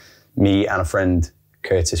London. Me and a friend,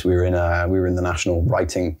 Curtis, we were in the National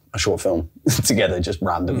writing a short film together, just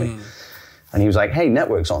randomly. And he was like, "Hey,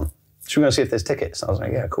 network's on. Should we go see if there's tickets?" I was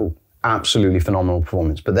like, "Yeah, cool." Absolutely phenomenal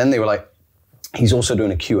performance. But then they were like, "He's also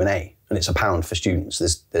doing a Q&A, and it's £1 for students.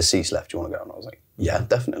 There's seats left. Do you want to go?" And I was like, "Yeah,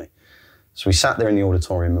 definitely." So we sat there in the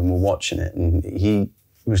auditorium and we're watching it, and he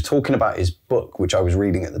was talking about his book, which I was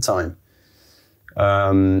reading at the time,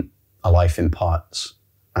 A Life in Parts.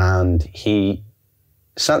 And he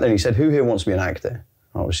sat there and he said, "Who here wants to be an actor?"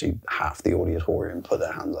 Obviously, half the auditorium put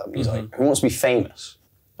their hands up. And he's like, "Who wants to be famous?"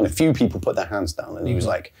 And a few people put their hands down. And he was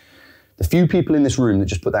like, "The few people in this room that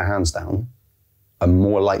just put their hands down are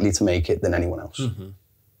more likely to make it than anyone else."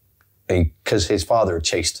 Because his father had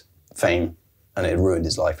chased fame and it had ruined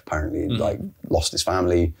his life, apparently. He'd like lost his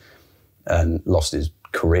family and lost his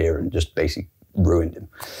career and just basically ruined him.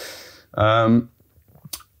 And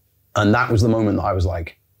that was the moment that I was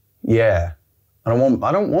like, yeah, I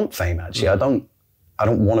don't want fame, actually. I don't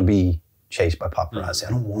want to be chased by paparazzi. I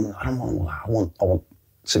don't want all that. I want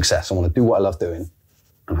success. I want to do what I love doing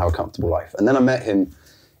and have a comfortable life. And then I met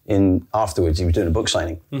him afterwards. He was doing a book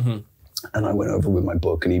signing. And I went over with my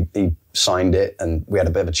book and he signed it and we had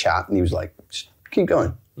a bit of a chat and he was like, "Just keep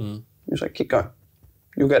going." He was like, "Keep going.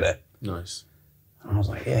 You'll get it." Nice. And I was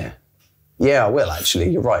like, yeah, I will,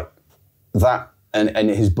 actually. You're right. That and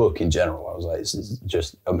his book in general, I was like, this is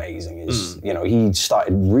just amazing. You know, he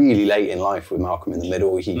started really late in life with Malcolm in the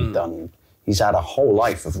Middle. He's had a whole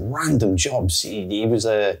life of random jobs. He was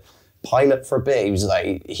a pilot for a bit. He was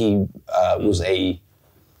like, he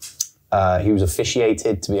was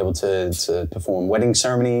officiated to be able to perform wedding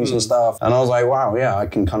ceremonies and stuff. And I was like, wow, yeah, I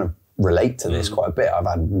can kind of relate to this quite a bit. I've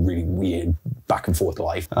had really weird back and forth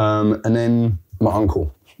life. And then my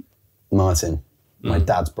uncle, Martin, my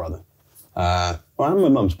dad's brother. Well, and my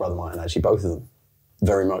mum's brother, Martin, actually, both of them.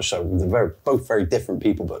 Very much so. They're both very different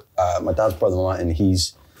people, but my dad's brother, Martin,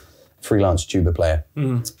 he's a freelance tuba player.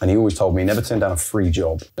 And he always told me, never turn down a free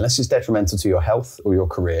job. Unless it's detrimental to your health or your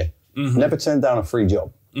career, never turn down a free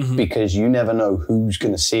job. Because you never know who's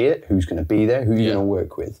going to see it, who's going to be there, who you're going to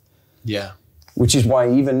work with. Yeah. Which is why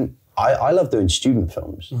even I love doing student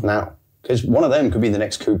films now. Because one of them could be the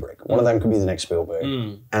next Kubrick. One of them could be the next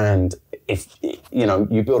Spielberg. And if, you know,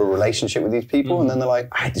 you build a relationship with these people and then they're like,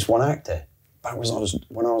 "I had this one actor. That was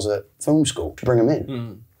when I was at film school, to bring them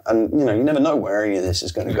in." And, you know, you never know where any of this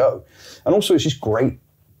is going to go. And also it's just great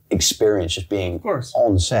experience just being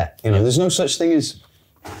on set. You know, there's no such thing as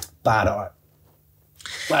bad art.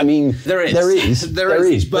 I mean, there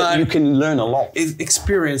is, but you can learn a lot.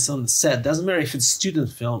 Experience on the set doesn't matter if it's student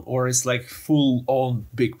film or it's like full-on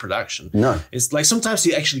big production. No, it's like sometimes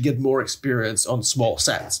you actually get more experience on small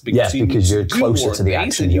sets because you're closer to the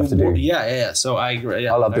action you have to do. Yeah. So I agree.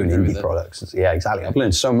 Yeah, I love doing indie projects. Yeah, exactly. I've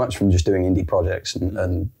learned so much from just doing indie projects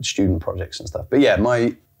and student projects and stuff. But yeah,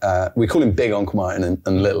 we call him Big Uncle Martin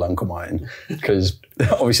and Little Uncle Martin because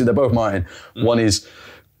obviously they're both Martin. One is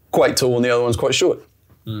quite tall and the other one's quite short.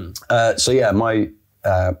 So yeah, my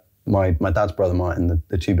dad's brother Martin,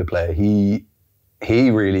 the tuba player, he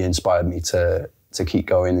really inspired me to keep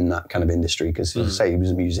going in that kind of industry because, as I say, he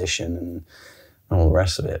was a musician and all the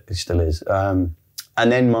rest of it. He still is. And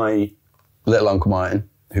then my little Uncle Martin,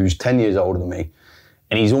 who's 10 years older than me,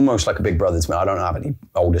 and he's almost like a big brother to me. I don't have any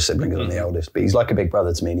older siblings than the eldest, but he's like a big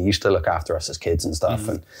brother to me, and he used to look after us as kids and stuff,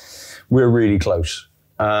 and we're really close.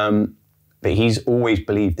 But he's always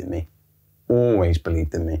believed in me. Always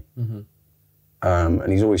believed in me.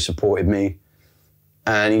 And he's always supported me.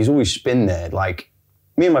 And he's always been there. Like,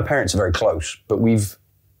 me and my parents are very close, but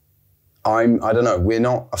I don't know, we're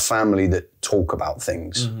not a family that talk about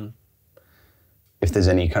things. If there's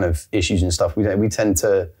any kind of issues and stuff, we tend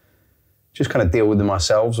to just kind of deal with them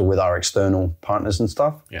ourselves or with our external partners and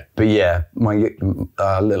stuff. Yeah. But yeah, my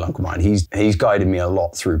little Uncle Martin, he's guided me a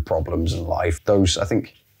lot through problems in life. I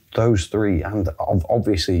think those three, and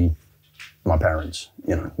obviously my parents,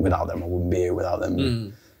 you know, without them I wouldn't be here, without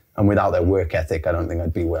them. And without their work ethic, I don't think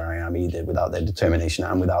I'd be where I am either, without their determination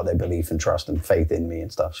and without their belief and trust and faith in me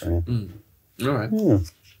and stuff. So, yeah. All right. Yeah.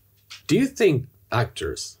 Do you think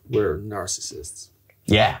actors were narcissists?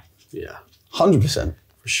 Yeah. Yeah. 100%.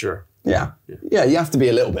 For sure. Yeah. Yeah, you have to be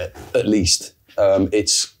a little bit, at least.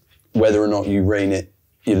 It's whether or not you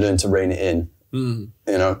learn to rein it in, you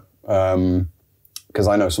know? Because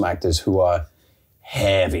I know some actors who are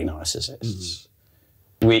heavy narcissists,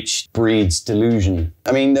 which breeds delusion.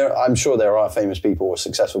 I mean, I'm sure there are famous people or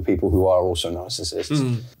successful people who are also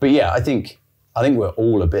narcissists. But yeah, I think we're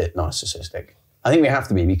all a bit narcissistic. I think we have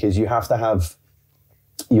to be, because you have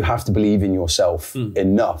to believe in yourself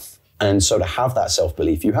enough. And so to have that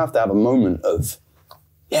self-belief, you have to have a moment of,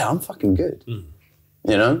 yeah, I'm fucking good. You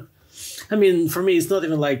know? I mean, for me, it's not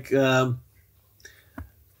even like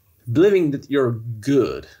believing that you're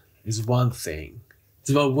good is one thing. It's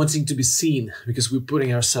about wanting to be seen, because we're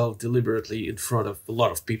putting ourselves deliberately in front of a lot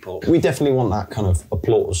of people. We definitely want that kind of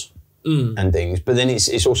applause and things, but then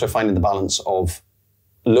it's also finding the balance of,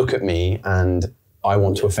 look at me and I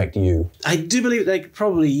want to affect you. I do believe, like,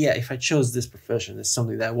 probably, yeah, if I chose this profession as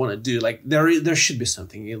something that I want to do, like, there should be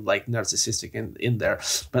something like narcissistic in there,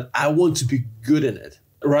 but I want to be good in it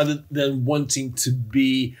rather than wanting to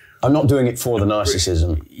be. I'm not doing it for the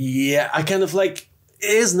narcissism. Yeah, I kind of like,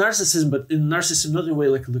 it is narcissism, but in narcissism, not in a way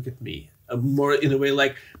like, look at me, more in a way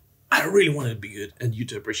like, I really want to be good and you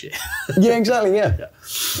to appreciate it. Yeah, exactly, yeah.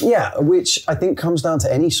 Yeah, which I think comes down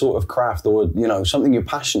to any sort of craft or, you know, something you're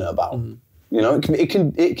passionate about. You know, it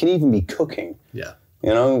can even be cooking. Yeah.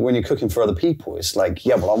 You know, when you're cooking for other people, it's like,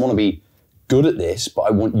 yeah, well, I want to be good at this, but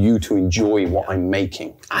I want you to enjoy what I'm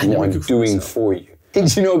making and what I'm doing for you. Do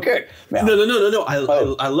you know cook? No.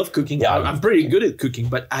 I love cooking. Yeah, I'm pretty good at cooking,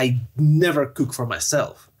 but I never cook for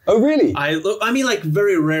myself. Oh, really? I mean, like,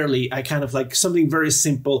 very rarely. I kind of like something very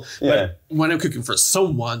simple. Yeah. But when I'm cooking for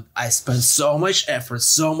someone, I spend so much effort,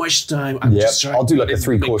 so much time. I'm just trying. I'll do like a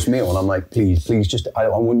 3-course meal, and I'm like, please, just, I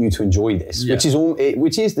want you to enjoy this, which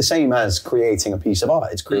is the same as creating a piece of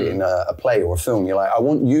art. It's creating a play or a film. You're like, I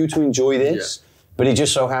want you to enjoy this, but it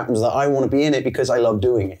just so happens that I want to be in it because I love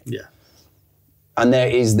doing it. Yeah. And there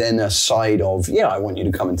is then a side of, I want you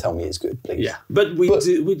to come and tell me it's good, please. Yeah, but we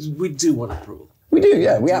do want approval. We do,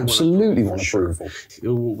 yeah. We absolutely want approval.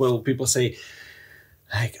 Well, people say,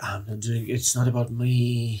 like, I'm not doing. It's not about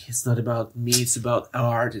me. It's not about me. It's about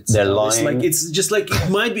art. They're lying. It's just like, it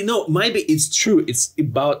might be. No, maybe it's true. It's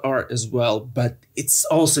about art as well, but it's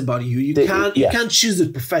also about you. You can't choose a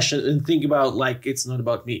profession and think about, like, it's not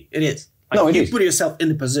about me. It is. Like, no, you put yourself in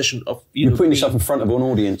the position of you're putting yourself in front of an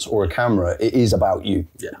audience or a camera. It is about you.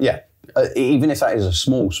 Yeah. Even if that is a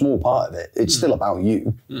small part of it, it's still about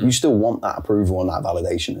you. You still want that approval and that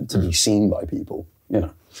validation and to be seen by people, you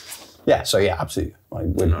know. Yeah, so yeah, absolutely. Like,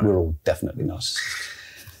 we're all definitely narcissists.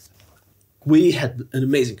 We had an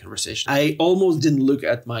amazing conversation. I almost didn't look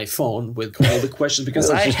at my phone with all the questions because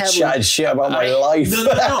I had chatted shit about my life.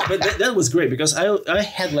 No, but that was great because I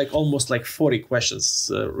had like almost like 40 questions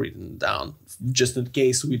written down just in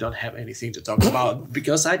case we don't have anything to talk about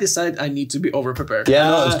because I decided I need to be over prepared. Yeah,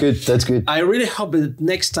 no, that's good. That's good. I really hope that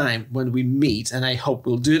next time when we meet, and I hope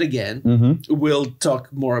we'll do it again, we'll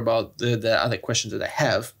talk more about the other questions that I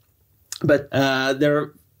have. But there are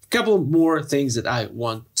a couple more things that I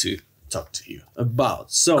want to talk to you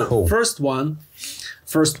about. So cool. First one,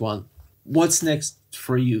 what's next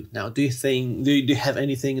for you now? Do you have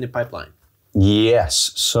anything in the pipeline?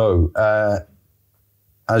 Yes. So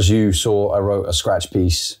as you saw, I wrote a scratch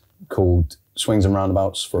piece called Swings and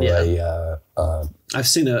Roundabouts for I've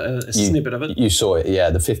seen a snippet of it. You saw it, yeah,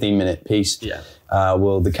 the 15-minute piece. Yeah.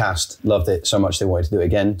 Well, the cast loved it so much they wanted to do it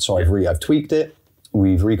again. So I've tweaked it.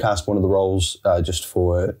 We've recast one of the roles just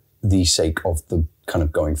for the sake of the kind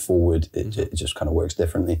of going forward. It just kind of works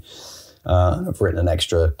differently. I've written an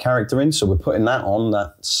extra character in, so we're putting that on.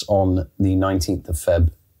 That's on the 19th of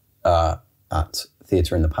Feb at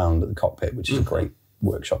Theatre in the Pound at the Cockpit, which is a great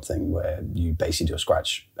workshop thing where you basically do a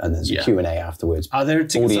scratch and there's a Q&A afterwards. Are there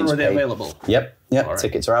tickets already available? Yep. Right.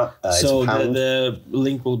 Tickets are out. So the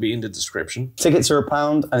link will be in the description. Tickets are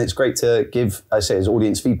 £1 and it's great to give, I say, as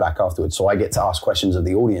audience feedback afterwards. So I get to ask questions of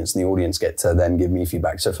the audience and the audience get to then give me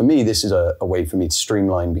feedback. So for me, this is a way for me to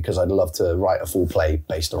streamline because I'd love to write a full play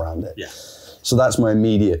based around it. Yeah. So that's my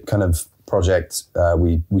immediate kind of project.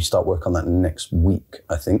 We start work on that next week,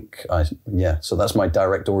 I think. So that's my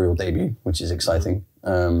directorial debut, which is exciting.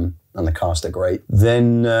 And the cast are great.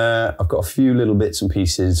 Then I've got a few little bits and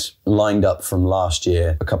pieces lined up from last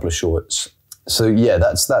year, a couple of shorts. So yeah,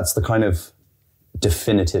 that's the kind of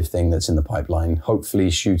definitive thing that's in the pipeline. Hopefully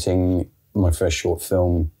shooting my first short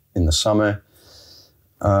film in the summer.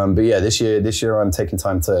 But yeah, this year I'm taking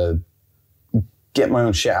time to get my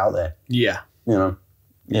own shit out there. Yeah. You know?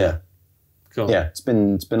 Yeah. Cool. Yeah, it's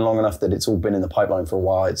been long enough that it's all been in the pipeline for a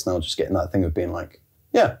while. It's now just getting that thing of being like,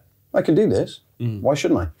 yeah, I can do this. Why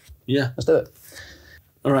shouldn't I? Yeah. Let's do it.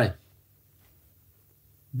 All right.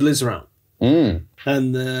 Blitz round. And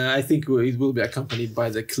I think it will be accompanied by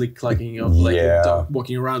the click-clacking of like a dog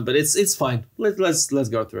walking around, but it's fine. Let's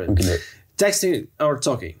go through it. We can do it. Texting or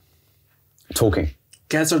talking? Talking.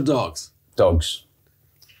 Cats or dogs? Dogs.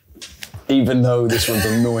 Even though this one's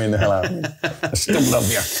annoying the hell out of me. I still love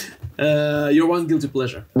you. Your one guilty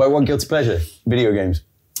pleasure? My one guilty pleasure? Video games.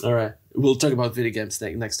 All right. We'll talk about video games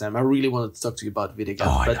next time. I really wanted to talk to you about video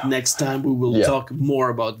games, but next time we will talk more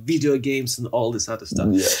about video games and all this other stuff.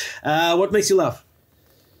 Yeah. What makes you laugh?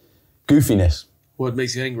 Goofiness. What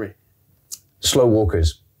makes you angry? Slow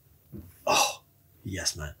walkers. Oh,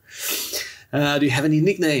 yes, man. Do you have any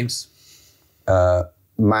nicknames?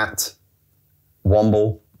 Matt.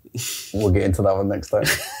 Womble. We'll get into that one next time.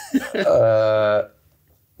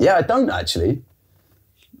 Yeah, I don't actually.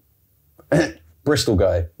 Bristol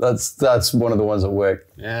guy. That's one of the ones at work.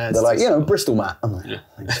 Yeah, they're like, Bristol Matt. I'm like,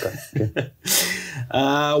 thanks, great.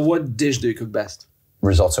 What dish do you cook best?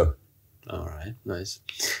 Risotto. All right, nice.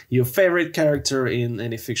 Your favorite character in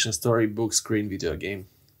any fiction, story, book, screen, video game?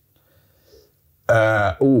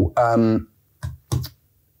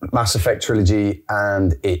 Mass Effect trilogy,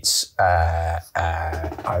 and it's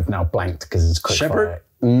I've now blanked because it's quick Shepherd? fire.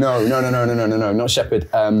 No, not Shepherd.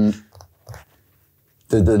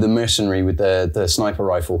 The mercenary with the sniper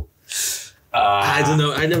rifle. I don't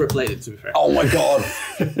know. I never played it, to be fair. Oh my god,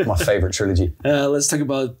 my favorite trilogy. Let's talk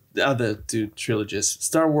about the other two trilogies: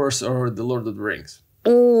 Star Wars or The Lord of the Rings.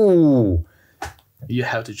 Ooh, you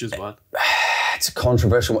have to choose one. It's a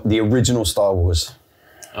controversial one. The original Star Wars.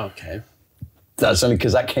 Okay. That's only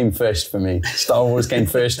because that came first for me. Star Wars came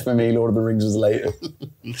first for me. Lord of the Rings was later.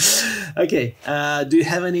 Okay. Do you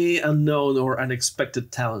have any unknown or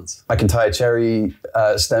unexpected talents? I can tie a cherry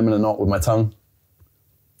stem in a knot with my tongue.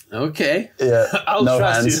 Okay. Yeah. I'll no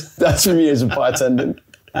trust hands. you. That's for me as a bartending.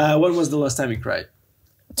 When was the last time you cried?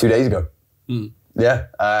 2 days ago. Yeah.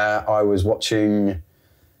 I was watching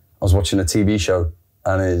a TV show.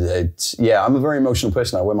 And I'm a very emotional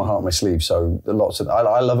person. I wear my heart on my sleeve. So I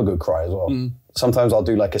love a good cry as well. Sometimes I'll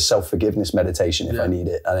do like a self-forgiveness meditation if I need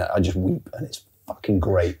it. And I just weep and it's fucking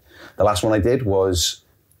great. The last one I did was,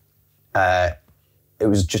 it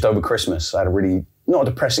was just over Christmas. I had a really, not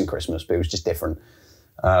a depressing Christmas, but it was just different.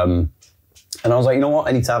 And I was like, you know what?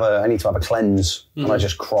 I need to have a cleanse. And I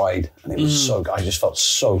just cried. And it was I just felt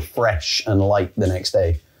so fresh and light the next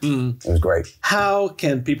day. It was great. How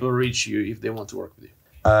can people reach you if they want to work with you?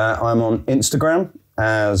 I'm on Instagram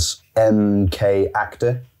as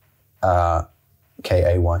mkactor,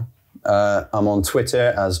 K-A-Y. I'm on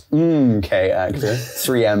Twitter as mkactor,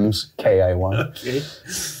 3 M's, K-A-Y. Okay.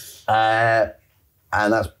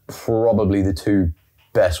 And that's probably the two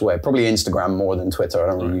best way. Probably Instagram more than Twitter. I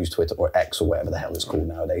don't really use Twitter or X or whatever the hell it's called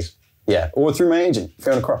nowadays. Yeah, or through my agent,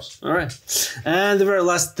 Fiona Cross. All right. And the very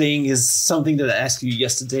last thing is something that I asked you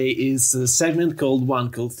yesterday is a segment called One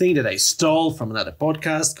Cool Thing that I stole from another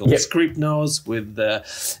podcast called Script Knows with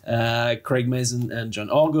Craig Mason and John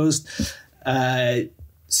August.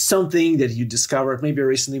 Something that you discovered maybe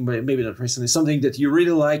recently, maybe not recently, something that you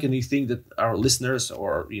really like and you think that our listeners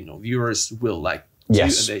or viewers will like too,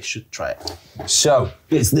 and they should try it. So,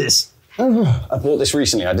 it's this. I bought this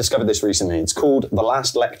recently. I discovered this recently. It's called The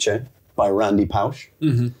Last Lecture by Randy Pausch.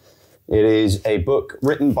 It is a book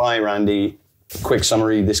written by Randy. Quick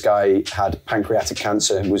summary, this guy had pancreatic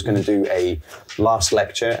cancer and was going to do a last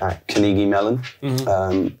lecture at Carnegie Mellon.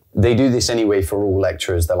 They do this anyway for all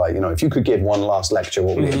lecturers. They're like, if you could give one last lecture,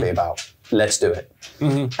 what would it be about? Let's do it.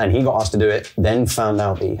 And he got asked to do it, then found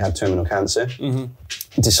out that he had terminal cancer,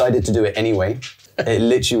 decided to do it anyway. It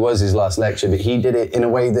literally was his last lecture, but he did it in a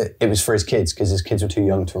way that it was for his kids because his kids were too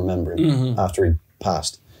young to remember him after he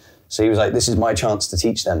passed. So he was like, this is my chance to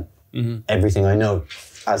teach them everything I know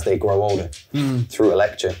as they grow older through a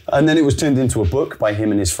lecture. And then it was turned into a book by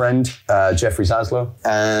him and his friend, Jeffrey Zaslow.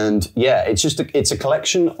 And yeah, it's a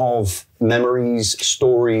collection of memories,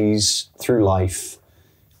 stories through life.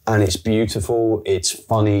 And it's beautiful, it's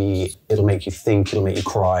funny, it'll make you think, it'll make you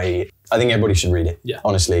cry. I think everybody should read it. Yeah.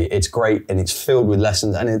 Honestly, it's great and it's filled with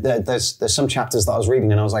lessons. And there's some chapters that I was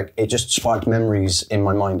reading and I was like, it just sparked memories in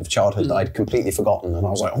my mind of childhood that I'd completely forgotten. And I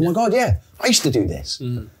was like, oh my God, yeah, I used to do this.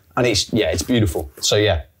 And it's beautiful. So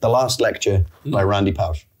yeah, The Last Lecture by Randy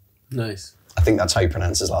Pausch. Nice. I think that's how you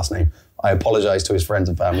pronounce his last name. I apologize to his friends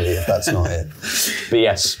and family if that's not it. But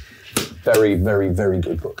yes, very, very, very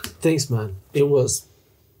good book. Thanks, man. It was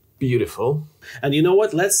beautiful. And you know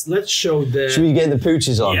what? Let's show the... Should we get the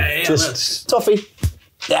pooches on? Yeah, Just Toffee.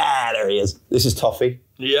 Yeah, there he is. This is Toffee.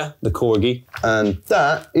 Yeah. The corgi. And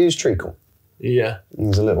that is Treacle. Yeah.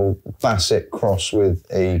 There's a little basset cross with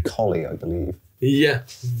a collie, I believe. Yeah,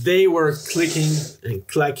 they were clicking and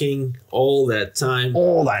clacking all that time.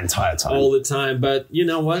 All that entire time. All the time. But you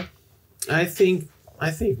know what? I think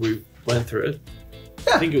we went through it.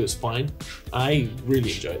 Yeah. I think it was fine. I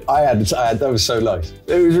really enjoyed it. That was so nice.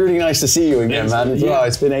 It was really nice to see you again, man. Yeah. Wow,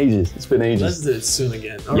 it's been ages. It's been ages. Let's do it soon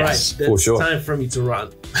again. All right, that's for sure. Time for me to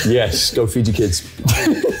run. Yes, go feed your kids.